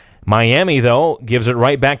touch. Miami, though, gives it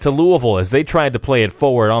right back to Louisville as they tried to play it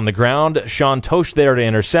forward on the ground. Sean Tosh there to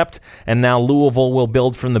intercept, and now Louisville will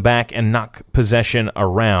build from the back and knock possession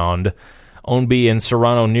around. Ownby and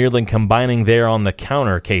Serrano nearly combining there on the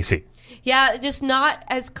counter, Casey. Yeah, just not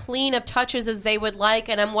as clean of touches as they would like,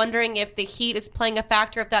 and I'm wondering if the heat is playing a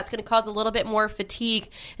factor, if that's going to cause a little bit more fatigue.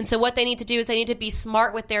 And so what they need to do is they need to be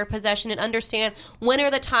smart with their possession and understand when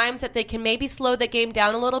are the times that they can maybe slow the game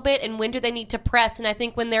down a little bit, and when do they need to press. And I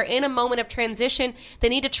think when they're in a moment of transition, they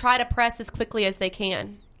need to try to press as quickly as they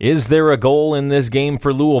can. Is there a goal in this game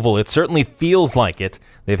for Louisville? It certainly feels like it.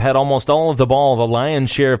 They've had almost all of the ball, the lion's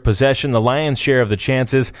share of possession, the lion's share of the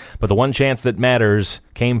chances, but the one chance that matters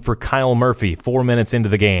came for Kyle Murphy 4 minutes into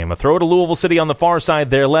the game. A throw to Louisville City on the far side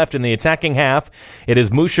there left in the attacking half. It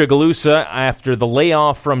is Musha Galusa after the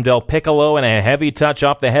layoff from Del Piccolo, and a heavy touch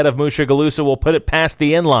off the head of Musha Galusa will put it past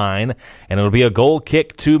the inline, and it'll be a goal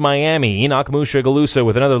kick to Miami. Enoch Musha Galusa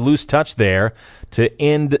with another loose touch there to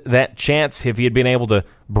end that chance. If he had been able to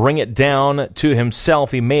bring it down to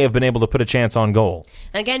himself, he may have been able to put a chance on goal.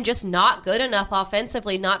 Again, just not good enough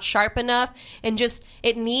offensively, not sharp enough, and just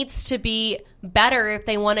it needs to be better if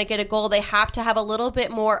they want to get a goal. They have to have a little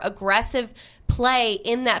bit more aggressive play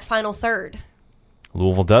in that final third.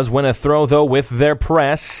 Louisville does win a throw, though, with their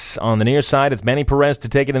press. On the near side, it's Manny Perez to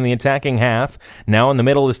take it in the attacking half. Now in the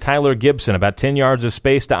middle is Tyler Gibson, about 10 yards of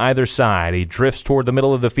space to either side. He drifts toward the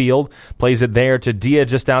middle of the field, plays it there to Dia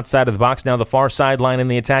just outside of the box. Now the far sideline in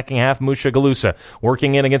the attacking half, Musha Galusa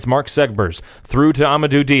working in against Mark Segbers. Through to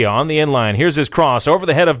Amadou Dia on the inline. Here's his cross over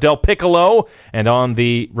the head of Del Piccolo, and on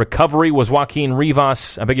the recovery was Joaquin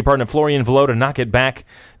Rivas, Florian Velo to knock it back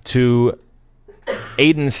to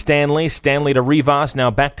Aiden Stanley. Stanley to Rivas. Now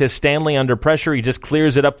back to Stanley under pressure. He just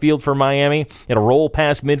clears it upfield for Miami. It'll roll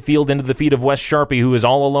past midfield into the feet of Wes Sharpie, who is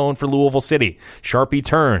all alone for Louisville City. Sharpie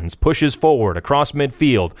turns, pushes forward across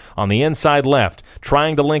midfield on the inside left,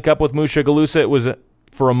 trying to link up with Musha Galusa. It was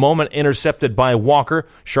for a moment, intercepted by Walker.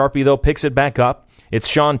 Sharpie, though, picks it back up. It's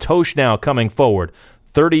Sean Tosh now coming forward.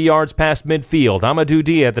 30 yards past midfield. Amadou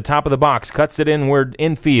Dia at the top of the box, cuts it inward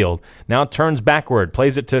infield. Now turns backward,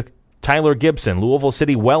 plays it to Tyler Gibson. Louisville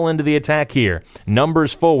City well into the attack here.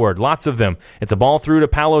 Numbers forward, lots of them. It's a ball through to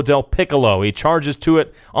Paolo Del Piccolo. He charges to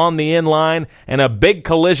it on the inline, and a big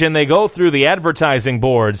collision. They go through the advertising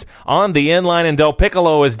boards on the inline, and Del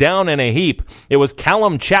Piccolo is down in a heap. It was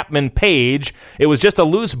Callum Chapman Page. It was just a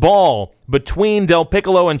loose ball between Del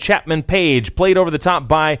Piccolo and Chapman Page, played over the top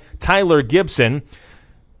by Tyler Gibson.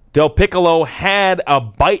 Del Piccolo had a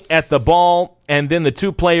bite at the ball, and then the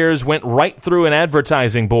two players went right through an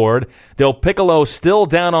advertising board. Del Piccolo still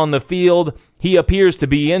down on the field. He appears to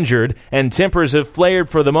be injured, and tempers have flared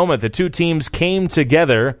for the moment. The two teams came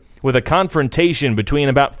together with a confrontation between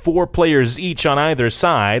about 4 players each on either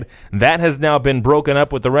side. That has now been broken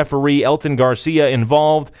up with the referee Elton Garcia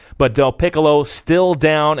involved, but Del Piccolo still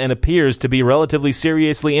down and appears to be relatively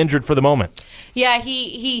seriously injured for the moment. Yeah,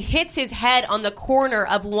 he hits his head on the corner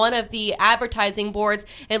of one of the advertising boards.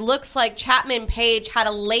 It looks like Chapman Page had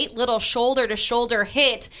a late little shoulder-to-shoulder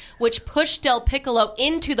hit, which pushed Del Piccolo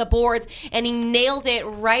into the boards, and he nailed it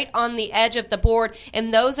right on the edge of the board,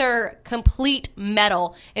 and those are complete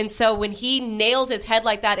metal. And so when he nails his head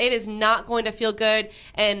like that, it is not going to feel good.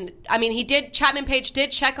 And I mean, Chapman Page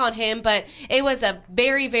did check on him, but it was a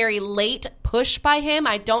very, very late push by him.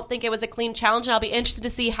 I don't think it was a clean challenge, and I'll be interested to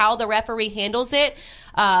see how the referee handles it.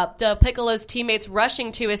 Del Piccolo's teammates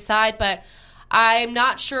rushing to his side, but I'm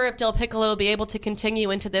not sure if Del Piccolo will be able to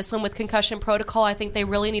continue into this one with concussion protocol. I think they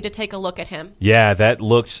really need to take a look at him. Yeah, that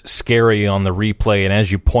looks scary on the replay, and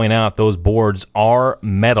as you point out, those boards are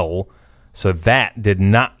metal. So that did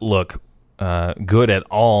not look good at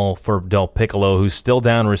all for Del Piccolo, who's still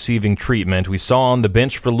down receiving treatment. We saw on the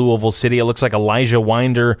bench for Louisville City, it looks like Elijah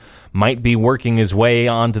Winder might be working his way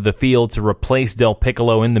onto the field to replace Del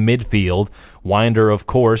Piccolo in the midfield. Winder, of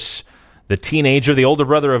course, the teenager, the older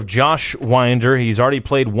brother of Josh Winder. He's already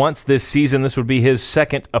played once this season. This would be his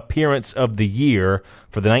second appearance of the year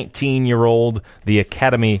for the 19-year-old, the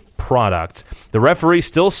Academy product. The referee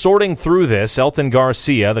still sorting through this, Elton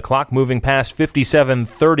Garcia. The clock moving past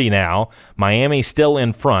 57:30 now. Miami still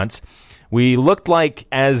in front. We looked like,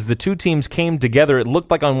 as the two teams came together, it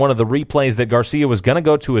looked like on one of the replays that Garcia was going to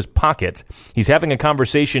go to his pocket. He's having a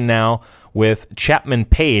conversation now with Chapman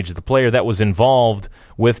Page, the player that was involved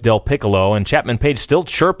with Del Piccolo, and Chapman Page still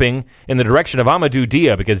chirping in the direction of Amadou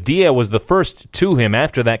Dia, because Dia was the first to him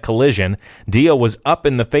after that collision. Dia was up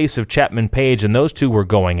in the face of Chapman Page, and those two were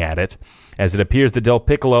going at it, as it appears that Del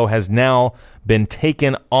Piccolo has now been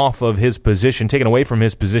taken off of his position, taken away from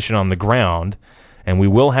his position on the ground, and we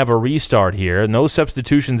will have a restart here. No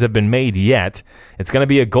substitutions have been made yet. It's going to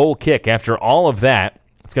be a goal kick. After all of that,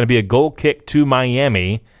 it's going to be a goal kick to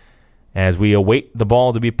Miami as we await the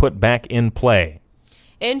ball to be put back in play.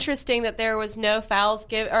 Interesting that there was no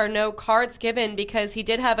no cards given, because he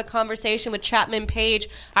did have a conversation with Chapman Page.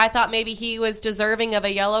 I thought maybe he was deserving of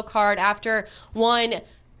a yellow card after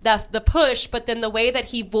the push, but then the way that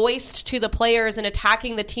he voiced to the players and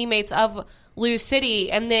attacking the teammates of LouCity,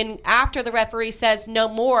 and then after the referee says no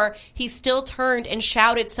more, he still turned and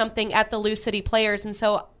shouted something at the LouCity players. And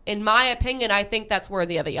so, in my opinion, I think that's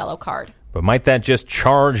worthy of a yellow card. But might that just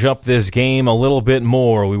charge up this game a little bit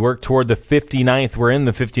more? We work toward the 59th. We're in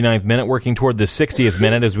the 59th minute, working toward the 60th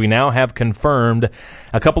minute, as we now have confirmed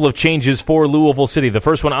a couple of changes for Louisville City. The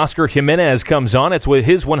first one, Oscar Jimenez comes on. It's with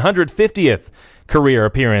his 150th career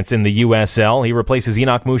appearance in the USL. He replaces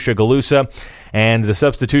Enoch Musha-Galusa. And the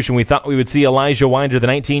substitution, we thought we would see Elijah Winder, the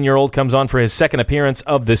 19-year-old, comes on for his second appearance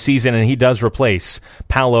of the season, and he does replace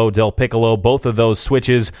Paolo Del Piccolo. Both of those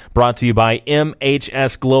switches brought to you by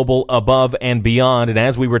MHS Global Above and Beyond. And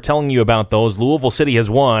as we were telling you about those, Louisville City has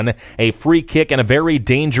won a free kick and a very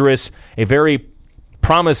dangerous, a very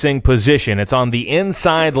promising position. It's on the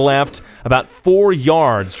inside left, about 4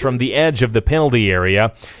 yards from the edge of the penalty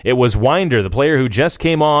area. It was Winder, the player who just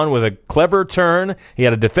came on with a clever turn. He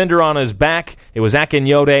had a defender on his back. It was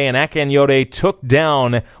Akinyode, and Akinyode took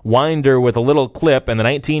down Winder with a little clip, and the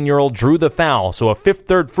 19-year-old drew the foul. So a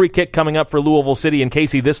third free kick coming up for Louisville City. And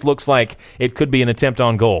Casey, this looks like it could be an attempt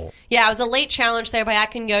on goal. Yeah, it was a late challenge there by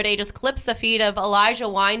Akinyode. Just clips the feet of Elijah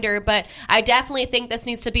Winder, but I definitely think this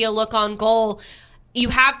needs to be a look on goal. You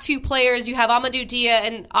have two players. You have Amadou Dia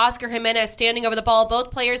and Oscar Jimenez standing over the ball, both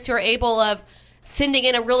players who are able of sending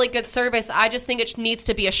in a really good service. I just think it needs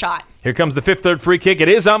to be a shot. Here comes the third free kick. It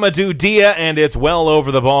is Amadou Dia, and it's well over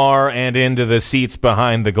the bar and into the seats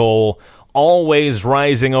behind the goal. Always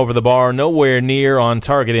rising over the bar, nowhere near on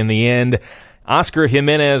target in the end. Oscar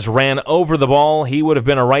Jimenez ran over the ball. He would have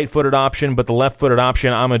been a right-footed option, but the left-footed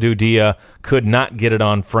option, Amadou Dia, could not get it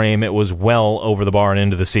on frame. It was well over the bar and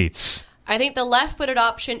into the seats. I think the left-footed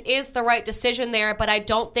option is the right decision there, but I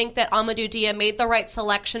don't think that Amadou Dia made the right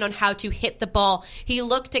selection on how to hit the ball. He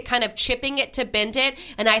looked at kind of chipping it to bend it,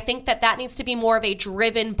 and I think that needs to be more of a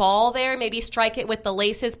driven ball there. Maybe strike it with the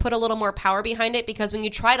laces, put a little more power behind it, because when you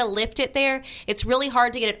try to lift it there, it's really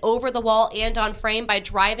hard to get it over the wall and on frame. By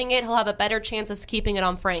driving it, he'll have a better chance of keeping it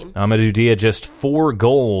on frame. Amadou Dia, just 4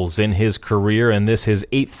 goals in his career, and this his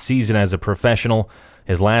 8th season as a professional.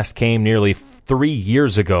 His last came nearly 3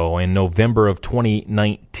 years ago in November of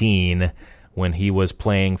 2019 when he was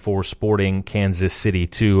playing for Sporting Kansas City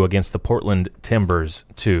 2 against the Portland Timbers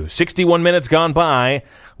 2. 61 minutes gone by.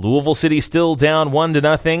 Louisville City still down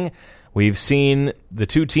 1-0. We've seen the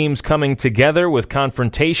two teams coming together with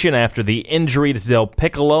confrontation after the injury to Del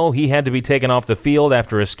Piccolo. He had to be taken off the field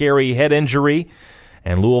after a scary head injury.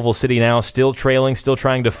 And Louisville City now still trailing, still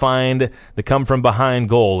trying to find the come-from-behind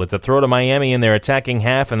goal. It's a throw to Miami in their attacking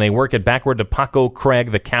half, and they work it backward to Paco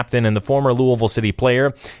Craig, the captain and the former Louisville City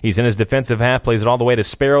player. He's in his defensive half, plays it all the way to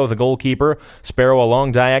Sparrow, the goalkeeper. Sparrow, a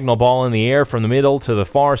long diagonal ball in the air from the middle to the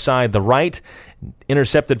far side, the right.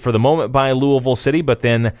 Intercepted for the moment by Louisville City, but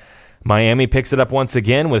then Miami picks it up once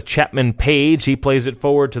again with Chapman Page. He plays it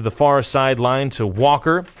forward to the far sideline to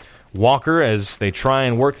Walker. Walker, as they try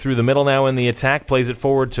and work through the middle now in the attack, plays it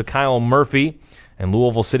forward to Kyle Murphy, and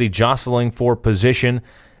Louisville City jostling for position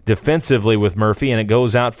defensively with Murphy, and it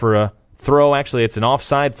goes out for a throw. Actually, it's an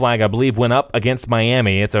offside flag, I believe, went up against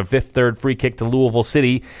Miami. It's a 5th-3rd free kick to Louisville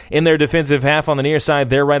City in their defensive half on the near side.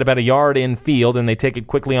 They're right about a yard in field, and they take it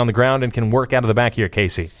quickly on the ground and can work out of the back here,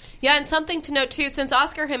 Casey. Yeah, and something to note, too, since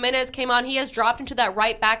Oscar Jimenez came on, he has dropped into that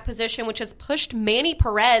right back position, which has pushed Manny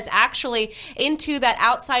Perez actually into that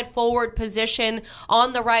outside forward position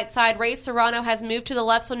on the right side. Ray Serrano has moved to the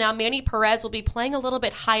left, so now Manny Perez will be playing a little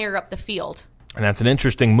bit higher up the field. And that's an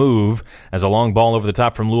interesting move, as a long ball over the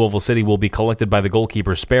top from Louisville City will be collected by the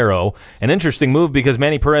goalkeeper Sparrow. An interesting move because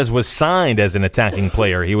Manny Perez was signed as an attacking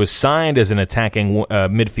player. He was signed as an attacking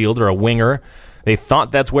midfielder, a winger. They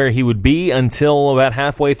thought that's where he would be until about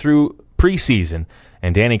halfway through preseason.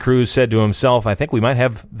 And Danny Cruz said to himself, I think we might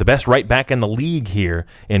have the best right back in the league here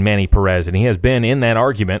in Manny Perez. And he has been in that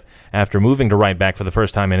argument after moving to right back for the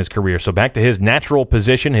first time in his career. So back to his natural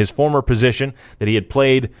position, his former position that he had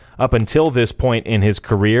played up until this point in his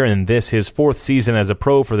career. And this his 4th season as a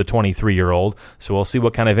pro for the 23-year-old. So we'll see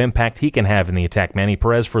what kind of impact he can have in the attack. Manny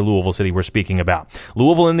Perez for Louisville City we're speaking about.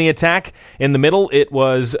 Louisville in the attack. In the middle, it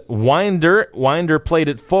was Winder. Winder played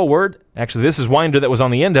it forward. Actually, this is Winder that was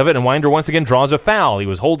on the end of it, and Winder once again draws a foul. He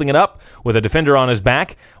was holding it up with a defender on his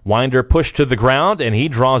back. Winder pushed to the ground, and he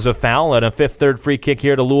draws a foul at a 5th-3rd free kick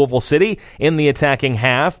here to Louisville City in the attacking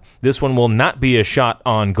half. This one will not be a shot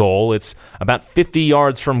on goal. It's about 50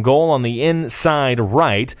 yards from goal on the inside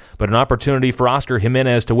right, but an opportunity for Oscar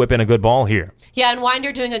Jimenez to whip in a good ball here. Yeah, and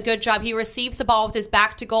Winder doing a good job. He receives the ball with his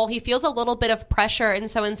back to goal. He feels a little bit of pressure,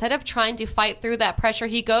 and so instead of trying to fight through that pressure,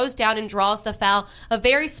 he goes down and draws the foul. A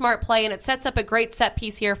very smart play, and it sets up a great set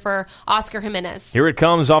piece here for Oscar Jimenez. Here it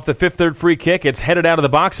comes off the 5th-3rd free kick. It's headed out of the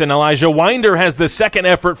box, and Elijah Winder has the second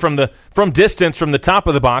effort from distance from the top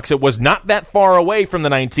of the box. It was not that far away from the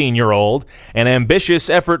 19-year-old. An ambitious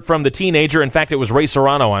effort from the teenager. In fact, it was Ray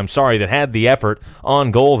Serrano, that had the effort on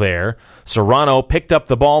goal there. Serrano picked up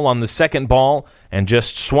the ball on the second ball and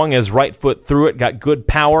just swung his right foot through it, got good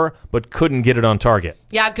power, but couldn't get it on target.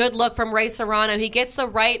 Yeah, good look from Ray Serrano. He gets the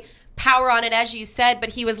right power on it, as you said, but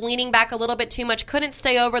he was leaning back a little bit too much, couldn't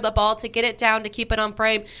stay over the ball to get it down to keep it on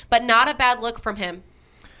frame, but not a bad look from him.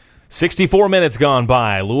 64 minutes gone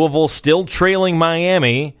by. Louisville still trailing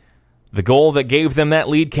Miami. The goal that gave them that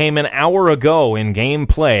lead came an hour ago in game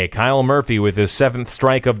play. Kyle Murphy with his 7th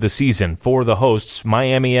strike of the season for the hosts,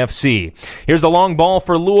 Miami FC. Here's a long ball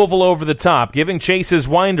for Louisville over the top. Giving chase is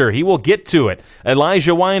Winder. He will get to it.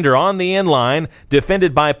 Elijah Winder on the end line,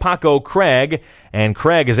 defended by Paco Craig, and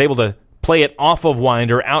Craig is able to play it off of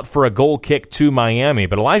Winder out for a goal kick to Miami.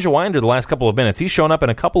 But Elijah Winder, the last couple of minutes, he's shown up in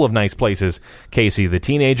a couple of nice places, Casey. The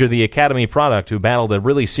teenager, the academy product, who battled a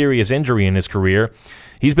really serious injury in his career.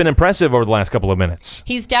 He's been impressive over the last couple of minutes.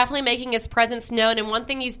 He's definitely making his presence known, and one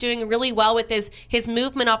thing he's doing really well with is his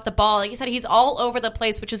movement off the ball. Like you said, he's all over the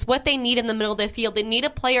place, which is what they need in the middle of the field. They need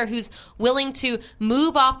a player who's willing to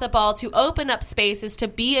move off the ball, to open up spaces, to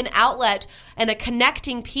be an outlet and a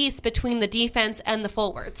connecting piece between the defense and the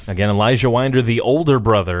forwards. Again, Elijah Winder, the older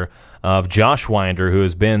brother of Josh Winder, who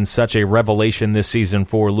has been such a revelation this season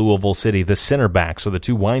for Louisville City, the center back. So the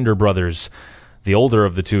two Winder brothers the older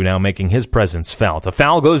of the two now making his presence felt. A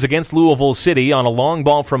foul goes against Louisville City on a long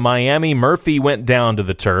ball from Miami. Murphy went down to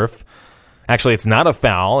the turf. Actually, it's not a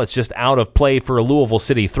foul. It's just out of play for a Louisville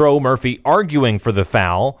City throw. Murphy arguing for the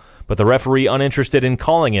foul, but the referee uninterested in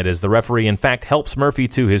calling it, as the referee, in fact, helps Murphy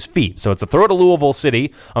to his feet. So it's a throw to Louisville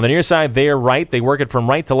City. On the near side, they're right. They work it from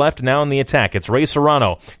right to left. Now in the attack, it's Ray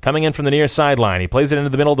Serrano coming in from the near sideline. He plays it into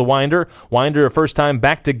the middle to Winder. Winder, a first time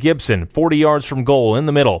back to Gibson, 40 yards from goal in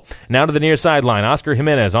the middle. Now to the near sideline, Oscar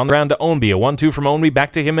Jimenez on the ground to Ownby. A 1-2 from Ownby,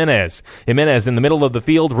 back to Jimenez. Jimenez in the middle of the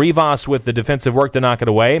field. Rivas with the defensive work to knock it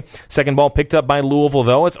away. Second ball picked up by Louisville,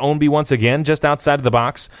 though. It's Ownby once again, just outside of the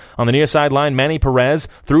box. On the near sideline, Manny Perez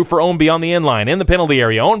through for Ownby on the inline. In the penalty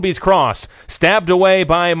area, Ownby's cross, stabbed away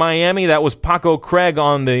by Miami. That was Paco Craig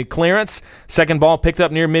on the clearance. Second ball picked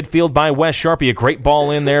up near midfield by Wes Sharpie. A great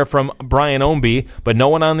ball in there from Brian Ownby, but no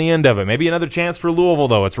one on the end of it. Maybe another chance for Louisville,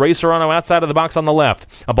 though. It's Ray Serrano outside of the box on the left.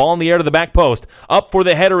 A ball in the air to the back post. Up for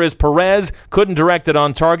the header is Perez. Couldn't direct it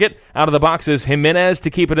on target. Out of the box is Jimenez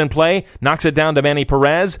to keep it in play. Knocks it down to Manny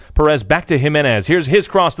Perez. Perez back to Jimenez. Here's his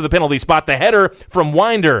cross to the penalty spot. The header from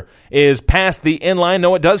Winder is past the inline.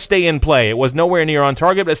 No, it does stay in play. It was nowhere near on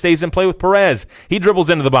target, but it stays in play with Perez. He dribbles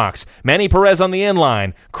into the box. Manny Perez on the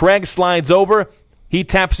inline. Craig slides over. He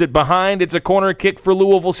taps it behind. It's a corner kick for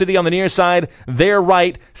Louisville City on the near side. They're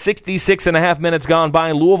right. 66.5 minutes gone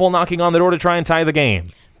by. Louisville knocking on the door to try and tie the game.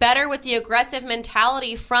 Better with the aggressive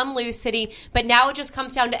mentality from LouCity, but now it just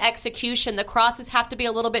comes down to execution. The crosses have to be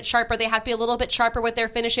a little bit sharper. They have to be a little bit sharper with their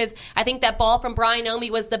finishes. I think that ball from Brian Ownby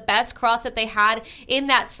was the best cross that they had in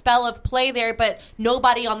that spell of play there, but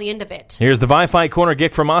nobody on the end of it. Here's the Wi-Fi corner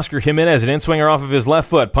kick from Oscar Jimenez, an in-swinger off of his left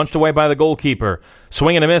foot, punched away by the goalkeeper.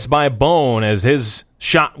 Swing and a miss by Bone as his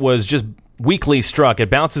shot was just weakly struck. It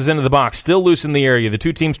bounces into the box, still loose in the area. The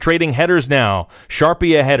two teams trading headers now.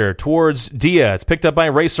 Sharpie a header towards Dia. It's picked up by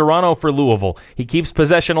Ray Serrano for Louisville. He keeps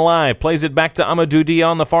possession alive, plays it back to Amadou Dia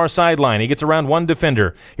on the far sideline. He gets around one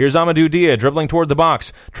defender. Here's Amadou Dia dribbling toward the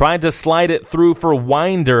box. Tried to slide it through for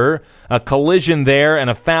Winder. A collision there, and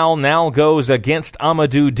a foul now goes against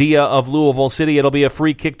Amadou Dia of Louisville City. It'll be a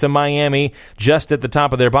free kick to Miami just at the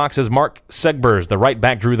top of their boxes. Mark Segbers, the right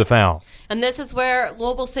back, drew the foul. And this is where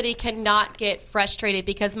Louisville City cannot get frustrated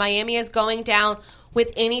because Miami is going down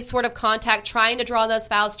with any sort of contact, trying to draw those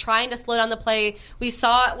fouls, trying to slow down the play. We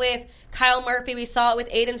saw it with Kyle Murphy. We saw it with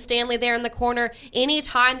Aiden Stanley there in the corner. Any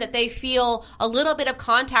time that they feel a little bit of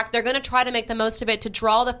contact, they're going to try to make the most of it to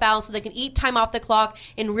draw the foul so they can eat time off the clock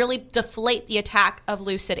and really deflate the attack of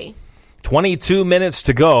LouCity. 22 minutes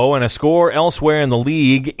to go, and a score elsewhere in the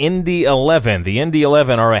league. Indy 11. The Indy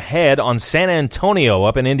 11 are ahead on San Antonio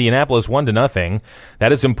up in Indianapolis 1-0.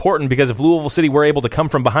 That is important because if Louisville City were able to come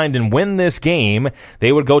from behind and win this game,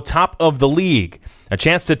 they would go top of the league. A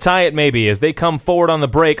chance to tie it maybe as they come forward on the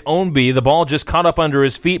break. Ownby, the ball just caught up under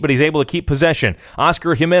his feet, but he's able to keep possession.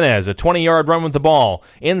 Oscar Jimenez, a 20-yard run with the ball.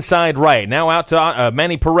 Inside right. Now out to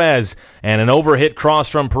Manny Perez, and an overhit cross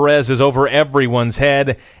from Perez is over everyone's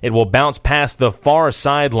head. It will bounce past the far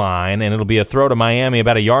sideline, and it'll be a throw to Miami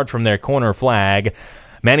about a yard from their corner flag.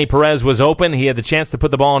 Manny Perez was open. He had the chance to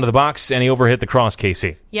put the ball into the box, and he overhit the cross,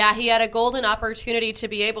 Casey. Yeah, he had a golden opportunity to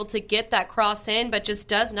be able to get that cross in, but just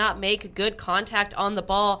does not make good contact on the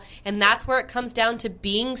ball. And that's where it comes down to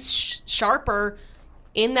being sharper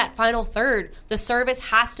in that final third. The service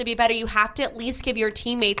has to be better. You have to at least give your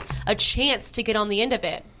teammates a chance to get on the end of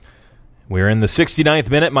it. We're in the 69th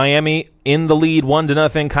minute. Miami in the lead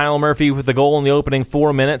 1-0. Kyle Murphy with the goal in the opening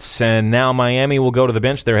 4 minutes. And now Miami will go to the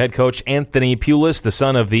bench. Their head coach, Anthony Pulis, the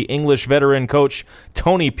son of the English veteran coach,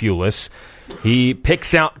 Tony Pulis. He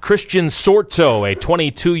picks out Christian Sorto, a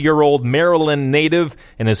 22-year-old Maryland native,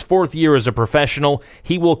 in his fourth year as a professional.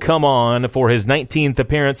 He will come on for his 19th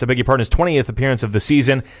appearance, his 20th appearance of the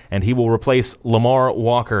season, and he will replace Lamar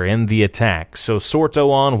Walker in the attack. So Sorto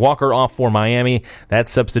on, Walker off for Miami. That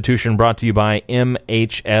substitution brought to you by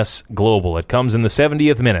MHS Global. It comes in the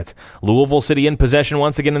 70th minute. Louisville City in possession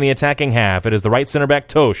once again in the attacking half. It is the right center back,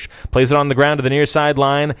 Tosh. Plays it on the ground to the near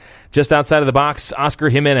sideline. Just outside of the box, Oscar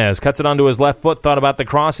Jimenez cuts it onto his left foot, thought about the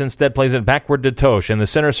cross, instead plays it backward to Tosh. In the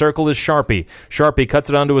center circle is Sharpie. Sharpie cuts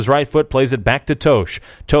it onto his right foot, plays it back to Tosh.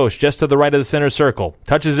 Tosh just to the right of the center circle.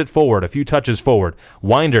 Touches it forward, a few touches forward.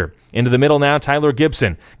 Winder into the middle now, Tyler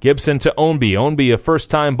Gibson. Gibson to Ownby. Ownby, a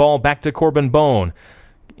first-time ball back to Corbin Bone.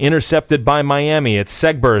 Intercepted by Miami. It's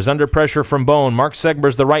Segbers under pressure from Bone. Mark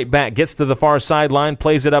Segbers, the right back, gets to the far sideline,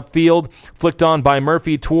 plays it upfield, flicked on by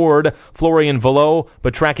Murphy toward Florian Velo,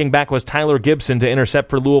 but tracking back was Tyler Gibson to intercept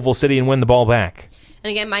for Louisville City and win the ball back. And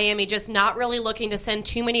again, Miami just not really looking to send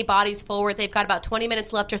too many bodies forward. They've got about 20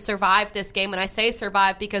 minutes left to survive this game. And I say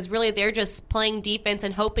survive because really they're just playing defense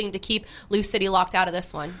and hoping to keep LouCity locked out of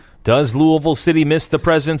this one. Does Louisville City miss the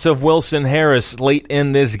presence of Wilson Harris late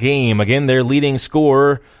in this game? Again, their leading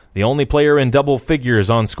scorer, the only player in double figures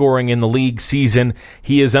on scoring in the league season.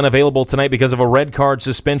 He is unavailable tonight because of a red card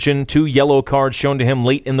suspension, 2 yellow cards shown to him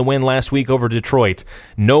late in the win last week over Detroit.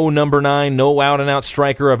 No number 9, no out-and-out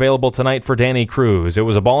striker available tonight for Danny Cruz. It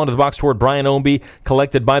was a ball into the box toward Brian Ownby,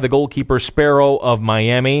 collected by the goalkeeper Sparrow of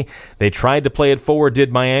Miami. They tried to play it forward,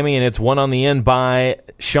 did Miami, and it's one on the end by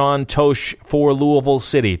Sean Tosh for Louisville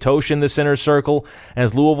City. Tosh in the center circle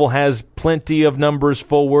as Louisville has plenty of numbers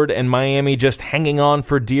forward and Miami just hanging on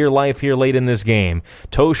for dear life here late in this game.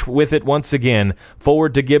 Tosh with it once again.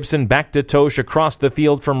 Forward to Gibson, back to Tosh, across the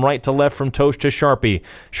field from right to left from Tosh to Sharpie.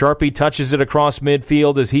 Sharpie touches it across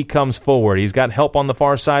midfield as he comes forward. He's got help on the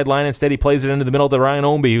far sideline. Instead, he plays it into the middle to Ryan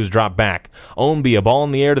Ownby, who's dropped back. Ownby, a ball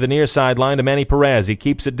in the air to the near sideline to Manny Perez. He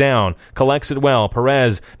keeps it down, collects it well.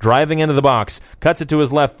 Perez driving into the box, cuts it to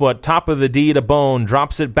his left foot, top of the D to Bone,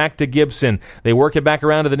 drops it back to Gibson. They work it back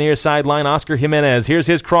around to the near sideline. Oscar Jimenez, here's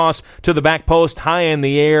his cross to the back post, high in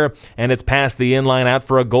the air, and it's past the inline out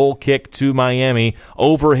for a goal kick to Miami.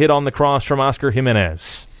 Overhit on the cross from Oscar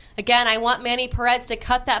Jimenez. Again, I want Manny Perez to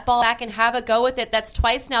cut that ball back and have a go with it. That's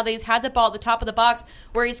twice now that he's had the ball at the top of the box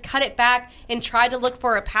where he's cut it back and tried to look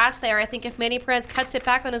for a pass there. I think if Manny Perez cuts it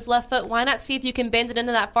back on his left foot, why not see if you can bend it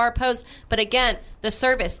into that far post? But again, the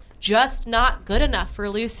service just not good enough for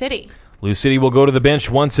LouCity. LouCity will go to the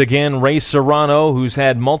bench once again. Ray Serrano, who's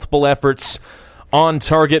had multiple efforts on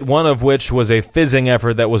target, one of which was a fizzing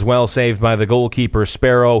effort that was well saved by the goalkeeper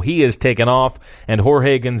Sparrow. He is taken off, and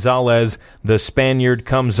Jorge Gonzalez, the Spaniard,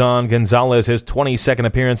 comes on. Gonzalez, his 22nd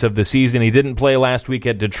appearance of the season. He didn't play last week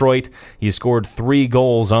at Detroit. He scored 3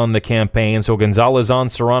 goals on the campaign. So Gonzalez on,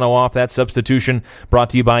 Serrano off. That substitution brought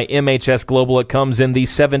to you by MHS Global. It comes in the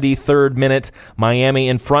 73rd minute. Miami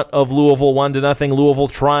in front of Louisville, 1-0. Louisville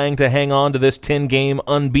trying to hang on to this 10-game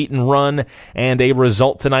unbeaten run, and a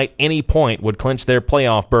result tonight, any point, would clinch their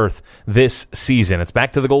playoff berth this season. It's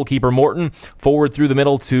back to the goalkeeper Morton, forward through the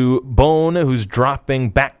middle to Bone, who's dropping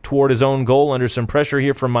back toward his own goal under some pressure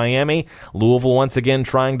here from Miami. Louisville once again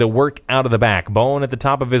trying to work out of the back. Bone at the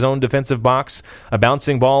top of his own defensive box, a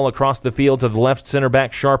bouncing ball across the field to the left center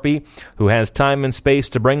back Sharpie, who has time and space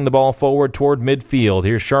to bring the ball forward toward midfield.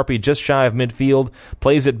 Here's Sharpie just shy of midfield,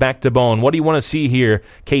 plays it back to Bone. What do you want to see here,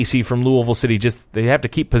 Casey, from Louisville City? Just they have to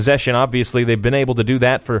keep possession. Obviously, they've been able to do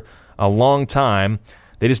that for a long time.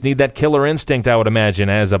 They just need that killer instinct, I would imagine,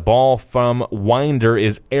 as a ball from Winder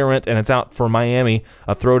is errant, and it's out for Miami.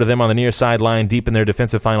 A throw to them on the near sideline, deep in their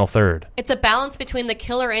defensive final third. It's a balance between the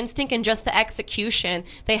killer instinct and just the execution.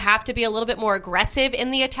 They have to be a little bit more aggressive in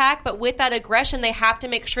the attack, but with that aggression, they have to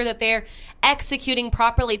make sure that they're executing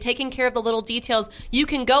properly, taking care of the little details. You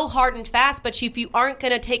can go hard and fast, but if you aren't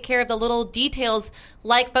going to take care of the little details,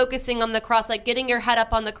 like focusing on the cross, like getting your head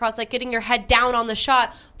up on the cross, like getting your head down on the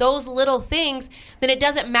shot, those little things, then it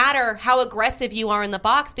doesn't matter how aggressive you are in the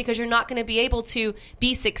box because you're not going to be able to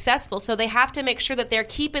be successful. So they have to make sure that they're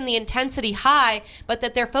keeping the intensity high, but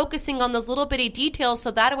that they're focusing on those little bitty details so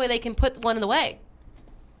that way they can put one in the way.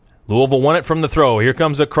 Louisville won it from the throw. Here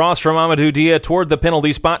comes a cross from Amadou Dia toward the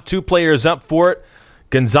penalty spot. 2 players up for it.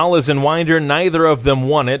 Gonzalez and Winder, neither of them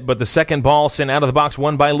won it, but the second ball sent out of the box,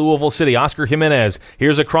 won by Louisville City. Oscar Jimenez,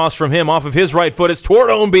 here's a cross from him off of his right foot. It's toward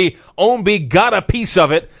Ownby. Ownby got a piece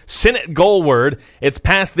of it, sent it goalward. It's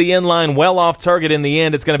past the end line, well off target in the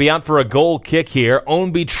end. It's going to be out for a goal kick here.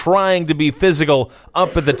 Ownby trying to be physical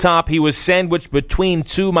up at the top. He was sandwiched between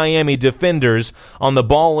 2 Miami defenders on the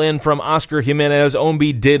ball in from Oscar Jimenez.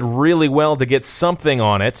 Ownby did really well to get something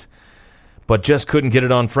on it, but just couldn't get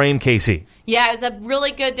it on frame, Casey. Yeah, it was a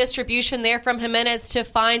really good distribution there from Jimenez to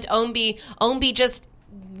find Ownby. Ownby just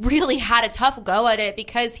really had a tough go at it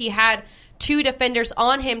because he had 2 defenders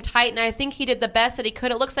on him tight, and I think he did the best that he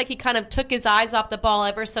could. It looks like he kind of took his eyes off the ball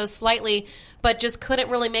ever so slightly, but just couldn't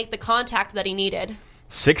really make the contact that he needed.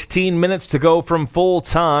 16 minutes to go from full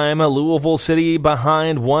time. Louisville City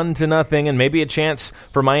behind 1-0, and maybe a chance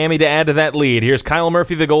for Miami to add to that lead. Here's Kyle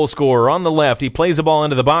Murphy, the goal scorer, on the left. He plays the ball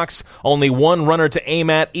into the box. Only one runner to aim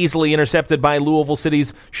at, easily intercepted by Louisville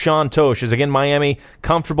City's Sean Tosh. As again, Miami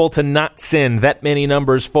comfortable to not send that many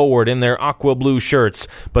numbers forward in their aqua blue shirts.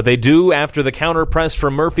 But they do, after the counter press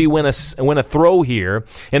from Murphy, win a throw here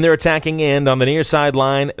in their attacking end on the near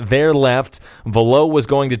sideline, their left. Velo was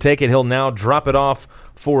going to take it. He'll now drop it off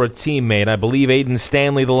for a teammate. I believe Aiden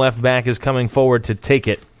Stanley, the left back, is coming forward to take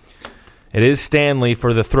it. It is Stanley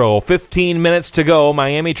for the throw. 15 minutes to go.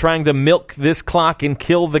 Miami trying to milk this clock and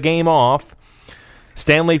kill the game off.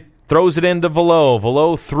 Stanley throws it into Velo.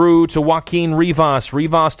 Velo through to Joaquin Rivas.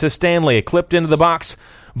 Rivas to Stanley. Clipped into the box.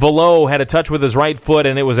 Velo had a touch with his right foot,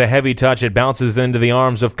 and it was a heavy touch. It bounces into the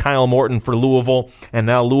arms of Kyle Morton for Louisville, and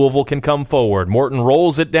now Louisville can come forward. Morton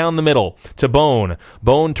rolls it down the middle to Bone.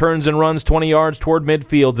 Bone turns and runs 20 yards toward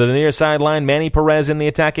midfield to the near sideline. Manny Perez in the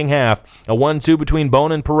attacking half. A 1-2 between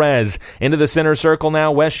Bone and Perez. Into the center circle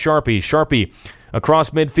now, Wes Sharpie. Sharpie across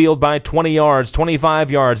midfield by 20 yards,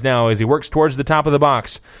 25 yards now as he works towards the top of the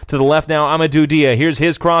box. To the left now, Amadou Dia. Here's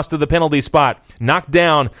his cross to the penalty spot. Knocked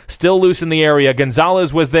down, still loose in the area.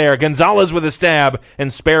 Gonzalez was there. Gonzalez with a stab,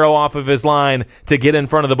 and Sparrow off of his line to get in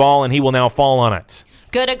front of the ball, and he will now fall on it.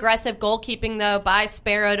 Good aggressive goalkeeping, though, by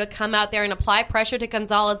Sparrow to come out there and apply pressure to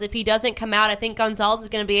Gonzalez. If he doesn't come out, I think Gonzalez is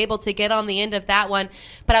going to be able to get on the end of that one.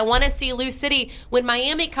 But I want to see LouCity, when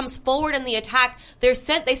Miami comes forward in the attack, they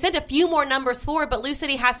sent a few more numbers forward, but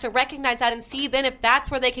LouCity has to recognize that and see then if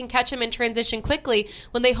that's where they can catch him in transition quickly.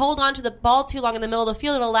 When they hold on to the ball too long in the middle of the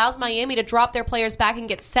field, it allows Miami to drop their players back and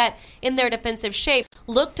get set in their defensive shape.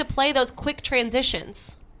 Look to play those quick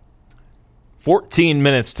transitions. 14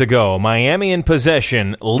 minutes to go. Miami in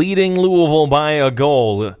possession, leading Louisville by a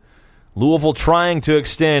goal. Louisville trying to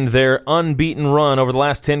extend their unbeaten run over the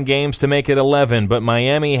last 10 games to make it 11, but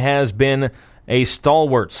Miami has been a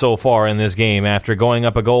stalwart so far in this game after going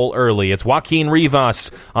up a goal early. It's Joaquin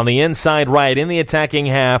Rivas on the inside right in the attacking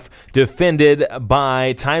half, defended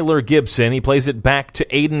by Tyler Gibson. He plays it back to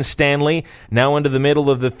Aiden Stanley, now into the middle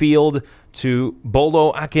of the field to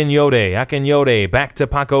Bolo Akinyote. Akinyote back to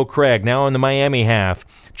Paco Craig, now in the Miami half.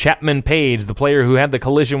 Chapman Page, the player who had the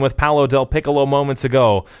collision with Paolo Del Piccolo moments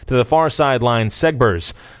ago, to the far sideline.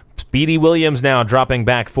 Segbers. Speedy Williams now dropping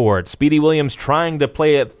back for it. Speedy Williams trying to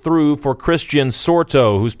play it through for Christian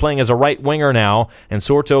Sorto, who's playing as a right winger now, and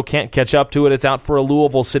Sorto can't catch up to it. It's out for a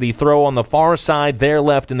Louisville City throw on the far side, there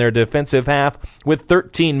left in their defensive half, with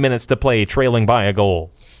 13 minutes to play, trailing by a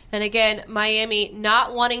goal. And again, Miami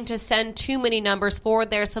not wanting to send too many numbers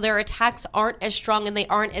forward there, so their attacks aren't as strong and they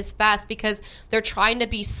aren't as fast because they're trying to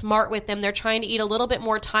be smart with them. They're trying to eat a little bit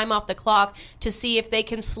more time off the clock to see if they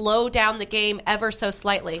can slow down the game ever so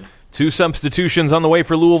slightly. 2 substitutions on the way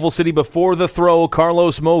for Louisville City before the throw.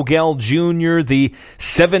 Carlos Mogel Jr., the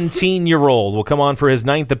 17-year-old, will come on for his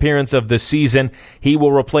 9th appearance of the season. He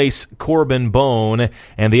will replace Corbin Bone.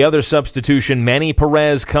 And the other substitution, Manny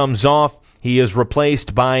Perez, comes off. He is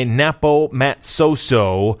replaced by Napo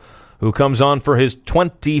Matsoso, who comes on for his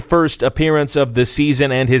 21st appearance of the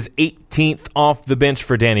season and his 18th off the bench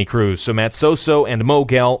for Danny Cruz. So Matsoso and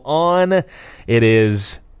Mogel on. It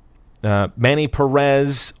is Manny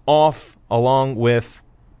Perez off, along with,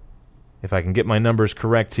 if I can get my numbers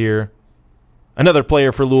correct here, another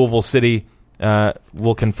player for Louisville City.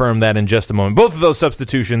 We'll confirm that in just a moment. Both of those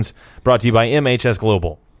substitutions brought to you by MHS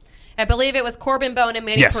Global. I believe it was Corbin Bone and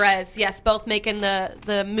Manny Yes. Perez. Yes, both making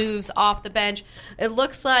the moves off the bench. It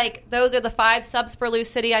looks like those are the 5 subs for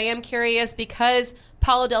LouCity. I am curious because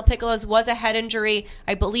Paulo Del Piccolo's was a head injury.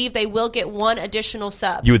 I believe they will get 1 additional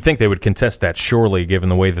sub. You would think they would contest that, surely, given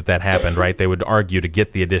the way that happened, right? They would argue to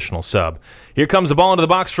get the additional sub. Here comes the ball into the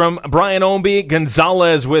box from Brian Omby.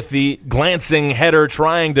 Gonzalez with the glancing header,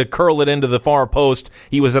 trying to curl it into the far post.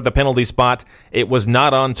 He was at the penalty spot. It was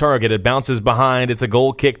not on target. It bounces behind. It's a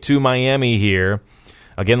goal kick to Miami here.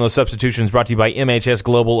 Again, those substitutions brought to you by MHS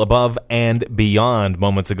Global, above and beyond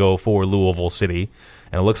moments ago for Louisville City.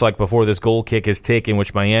 And it looks like before this goal kick is taken,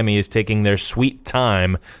 which Miami is taking their sweet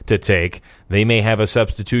time to take, they may have a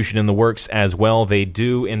substitution in the works as well. They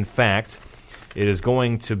do, in fact. It is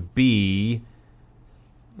going to be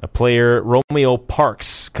a player, Romeo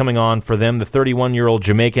Parks, coming on for them, the 31-year-old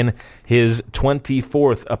Jamaican, his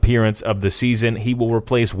 24th appearance of the season. He will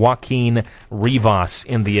replace Joaquin Rivas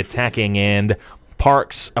in the attacking end.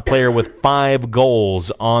 Parks, a player with 5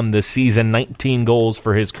 goals on the season, 19 goals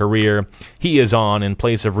for his career. He is on in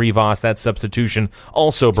place of Rivas. That substitution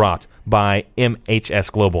also brought by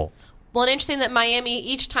MHS Global. Well, and interesting that Miami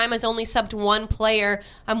each time has only subbed 1 player.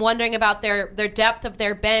 I'm wondering about their depth of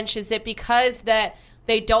their bench. Is it because that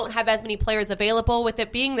they don't have as many players available? With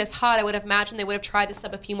it being this hot, I would have imagined they would have tried to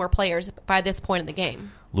sub a few more players by this point in the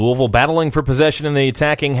game. Louisville battling for possession in the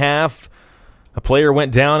attacking half. A player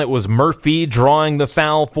went down. It was Murphy drawing the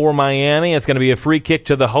foul for Miami. It's going to be a free kick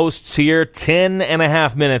to the hosts here.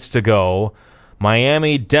 10.5 minutes to go.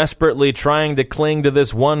 Miami desperately trying to cling to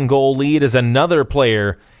this 1-goal lead as another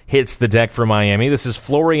player hits the deck for Miami. This is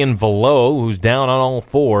Florian Velo, who's down on all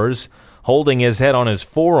fours, holding his head on his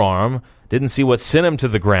forearm. Didn't see what sent him to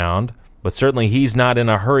the ground, but certainly he's not in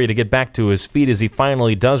a hurry to get back to his feet as he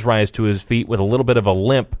finally does rise to his feet with a little bit of a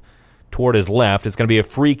limp toward his left. It's going to be a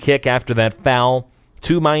free kick after that foul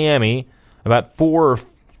to Miami. about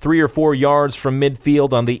 3 or 4 yards from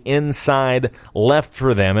midfield on the inside left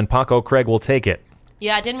for them, and Paco Craig will take it.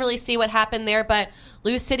 Yeah, I didn't really see what happened there, but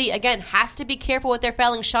LouCity, again, has to be careful with their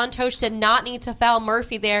fouling. Sean Tosh did not need to foul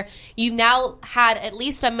Murphy there. You've now had at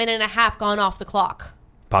least a minute and a half gone off the clock.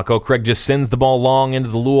 Paco Craig just sends the ball long into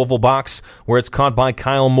the Louisville box where it's caught by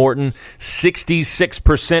Kyle Morton.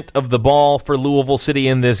 66% of the ball for Louisville City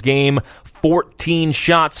in this game. 14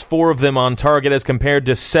 shots, 4 of them on target as compared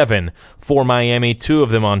to 7 for Miami, 2 of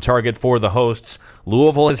them on target for the hosts.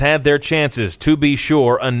 Louisville has had their chances, to be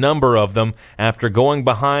sure, a number of them, after going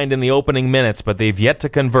behind in the opening minutes, but they've yet to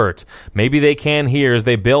convert. Maybe they can here as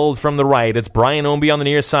they build from the right. It's Brian Ownby on the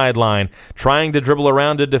near sideline, trying to dribble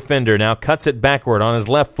around a defender, now cuts it backward on his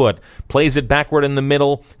left foot, plays it backward in the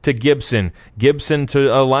middle to Gibson. Gibson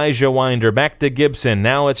to Elijah Winder, back to Gibson.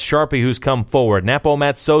 Now it's Sharpie who's come forward. Napo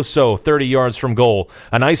Matsoso, 30 yards from goal.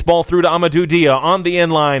 A nice ball through to Amadou Dia on the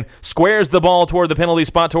inline, squares the ball toward the penalty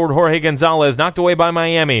spot toward Jorge Gonzalez, knocked away by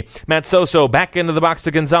Miami. Matsoso back into the box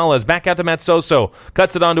to Gonzalez, back out to Matsoso,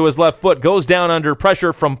 cuts it onto his left foot, goes down under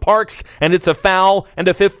pressure from Parks, and it's a foul and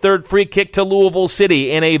a third free kick to Louisville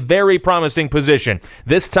City in a very promising position.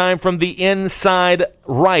 This time from the inside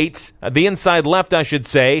right, the inside left, I should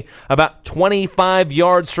say, about 25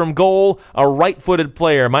 yards from goal. A right-footed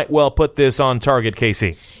player might well put this on target,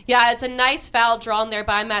 Casey. Yeah, it's a nice foul drawn there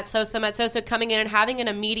by Matsoso. Matsoso coming in and having an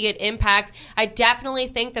immediate impact. I definitely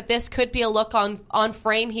think that this could be a look on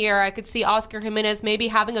frame here. I could see Oscar Jimenez maybe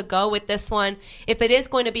having a go with this one. If it is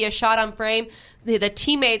going to be a shot on frame, the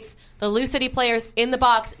teammates, the LouCity players in the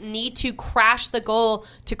box need to crash the goal,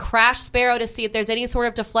 to crash Sparrow to see if there's any sort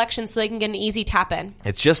of deflection so they can get an easy tap in.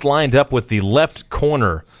 It's just lined up with the left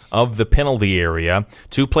corner of the penalty area.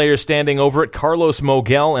 2 players standing over it, Carlos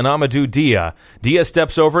Mogel and Amadou Dia. Dia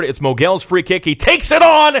steps over it. It's Mogel's free kick. He takes it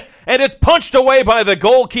on, and it's punched away by the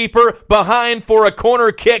goalkeeper behind for a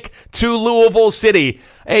corner kick to Louisville City.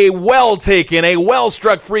 A well-taken, a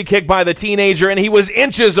well-struck free kick by the teenager, and he was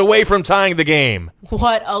inches away from tying the game.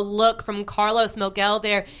 What a look from Carlos Mogel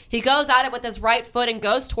there. He goes at it with his right foot and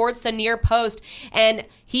goes towards the near post, and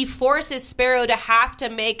he forces Sparrow to have to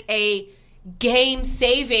make a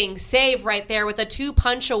game-saving save right there with a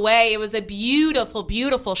 2-punch away. It was a beautiful,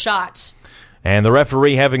 beautiful shot. And the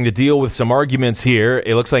referee having to deal with some arguments here.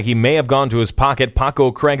 It looks like he may have gone to his pocket.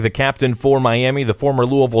 Paco Craig, the captain for Miami, the former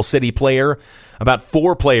Louisville City player. About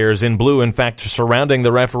 4 players in blue, in fact, surrounding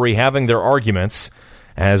the referee, having their arguments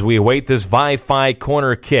as we await this Wi-Fi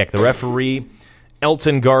corner kick. The referee,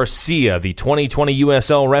 Elton Garcia, the 2020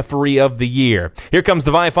 USL Referee of the Year. Here comes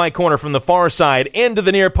the Wi-Fi corner from the far side into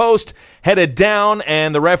the near post, headed down,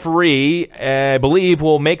 and the referee, I believe,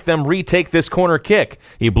 will make them retake this corner kick.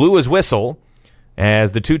 He blew his whistle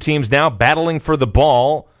as the 2 teams now battling for the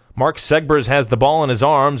ball. Mark Segbers has the ball in his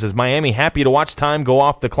arms as Miami happy to watch time go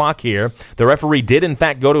off the clock here. The referee did, in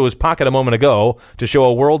fact, go to his pocket a moment ago to show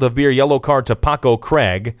a World of Beer yellow card to Paco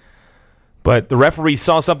Craig. But the referee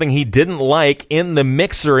saw something he didn't like in the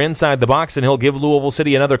mixer inside the box, and he'll give Louisville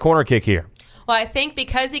City another corner kick here. Well, I think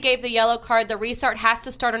because he gave the yellow card, the restart has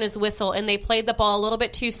to start on his whistle, and they played the ball a little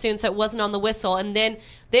bit too soon, so it wasn't on the whistle. And then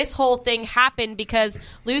this whole thing happened because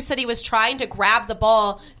LouCity was trying to grab the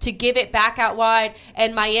ball to give it back out wide,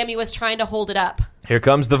 and Miami was trying to hold it up. Here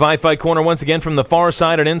comes the Wi-Fi corner once again from the far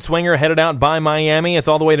side. An in-swinger headed out by Miami. It's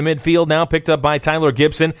all the way to midfield now, picked up by Tyler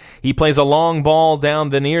Gibson. He plays a long ball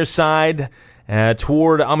down the near side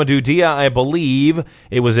toward Amadou Dia, I believe.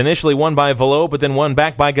 It was initially won by Velo, but then won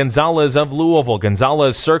back by Gonzalez of Louisville.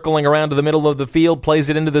 Gonzalez circling around to the middle of the field, plays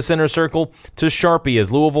it into the center circle to Sharpie as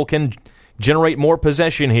Louisville can generate more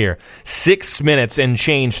possession here. 6 minutes and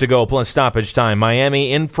change to go plus stoppage time.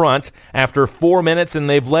 Miami in front after 4 minutes, and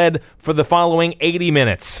they've led for the following 80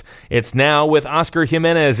 minutes. It's now with Oscar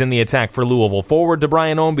Jimenez in the attack for Louisville. Forward to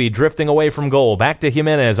Brian Ownby, drifting away from goal. Back to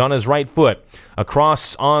Jimenez on his right foot.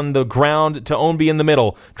 Across on the ground to Ownby in the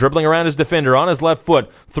middle. Dribbling around his defender on his left foot.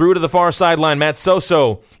 Through to the far sideline.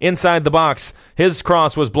 Matsoso inside the box. His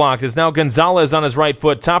cross was blocked. It's now Gonzalez on his right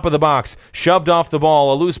foot. Top of the box. Shoved off the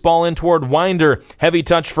ball. A loose ball in toward Winder. Heavy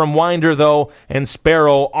touch from Winder, though. And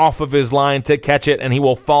Sparrow off of his line to catch it. And he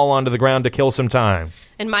will fall onto the ground to kill some time.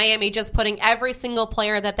 And Miami just putting every single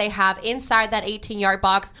player that they have inside that 18-yard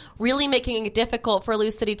box, really making it difficult for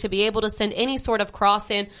LouCity to be able to send any sort of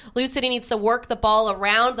cross in. LouCity needs to work the ball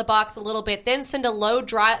around the box a little bit, then send a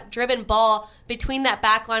low-driven ball between that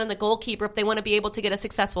back line and the goalkeeper if they want to be able to get a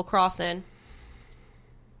successful cross in.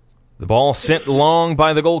 The ball sent long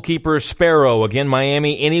by the goalkeeper, Sparrow. Again,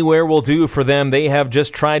 Miami, anywhere will do for them. They have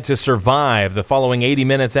just tried to survive the following 80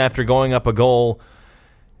 minutes after going up a goal.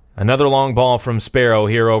 Another long ball from Sparrow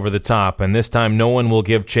here over the top, and this time no one will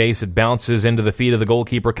give chase. It bounces into the feet of the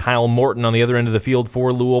goalkeeper, Kyle Morton, on the other end of the field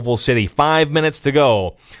for Louisville City. 5 minutes to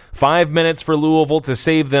go. 5 minutes for Louisville to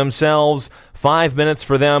save themselves. 5 minutes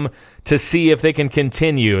for them to see if they can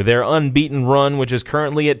continue their unbeaten run, which is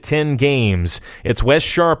currently at 10 games. It's Wes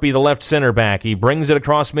Sharpie, the left center back. He brings it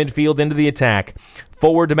across midfield into the attack.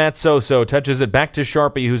 Forward to Matt Soso, touches it back to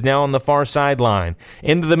Sharpie, who's now on the far sideline.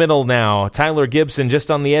 Into the middle now, Tyler Gibson just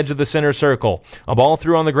on the edge of the center circle. A ball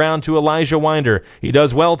through on the ground to Elijah Winder. He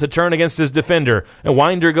does well to turn against his defender, and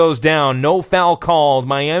Winder goes down. No foul called.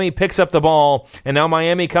 Miami picks up the ball, and now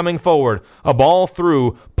Miami coming forward. A ball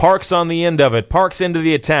through, Parks on the end of it. Parks into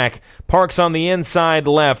the attack. Parks on the inside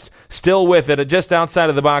left, still with it, just outside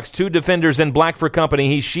of the box. Two defenders in black for company.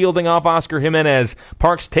 He's shielding off Oscar Jimenez.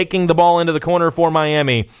 Parks taking the ball into the corner for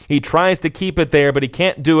Miami. He tries to keep it there, but he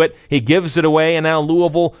can't do it. He gives it away, and now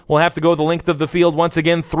Louisville will have to go the length of the field once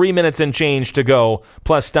again. 3 minutes and change to go,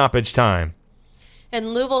 plus stoppage time.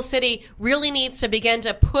 And Louisville City really needs to begin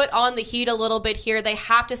to put on the heat a little bit here. They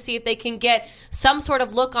have to see if they can get some sort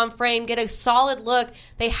of look on frame, get a solid look.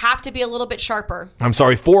 They have to be a little bit sharper.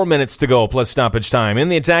 4 minutes to go, plus stoppage time. In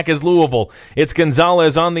the attack is Louisville. It's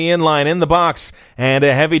Gonzalez on the inline, in the box, and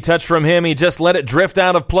a heavy touch from him. He just let it drift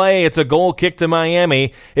out of play. It's a goal kick to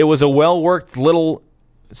Miami. It was a well-worked little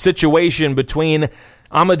situation between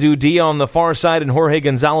Amadou Dia on the far side and Jorge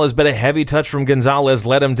Gonzalez, but a heavy touch from Gonzalez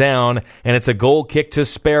let him down, and it's a goal kick to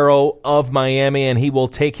Sparrow of Miami, and he will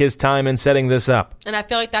take his time in setting this up. And I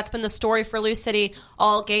feel like that's been the story for LouCity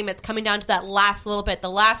all game. It's coming down to that last little bit, the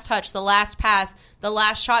last touch, the last pass. The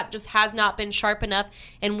last shot just has not been sharp enough.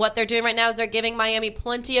 And what they're doing right now is they're giving Miami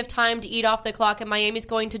plenty of time to eat off the clock, and Miami's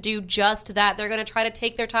going to do just that. They're going to try to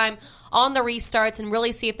take their time on the restarts and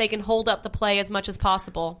really see if they can hold up the play as much as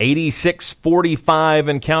possible. 86-45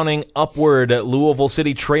 and counting upward. Louisville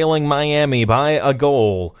City trailing Miami by a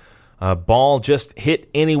goal. A ball just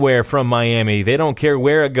hit anywhere from Miami. They don't care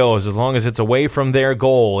where it goes as long as it's away from their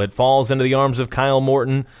goal. It falls into the arms of Kyle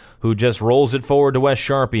Morton, who just rolls it forward to Wes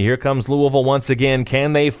Sharpie. Here comes Louisville once again.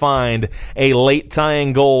 Can they find a late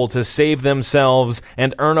tying goal to save themselves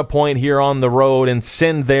and earn a point here on the road and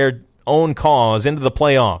send their own cause into the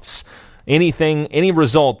playoffs? Any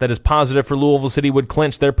result that is positive for Louisville City would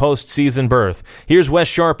clinch their postseason berth. Here's Wes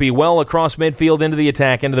Sharpie well across midfield into the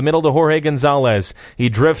attack, into the middle to Jorge Gonzalez. He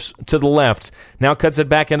drifts to the left, now cuts it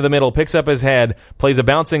back into the middle, picks up his head, plays a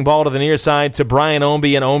bouncing ball to the near side to Brian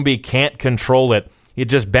Ombie, and Ombie can't control it. It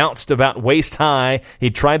just bounced about waist high.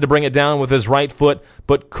 He tried to bring it down with his right foot,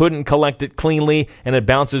 but couldn't collect it cleanly, and it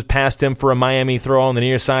bounces past him for a Miami throw on the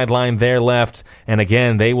near sideline there left. And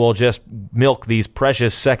again, they will just milk these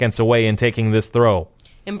precious seconds away in taking this throw.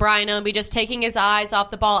 And Brian Ombie just taking his eyes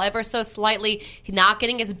off the ball ever so slightly, not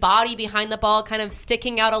getting his body behind the ball, kind of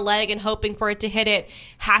sticking out a leg and hoping for it to hit it.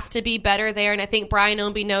 Has to be better there, and I think Brian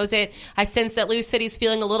Ombie knows it. I sense that LouCity's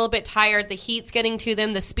feeling a little bit tired. The heat's getting to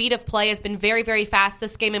them. The speed of play has been very, very fast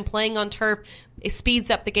this game, and playing on turf, it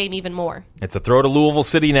speeds up the game even more. It's a throw to Louisville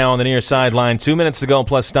City now on the near sideline. 2 minutes to go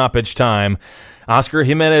plus stoppage time. Oscar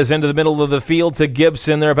Jimenez into the middle of the field to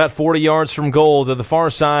Gibson. They're about 40 yards from goal. To the far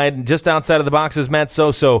side, just outside of the box is Matt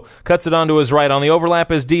Soso. Cuts it onto his right. On the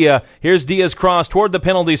overlap is Dia. Here's Dia's cross toward the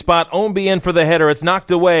penalty spot. Ombie in for the header. It's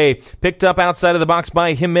knocked away. Picked up outside of the box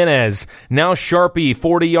by Jimenez. Now Sharpie,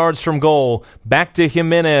 40 yards from goal. Back to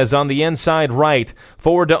Jimenez on the inside right.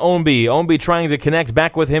 Forward to Ombie. Ombie trying to connect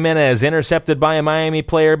back with Jimenez. Intercepted by a Miami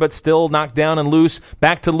player, but still knocked down and loose.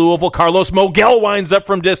 Back to Louisville. Carlos Mogel winds up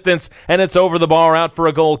from distance, and it's over the bar out for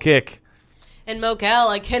a goal kick. And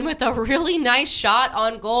Mogel, again, with a really nice shot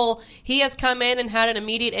on goal. He has come in and had an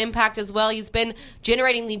immediate impact as well. He's been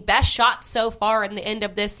generating the best shots so far in the end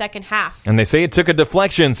of this second half. And they say it took a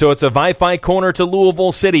deflection, so it's a Wi-Fi corner to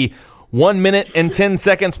Louisville City. 1 minute and 10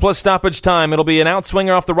 seconds plus stoppage time. It'll be an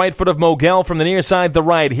outswinger off the right foot of Mogel from the near side, the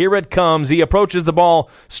right. Here it comes. He approaches the ball,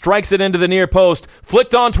 strikes it into the near post,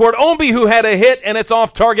 flicked on toward Ombie, who had a hit, and it's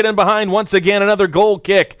off target and behind once again. Another goal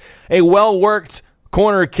kick. A well-worked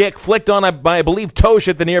corner kick flicked on by, I believe, Tosh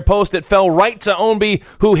at the near post. It fell right to Ombie,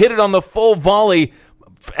 who hit it on the full volley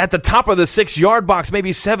at the top of the 6-yard box,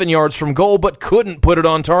 maybe 7 yards from goal, but couldn't put it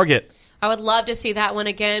on target. I would love to see that one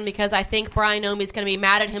again because I think Brian Ombie's going to be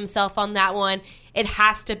mad at himself on that one. It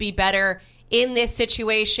has to be better in this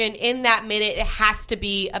situation. In that minute, it has to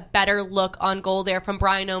be a better look on goal there from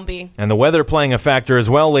Brian Ombie. And the weather playing a factor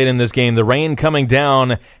as well late in this game. The rain coming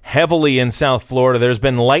down heavily in South Florida. There's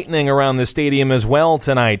been lightning around the stadium as well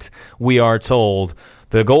tonight, we are told.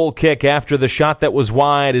 The goal kick after the shot that was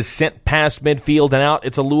wide is sent past midfield and out.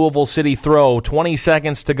 It's a Louisville City throw. 20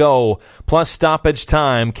 seconds to go, plus stoppage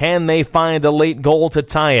time. Can they find a late goal to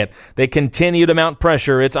tie it? They continue to mount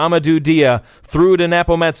pressure. It's Amadou Dia through to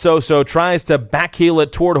Napo Matsoso. Tries to backheel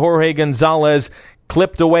it toward Jorge Gonzalez.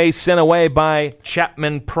 Clipped away, sent away by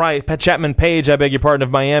Chapman Page, of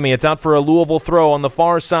Miami. It's out for a Louisville throw on the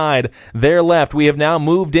far side. Their left. We have now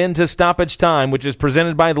moved into stoppage time, which is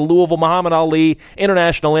presented by the Louisville Muhammad Ali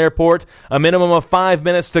International Airport. A minimum of 5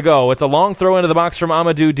 minutes to go. It's a long throw into the box from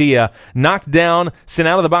Amadou Dia. Knocked down, sent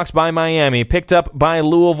out of the box by Miami. Picked up by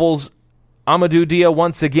Louisville's Amadou Dia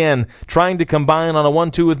once again, trying to combine on a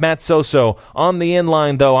 1-2 with Matt Soso. On the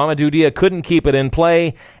inline, though, Amadou Dia couldn't keep it in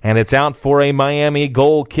play, and it's out for a Miami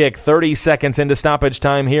goal kick. 30 seconds into stoppage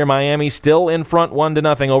time here. Miami still in front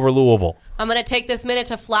 1-0 over Louisville. I'm going to take this minute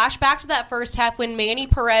to flash back to that first half when Manny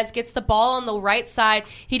Perez gets the ball on the right side.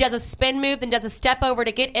 He does a spin move, then does a step over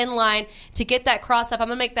to get in line to get that cross off. I'm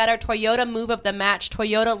going to make that our Toyota move of the match.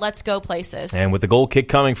 Toyota, let's go places. And with the goal kick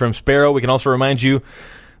coming from Sparrow, we can also remind you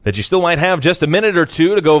that you still might have just a minute or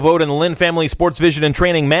two to go vote in the Lynn Family Sports Vision and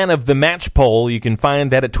Training Man of the Match poll. You can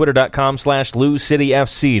find that at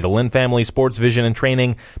twitter.com/LouCityFC. The Lynn Family Sports Vision and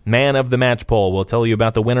Training Man of the Match poll. We'll tell you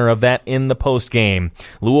about the winner of that in the postgame.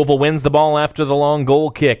 Louisville wins the ball after the long goal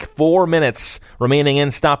kick. 4 minutes remaining in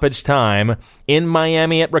stoppage time in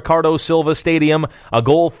Miami at Ricardo Silva Stadium. A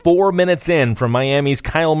goal 4 minutes in from Miami's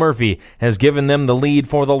Kyle Murphy has given them the lead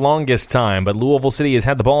for the longest time, but Louisville City has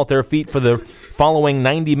had the ball at their feet for the following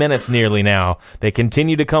 90 minutes nearly now. They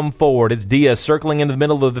continue to come forward. It's Dia circling into the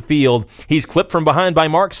middle of the field. He's clipped from behind by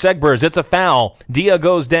Mark Segbers. It's a foul. Dia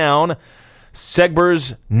goes down.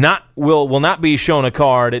 Segbers will not be shown a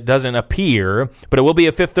card, it doesn't appear, but it will be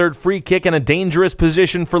a fifth-third free kick in a dangerous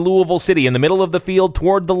position for Louisville City in the middle of the field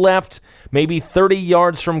toward the left, maybe 30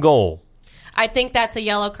 yards from goal. I think that's a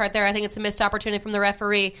yellow card there. I think it's a missed opportunity from the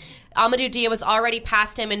referee. Amadou Dia was already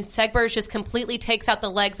past him, and Segbers just completely takes out the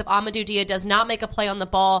legs of Amadou Dia, does not make a play on the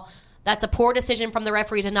ball. That's a poor decision from the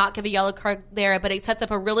referee to not give a yellow card there, but it sets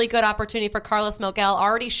up a really good opportunity for Carlos Mogel,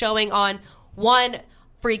 already showing on one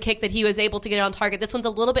free kick that he was able to get it on target. This one's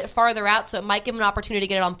a little bit farther out, so it might give him an opportunity to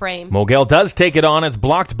get it on frame. Mogel does take it on. It's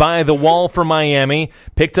blocked by the wall for Miami.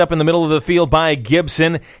 Picked up in the middle of the field by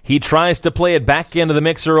Gibson. He tries to play it back into the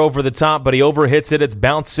mixer over the top, but he overhits it. It's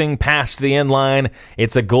bouncing past the end line.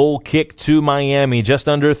 It's a goal kick to Miami. Just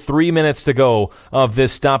under 3 minutes to go of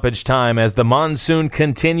this stoppage time as the monsoon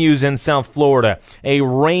continues in South Florida. A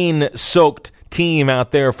rain-soaked team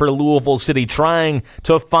out there for Louisville City trying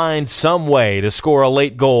to find some way to score a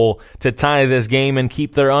late goal to tie this game and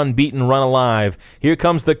keep their unbeaten run alive. Here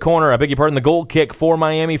comes the corner, the goal kick for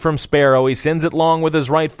Miami from Sparrow. He sends it long with his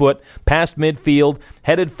right foot past midfield,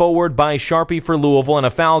 headed forward by Sharpie for Louisville, and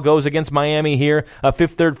a foul goes against Miami here. A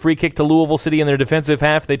fifth-third free kick to Louisville City in their defensive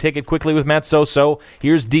half. They take it quickly with Matt Soso.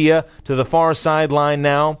 Here's Dia to the far sideline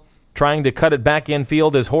now. Trying to cut it back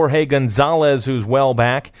infield is Jorge Gonzalez, who's well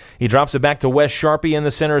back. He drops it back to Wes Sharpie in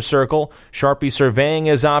the center circle. Sharpie surveying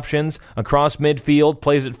his options across midfield,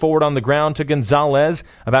 plays it forward on the ground to Gonzalez.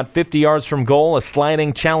 About 50 yards from goal, a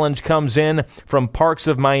sliding challenge comes in from Parks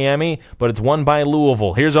of Miami, but it's won by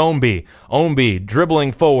Louisville. Here's Omby. Omby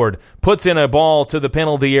dribbling forward, puts in a ball to the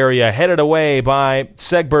penalty area, headed away by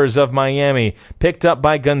Segbers of Miami. Picked up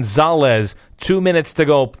by Gonzalez. 2 minutes to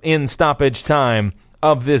go in stoppage time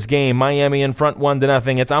of this game. Miami in front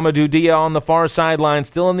 1-0. It's Amadou Dia on the far sideline,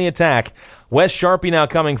 still in the attack. Wes Sharpie now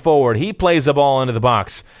coming forward. He plays the ball into the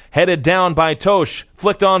box. Headed down by Tosh,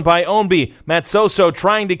 flicked on by Omby. Matsoso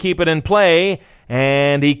trying to keep it in play,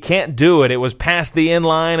 and he can't do it. It was past the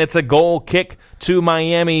inline. It's a goal kick to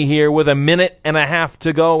Miami here with a minute and a half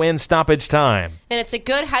to go in stoppage time. And it's a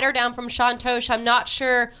good header down from Sean Tosh. I'm not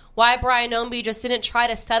sure why Brian Omby just didn't try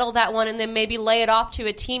to settle that one and then maybe lay it off to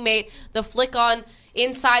a teammate. The flick on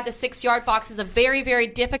inside the 6-yard box is a very, very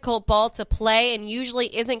difficult ball to play and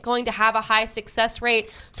usually isn't going to have a high success rate.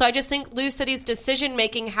 So I just think LouCity's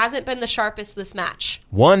decision-making hasn't been the sharpest this match.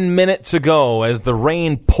 1 minute to go as the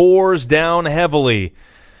rain pours down heavily.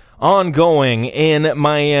 Ongoing in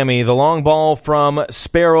Miami. The long ball from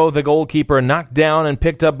Sparrow, the goalkeeper, knocked down and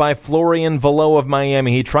picked up by Florian Velo of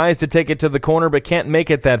Miami. He tries to take it to the corner but can't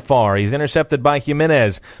make it that far. He's intercepted by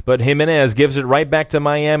Jimenez, but Jimenez gives it right back to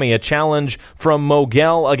Miami. A challenge from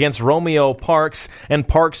Mogel against Romeo Parks, and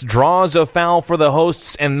Parks draws a foul for the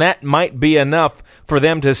hosts, and that might be enough for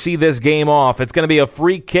them to see this game off. It's going to be a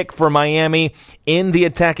free kick for Miami in the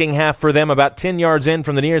attacking half for them, about 10 yards in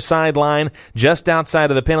from the near sideline, just outside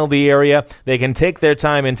of the penalty area. They can take their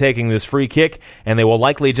time in taking this free kick, and they will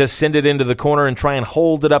likely just send it into the corner and try and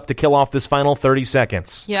hold it up to kill off this final 30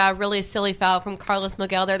 seconds. Yeah, really silly foul from Carlos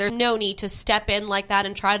Miguel there. There's no need to step in like that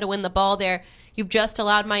and try to win the ball there. You've just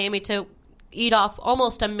allowed Miami to eat off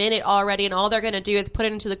almost a minute already, and all they're going to do is put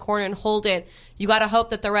it into the corner and hold it. You got to hope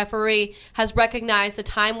that the referee has recognized the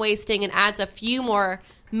time wasting and adds a few more,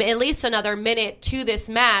 at least another minute to this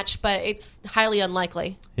match, but it's highly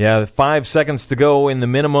unlikely. Yeah, 5 seconds to go in the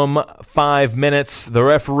minimum 5 minutes. The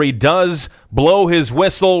referee does blow his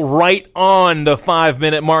whistle right on the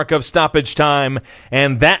 5-minute mark of stoppage time,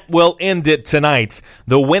 and that will end it tonight.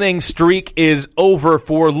 The winning streak is over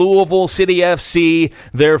for Louisville City FC,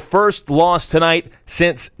 their first loss tonight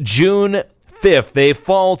since June 5th. They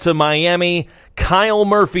fall to Miami. Kyle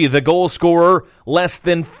Murphy, the goal scorer, less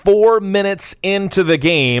than 4 minutes into the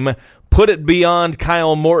game, put it beyond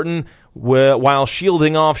Kyle Morton while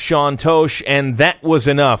shielding off Sean Tosh, and that was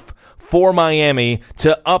enough for Miami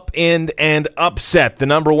to upend and upset the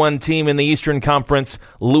number one team in the Eastern Conference,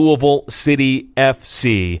 Louisville City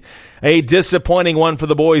FC. A disappointing one for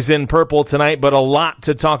the boys in purple tonight, but a lot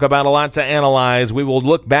to talk about, a lot to analyze. We will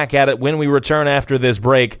look back at it when we return after this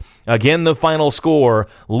break. Again, the final score,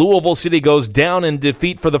 Louisville City goes down in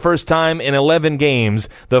defeat for the first time in 11 games,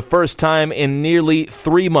 the first time in nearly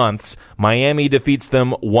 3 months. Miami defeats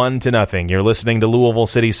them 1-0. You're listening to Louisville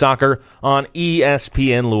City Soccer on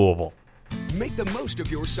ESPN Louisville. Make the most of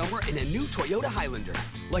your summer in a new Toyota Highlander,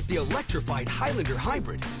 like the electrified Highlander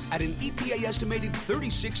Hybrid. At an EPA-estimated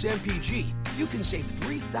 36 mpg, you can save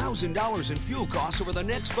 $3,000 in fuel costs over the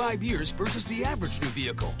next 5 years versus the average new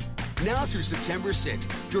vehicle. Now through September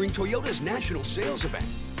 6th, during Toyota's national sales event,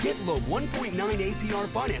 get low 1.9 APR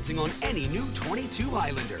financing on any new 22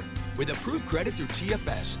 Highlander. With approved credit through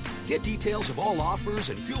TFS. Get details of all offers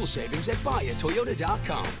and fuel savings at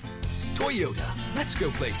buyatoyota.com. Toyota, let's go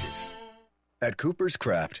places. At Cooper's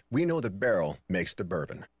Craft, we know the barrel makes the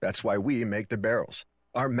bourbon. That's why we make the barrels.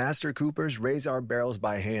 Our master coopers raise our barrels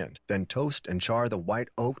by hand, then toast and char the white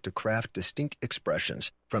oak to craft distinct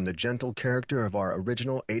expressions, from the gentle character of our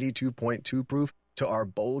original 82.2 proof to our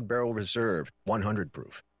bold barrel reserve 100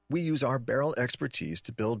 proof. We use our barrel expertise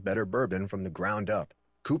to build better bourbon from the ground up.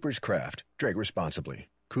 Cooper's Craft. Drink responsibly.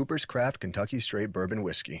 Cooper's Craft Kentucky Straight Bourbon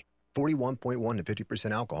Whiskey. 41.1 to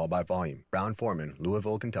 50% alcohol by volume. Brown-Forman,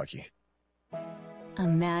 Louisville, Kentucky.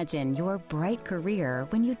 Imagine your bright career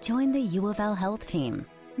when you join the U of L Health Team.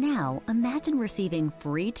 Now, imagine receiving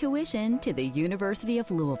free tuition to the University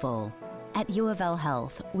of Louisville. At U of L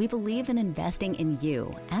Health, we believe in investing in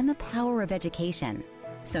you and the power of education.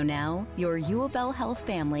 So now, your U of L Health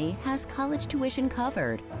family has college tuition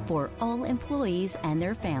covered for all employees and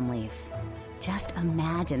their families. Just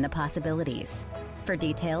imagine the possibilities. For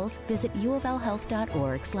details, visit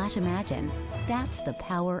uoflhealth.org/imagine. That's the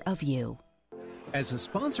power of you. As a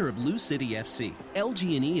sponsor of LouCity FC,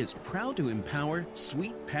 LG&E is proud to empower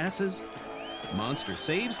sweet passes, monster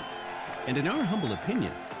saves, and in our humble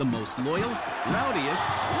opinion, the most loyal, loudest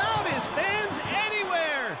fans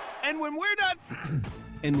anywhere! And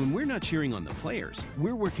when we're not cheering on the players,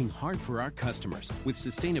 we're working hard for our customers with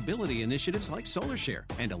sustainability initiatives like SolarShare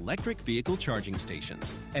and electric vehicle charging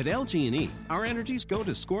stations. At LG&E, our energies go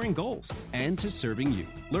to scoring goals and to serving you.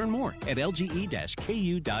 Learn more at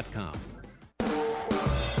lge-ku.com.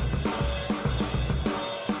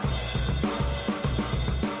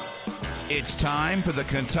 It's time for the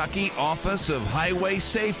Kentucky Office of Highway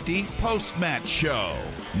Safety post-match show.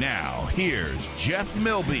 Now, here's Jeff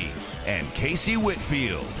Milby and Casey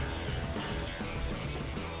Whitfield.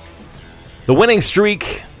 The winning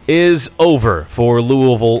streak is over for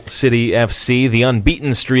Louisville City FC. The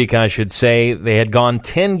unbeaten streak, I should say. They had gone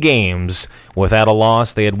 10 games without a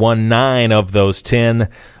loss. They had won 9 of those 10.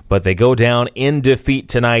 But they go down in defeat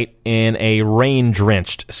tonight in a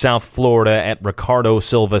rain-drenched South Florida at Ricardo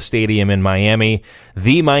Silva Stadium in Miami.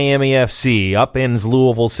 The Miami FC upends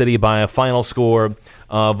Louisville City by a final score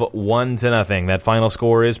of 1-0. That final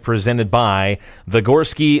score is presented by the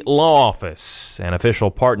Gorski Law Office, an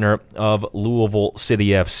official partner of Louisville City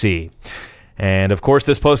FC. And, of course,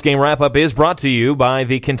 this post-game wrap-up is brought to you by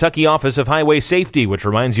the Kentucky Office of Highway Safety, which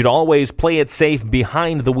reminds you to always play it safe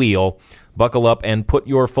behind the wheel. Buckle up and put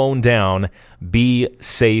your phone down. Be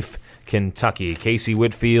safe, Kentucky. Casey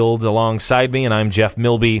Whitfield alongside me, and I'm Jeff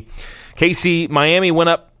Milby. Casey, Miami went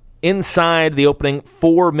up inside the opening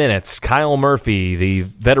 4 minutes. Kyle Murphy, the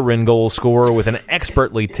veteran goal scorer, with an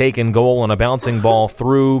expertly taken goal on a bouncing ball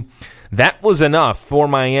through that was enough for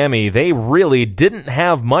Miami. They really didn't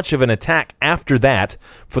have much of an attack after that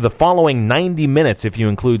for the following 90 minutes, if you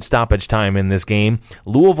include stoppage time in this game.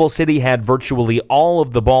 Louisville City had virtually all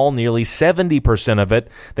of the ball, nearly 70% of it.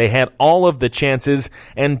 They had all of the chances,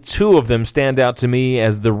 and two of them stand out to me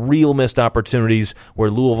as the real missed opportunities where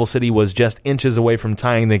Louisville City was just inches away from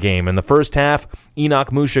tying the game. In the first half, Enoch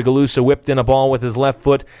Mushagalusa whipped in a ball with his left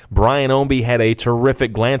foot. Brian Omby had a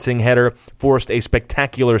terrific glancing header, forced a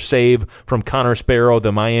spectacular save from Connor Sparrow,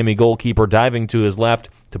 the Miami goalkeeper, diving to his left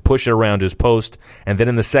to push it around his post. And then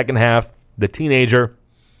in the second half, the teenager,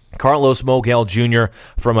 Carlos Mogel Jr.,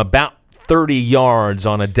 from about 30 yards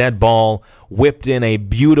on a dead ball, whipped in a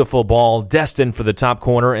beautiful ball destined for the top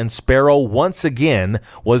corner, and Sparrow once again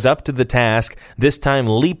was up to the task, this time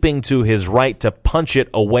leaping to his right to punch it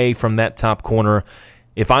away from that top corner.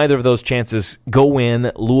 If either of those chances go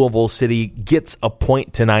in, Louisville City gets a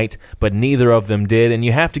point tonight, but neither of them did, and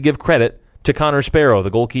you have to give credit to Connor Sparrow, the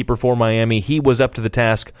goalkeeper for Miami. He was up to the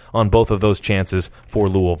task on both of those chances for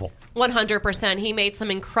Louisville. 100%. He made some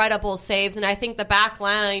incredible saves, and I think the back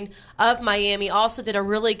line of Miami also did a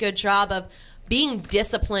really good job of being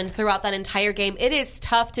disciplined throughout that entire game. It is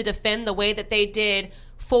tough to defend the way that they did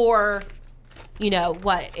for,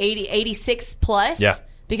 86 plus? Yeah.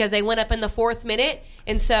 Because they went up in the fourth minute.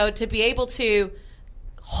 And so to be able to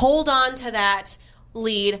hold on to that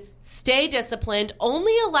lead, stay disciplined,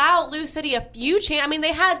 only allow LouCity a few chances. I mean,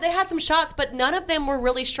 they had some shots, but none of them were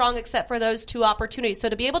really strong except for those two opportunities. So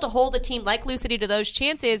to be able to hold a team like LouCity to those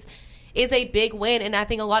chances is a big win, and I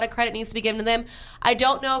think a lot of credit needs to be given to them. I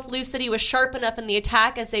don't know if LouCity was sharp enough in the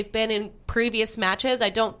attack as they've been in previous matches.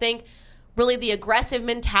 I don't think really the aggressive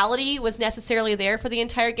mentality was necessarily there for the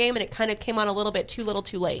entire game, and it kind of came on a little bit too little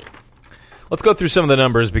too late. Let's go through some of the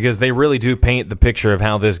numbers because they really do paint the picture of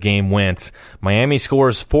how this game went. Miami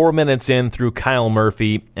scores 4 minutes in through Kyle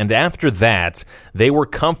Murphy, and after that, they were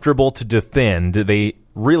comfortable to defend. They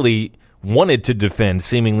really wanted to defend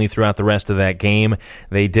seemingly throughout the rest of that game.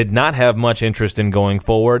 They did not have much interest in going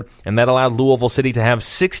forward, and that allowed Louisville City to have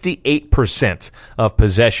 68% of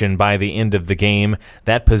possession by the end of the game.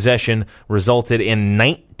 That possession resulted in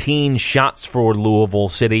 19 shots for Louisville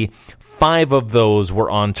City. 5 of those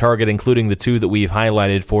were on target, including the 2 that we've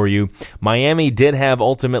highlighted for you. Miami did have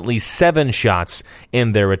ultimately 7 shots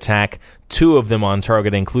in their attack, 2 of them on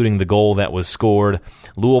target, including the goal that was scored.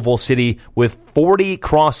 Louisville City with 40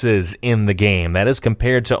 crosses in the game. That is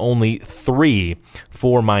compared to only 3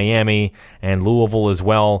 for Miami, and Louisville as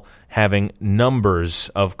well having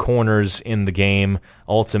numbers of corners in the game.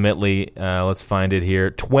 Ultimately, let's find it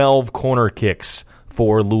here, 12 corner kicks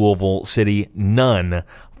for Louisville City, none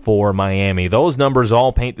for Miami. Those numbers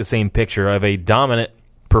all paint the same picture of a dominant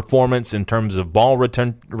performance in terms of ball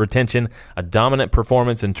retention, a dominant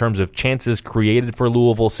performance in terms of chances created for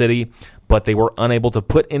Louisville City, but they were unable to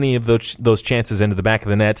put any of those chances into the back of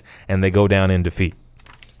the net, and they go down in defeat.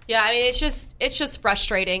 Yeah, I mean, it's just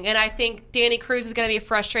frustrating, and I think Danny Cruz is going to be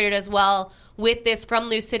frustrated as well with this from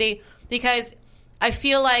LouCity, because I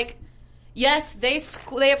feel like, yes, they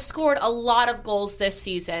have scored a lot of goals this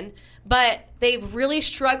season, but they've really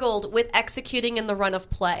struggled with executing in the run of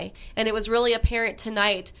play. And it was really apparent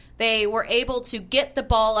tonight. They were able to get the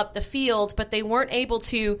ball up the field, but they weren't able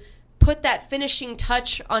to put that finishing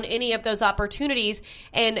touch on any of those opportunities.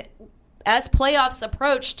 And as playoffs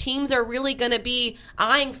approach, teams are really going to be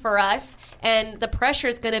eyeing for us, and the pressure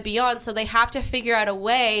is going to be on. So they have to figure out a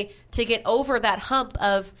way to get over that hump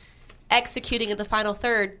of executing in the final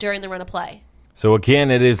third during the run of play. So again,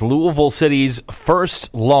 it is Louisville City's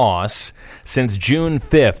first loss since June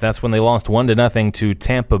 5th. That's when they lost 1-0 to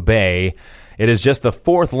Tampa Bay. It is just the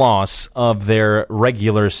 4th loss of their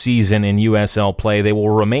regular season in USL play. They will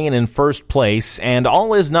remain in first place, and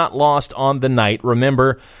all is not lost on the night.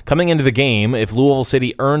 Remember, coming into the game, if Louisville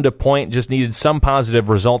City earned a point, just needed some positive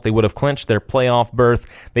result, they would have clinched their playoff berth.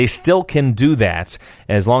 They still can do that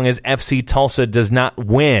as long as FC Tulsa does not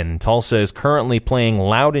win. Tulsa is currently playing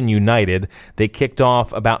Loudoun United. They kicked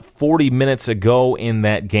off about 40 minutes ago in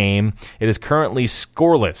that game. It is currently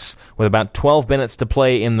scoreless with about 12 minutes to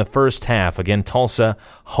play in the first half. Again, Tulsa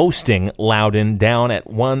hosting Loudoun down at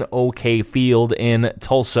 1 OK Field in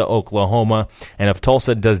Tulsa, Oklahoma. And if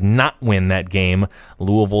Tulsa does not win that game,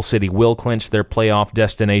 Louisville City will clinch their playoff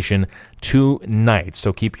destination tonight.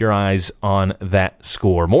 So keep your eyes on that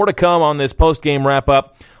score. More to come on this post-game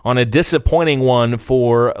wrap-up on a disappointing one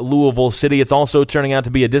for Louisville City. It's also turning out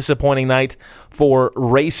to be a disappointing night for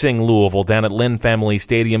Racing Louisville down at Lynn Family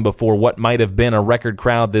Stadium before what might have been a record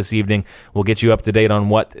crowd this evening. We'll get you up to date on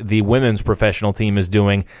what the women's professional team is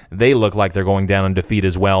doing. They look like they're going down in defeat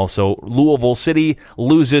as well. So Louisville City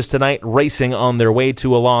loses tonight. Racing on their way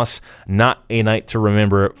to a loss. Not a night to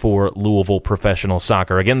remember for Louisville professional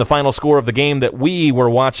soccer. Again, the final score of the game that we were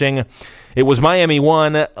watching, it was Miami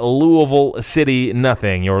 1, Louisville City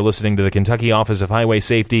nothing. You're listening to the Kentucky Office of Highway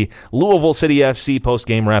Safety Louisville City FC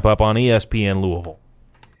post-game wrap-up on ESPN Louisville.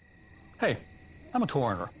 Hey, I'm a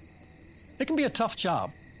coroner. It can be a tough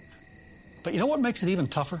job. But you know what makes it even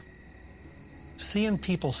tougher? Seeing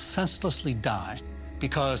people senselessly die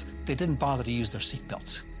because they didn't bother to use their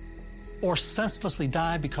seatbelts. Or senselessly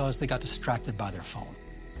die because they got distracted by their phone.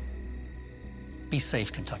 Be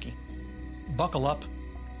safe, Kentucky. Buckle up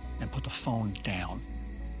and put the phone down.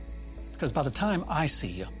 Because by the time I see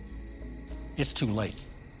you, it's too late.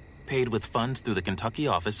 Paid with funds through the Kentucky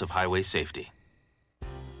Office of Highway Safety.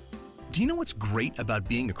 Do you know what's great about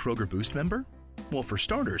being a Kroger Boost member? Well, for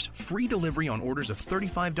starters, free delivery on orders of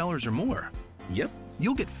 $35 or more. Yep,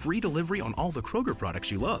 you'll get free delivery on all the Kroger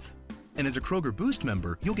products you love. And as a Kroger Boost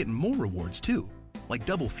member, you'll get more rewards too, like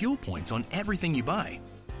double fuel points on everything you buy.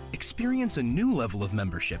 Experience a new level of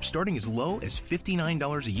membership starting as low as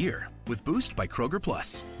 $59 a year with Boost by Kroger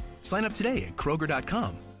Plus. Sign up today at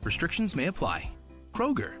Kroger.com. Restrictions may apply.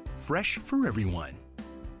 Kroger, fresh for everyone.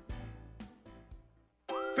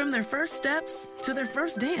 From their first steps to their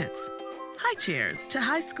first dance, high chairs to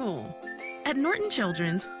high school. At Norton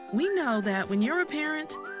Children's, we know that when you're a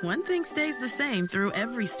parent, one thing stays the same through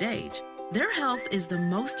every stage. Their health is the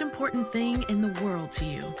most important thing in the world to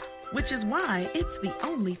you, which is why it's the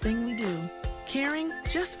only thing we do. Caring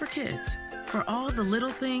just for kids. For all the little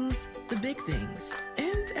things, the big things,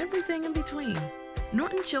 and everything in between.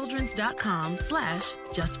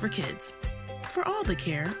 NortonChildren's.com/justforkids. For all the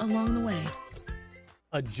care along the way.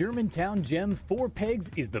 A Germantown gem, Four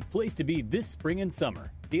Pegs, is the place to be this spring and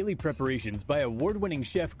summer. Daily preparations by award-winning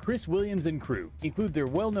chef Chris Williams and crew include their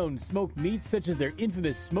well-known smoked meats such as their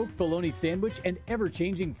infamous smoked bologna sandwich and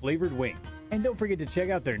ever-changing flavored wings. And don't forget to check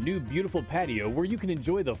out their new beautiful patio where you can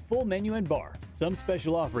enjoy the full menu and bar. Some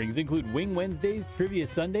special offerings include Wing Wednesdays, Trivia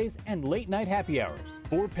Sundays, and late-night happy hours.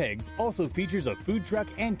 Four Pegs also features a food truck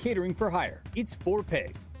and catering for hire. It's Four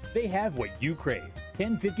Pegs. They have what you crave.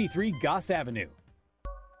 1053 Goss Avenue.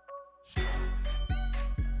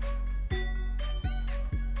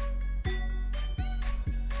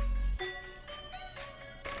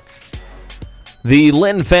 The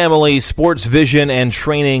Lynn Family Sports Vision and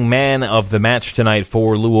Training Man of the Match tonight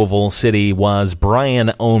for Louisville City was Brian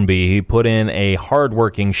Ownby. He put in a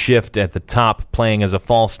hard-working shift at the top, playing as a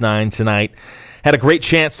false nine tonight. Had a great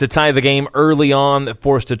chance to tie the game early on that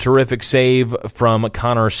forced a terrific save from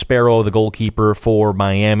Connor Sparrow, the goalkeeper for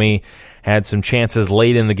Miami. Had some chances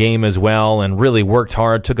late in the game as well and really worked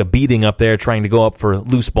hard. Took a beating up there trying to go up for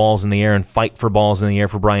loose balls in the air and fight for balls in the air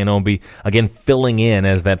for Brian Ownby. Again, filling in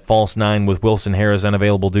as that false nine with Wilson Harris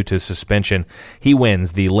unavailable due to suspension. He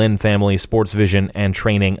wins the Lynn Family Sports Vision and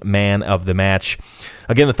Training Man of the Match.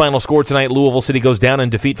 Again, the final score tonight, Louisville City goes down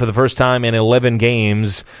in defeat for the first time in 11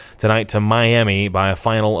 games tonight to Miami by a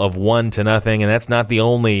final of 1-0. And that's not the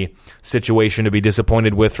only situation to be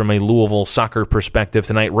disappointed with from a Louisville soccer perspective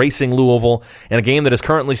tonight. Racing Louisville in a game that is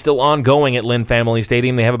currently still ongoing at Lynn Family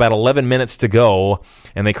Stadium. They have about 11 minutes to go,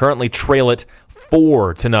 and they currently trail it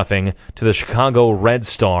 4-0 to the Chicago Red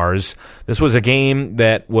Stars. This was a game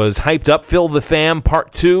that was hyped up. Fill the Fam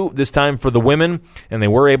Part 2, this time for the women, and they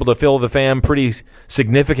were able to fill the Fam pretty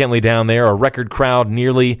significantly down there. A record crowd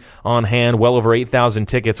nearly on hand. Well over 8,000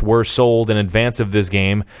 tickets were sold in advance of this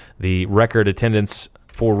game. The record attendance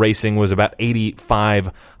for Racing was about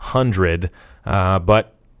 8,500,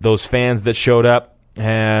 but those fans that showed up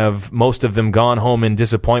have most of them gone home in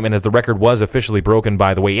disappointment as the record was officially broken,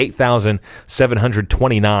 by the way.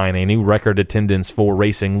 8,729, a new record attendance for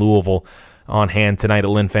Racing Louisville on hand tonight at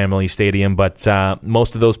Lynn Family Stadium. But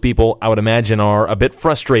most of those people, I would imagine, are a bit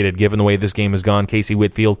frustrated given the way this game has gone. Casey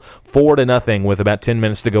Whitfield, 4-0 with about 10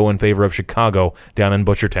 minutes to go in favor of Chicago down in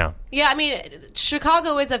Butchertown. Yeah, I mean,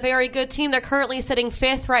 Chicago is a very good team. They're currently sitting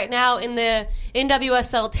 5th right now in the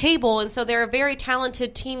NWSL table, and so they're a very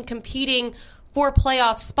talented team competing for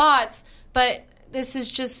playoff spots, but this is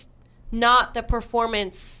just not the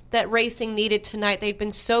performance that Racing needed tonight. They'd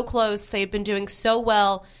been so close. They'd been doing so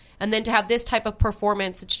well, and then to have this type of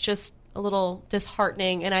performance, it's just a little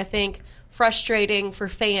disheartening, and I think frustrating for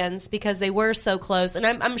fans because they were so close, and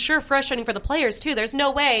I'm sure frustrating for the players too. There's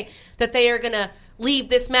no way that they are going to leave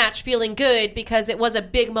this match feeling good because it was a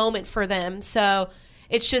big moment for them. So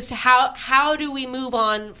It's just how do we move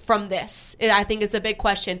on from this, I think, is the big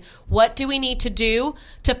question. What do we need to do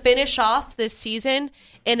to finish off this season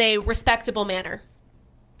in a respectable manner?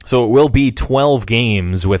 So it will be 12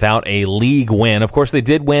 games without a league win. Of course, they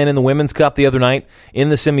did win in the Women's Cup the other night in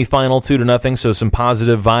the semifinal 2-0, so some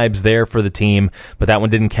positive vibes there for the team, but that one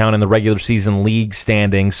didn't count in the regular season league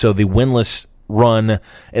standings. So the winless run,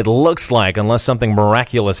 it looks like, unless something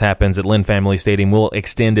miraculous happens at Lynn Family Stadium, will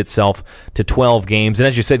extend itself to 12 games. And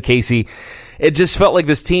as you said, Casey, it just felt like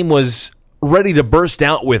this team was ready to burst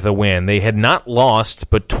out with a win. They had not lost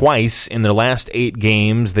but twice in their last 8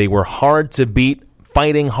 games. They were hard to beat,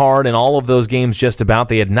 fighting hard in all of those games just about.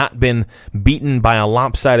 They had not been beaten by a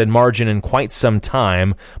lopsided margin in quite some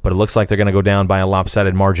time, but it looks like they're going to go down by a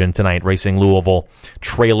lopsided margin tonight, racing Louisville,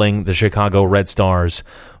 trailing the Chicago Red Stars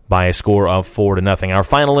by a score of 4-0. Our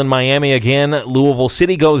final in Miami again, Louisville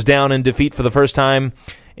City goes down in defeat for the first time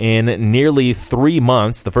in nearly 3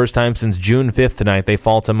 months, the first time since June 5th tonight. They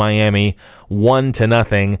fall to Miami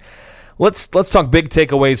 1-0. Let's talk big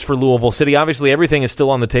takeaways for Louisville City. Obviously, everything is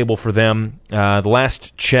still on the table for them. The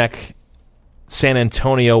last check, San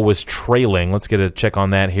Antonio was trailing. Let's get a check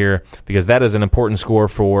on that here, because that is an important score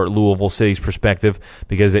for Louisville City's perspective,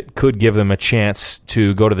 because it could give them a chance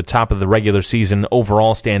to go to the top of the regular season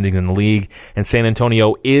overall standings in the league. And San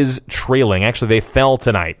Antonio is trailing. Actually, they fell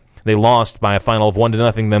tonight. They lost by a final of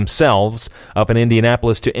 1-0 themselves up in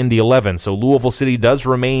Indianapolis to Indy 11. So Louisville City does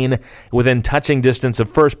remain within touching distance of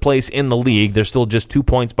first place in the league. They're still just 2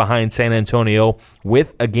 points behind San Antonio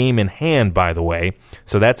with a game in hand, by the way.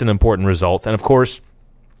 So that's an important result. And, of course,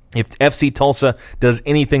 if FC Tulsa does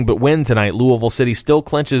anything but win tonight, Louisville City still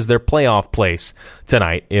clinches their playoff place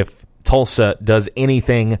tonight if Tulsa does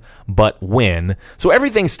anything but win. So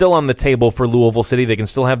everything's still on the table for Louisville City. They can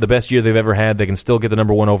still have the best year they've ever had. They can still get the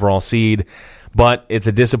number 1 overall seed. But it's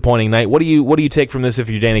a disappointing night. What do you take from this if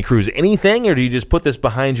you're Danny Cruz? Anything, or do you just put this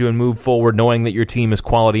behind you and move forward knowing that your team is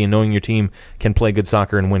quality and knowing your team can play good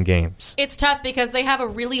soccer and win games? It's tough because they have a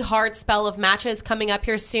really hard spell of matches coming up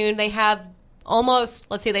here soon. They have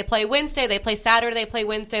let's see, they play Wednesday, they play Saturday, they play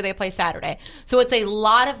Wednesday, they play Saturday. So it's a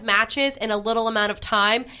lot of matches in a little amount of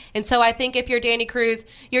time. And so I think if you're Danny Cruz,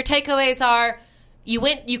 your takeaways are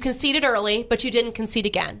you conceded early, but you didn't concede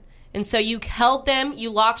again. And so you held them, you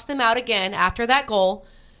locked them out again after that goal.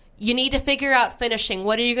 You need to figure out finishing.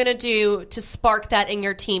 What are you going to do to spark that in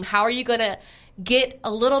your team? How are you going to get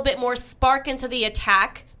a little bit more spark into the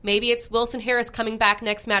attack? Maybe it's Wilson Harris coming back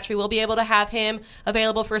next match. We will be able to have him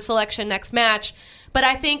available for selection next match. But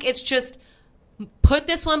I think it's just put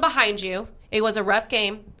this one behind you. It was a rough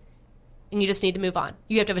game, and you just need to move on.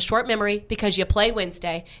 You have to have a short memory because you play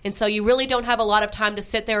Wednesday, and so you really don't have a lot of time to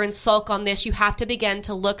sit there and sulk on this. You have to begin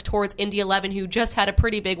to look towards Indy 11, who just had a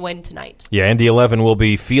pretty big win tonight. Yeah, Indy 11 will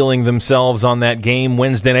be feeling themselves on that game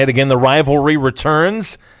Wednesday night. Again, the rivalry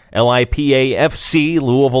returns. LIPA-FC,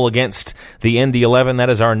 Louisville against the Indy 11. That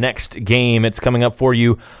is our next game. It's coming up for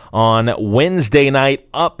you on Wednesday night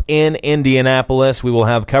up in Indianapolis. We will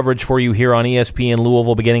have coverage for you here on ESPN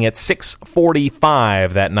Louisville beginning at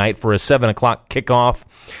 6:45 that night for a 7 o'clock kickoff.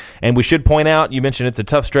 And we should point out, you mentioned it's a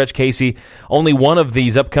tough stretch, Casey. Only one of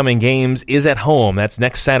these upcoming games is at home. That's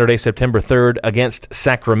next Saturday, September 3rd, against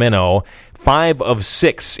Sacramento. 5 of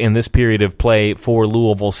 6 in this period of play for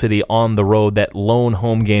Louisville City on the road. That lone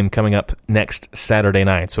home game coming up next Saturday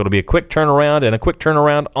night. So it'll be a quick turnaround and a quick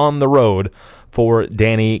turnaround on the road for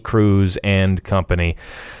Danny Cruz and company.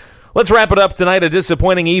 Let's wrap it up tonight. A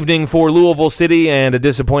disappointing evening for Louisville City and a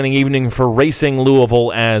disappointing evening for Racing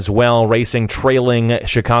Louisville as well. Racing trailing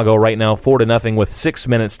Chicago right now 4-0 with 6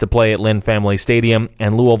 minutes to play at Lynn Family Stadium.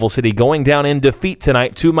 And Louisville City going down in defeat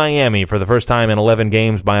tonight to Miami for the first time in 11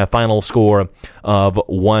 games by a final score of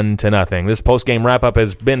 1-0. This post-game wrap-up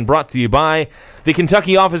has been brought to you by the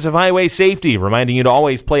Kentucky Office of Highway Safety, reminding you to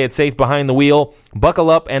always play it safe behind the wheel. Buckle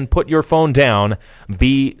up and put your phone down.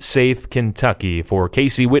 Be safe, Kentucky. For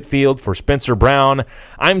Casey Whitfield, for Spencer Brown,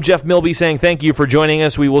 I'm Jeff Milby saying thank you for joining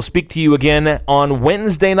us. We will speak to you again on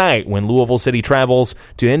Wednesday night when Louisville City travels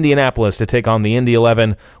to Indianapolis to take on the Indy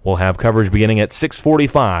 11. We'll have coverage beginning at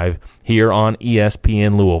 6:45 here on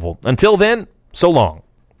ESPN Louisville. Until then, so long.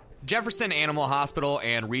 Jefferson Animal Hospital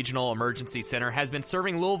and Regional Emergency Center has been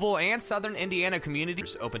serving Louisville and Southern Indiana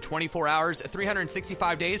communities. Open 24 hours,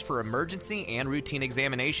 365 days for emergency and routine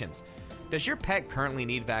examinations. Does your pet currently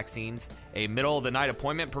need vaccines? A middle-of-the-night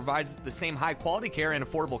appointment provides the same high-quality care and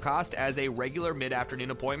affordable cost as a regular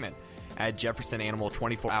mid-afternoon appointment. At Jefferson Animal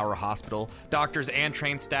 24-Hour Hospital, doctors and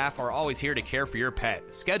trained staff are always here to care for your pet.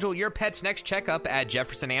 Schedule your pet's next checkup at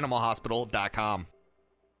jeffersonanimalhospital.com.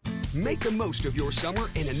 Make the most of your summer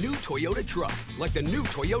in a new Toyota truck, like the new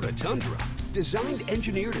Toyota Tundra. Designed,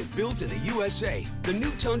 engineered, and built in the USA, the new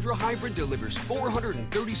Tundra Hybrid delivers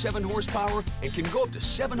 437 horsepower and can go up to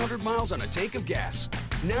 700 miles on a tank of gas.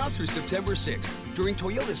 Now through September 6th, during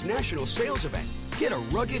Toyota's national sales event, get a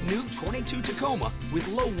rugged new 22 Tacoma with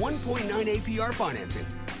low 1.9 APR financing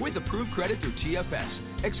with approved credit through TFS.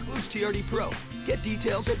 Excludes TRD Pro. Get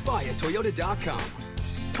details at buyatoyota.com.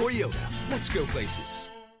 Toyota, let's go places.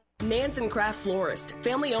 Nansen Craft Florist,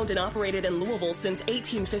 family owned and operated in Louisville since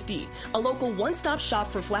 1850. A local one-stop shop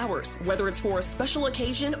for flowers, whether it's for a special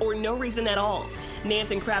occasion or no reason at all.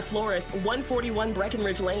 Nansen Craft Florist, 141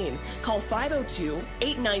 Breckenridge Lane. Call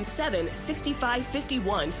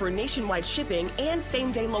 502-897-6551 for nationwide shipping and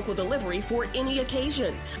same-day local delivery for any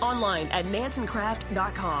occasion. Online at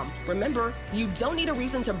nansencraft.com. Remember, you don't need a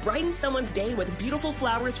reason to brighten someone's day with beautiful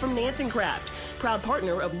flowers from Nansen Craft, proud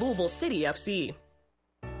partner of Louisville City FC.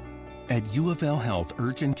 At U of L Health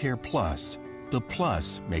Urgent Care Plus, the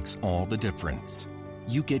plus makes all the difference.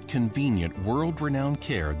 You get convenient, world-renowned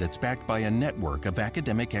care that's backed by a network of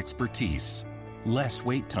academic expertise, less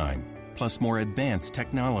wait time, plus more advanced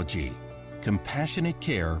technology, compassionate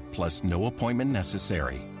care, plus no appointment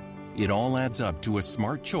necessary. It all adds up to a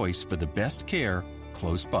smart choice for the best care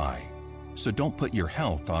close by. So don't put your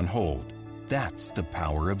health on hold. That's the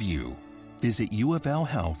power of you. Visit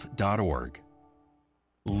uoflhealth.org.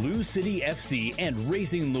 LouCity FC and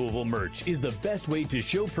Racing Louisville merch is the best way to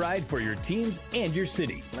show pride for your teams and your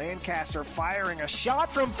city. Lancaster firing a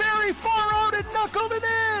shot from very far out and knuckled it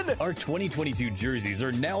in! Our 2022 jerseys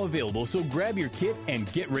are now available, so grab your kit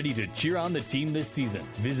and get ready to cheer on the team this season.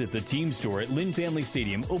 Visit the team store at Lynn Family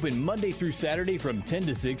Stadium, open Monday through Saturday from 10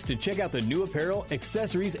 to 6 to check out the new apparel,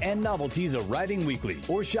 accessories, and novelties arriving weekly.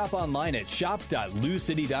 Or shop online at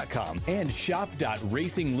shop.loucity.com and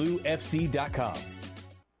shop.racingloufc.com.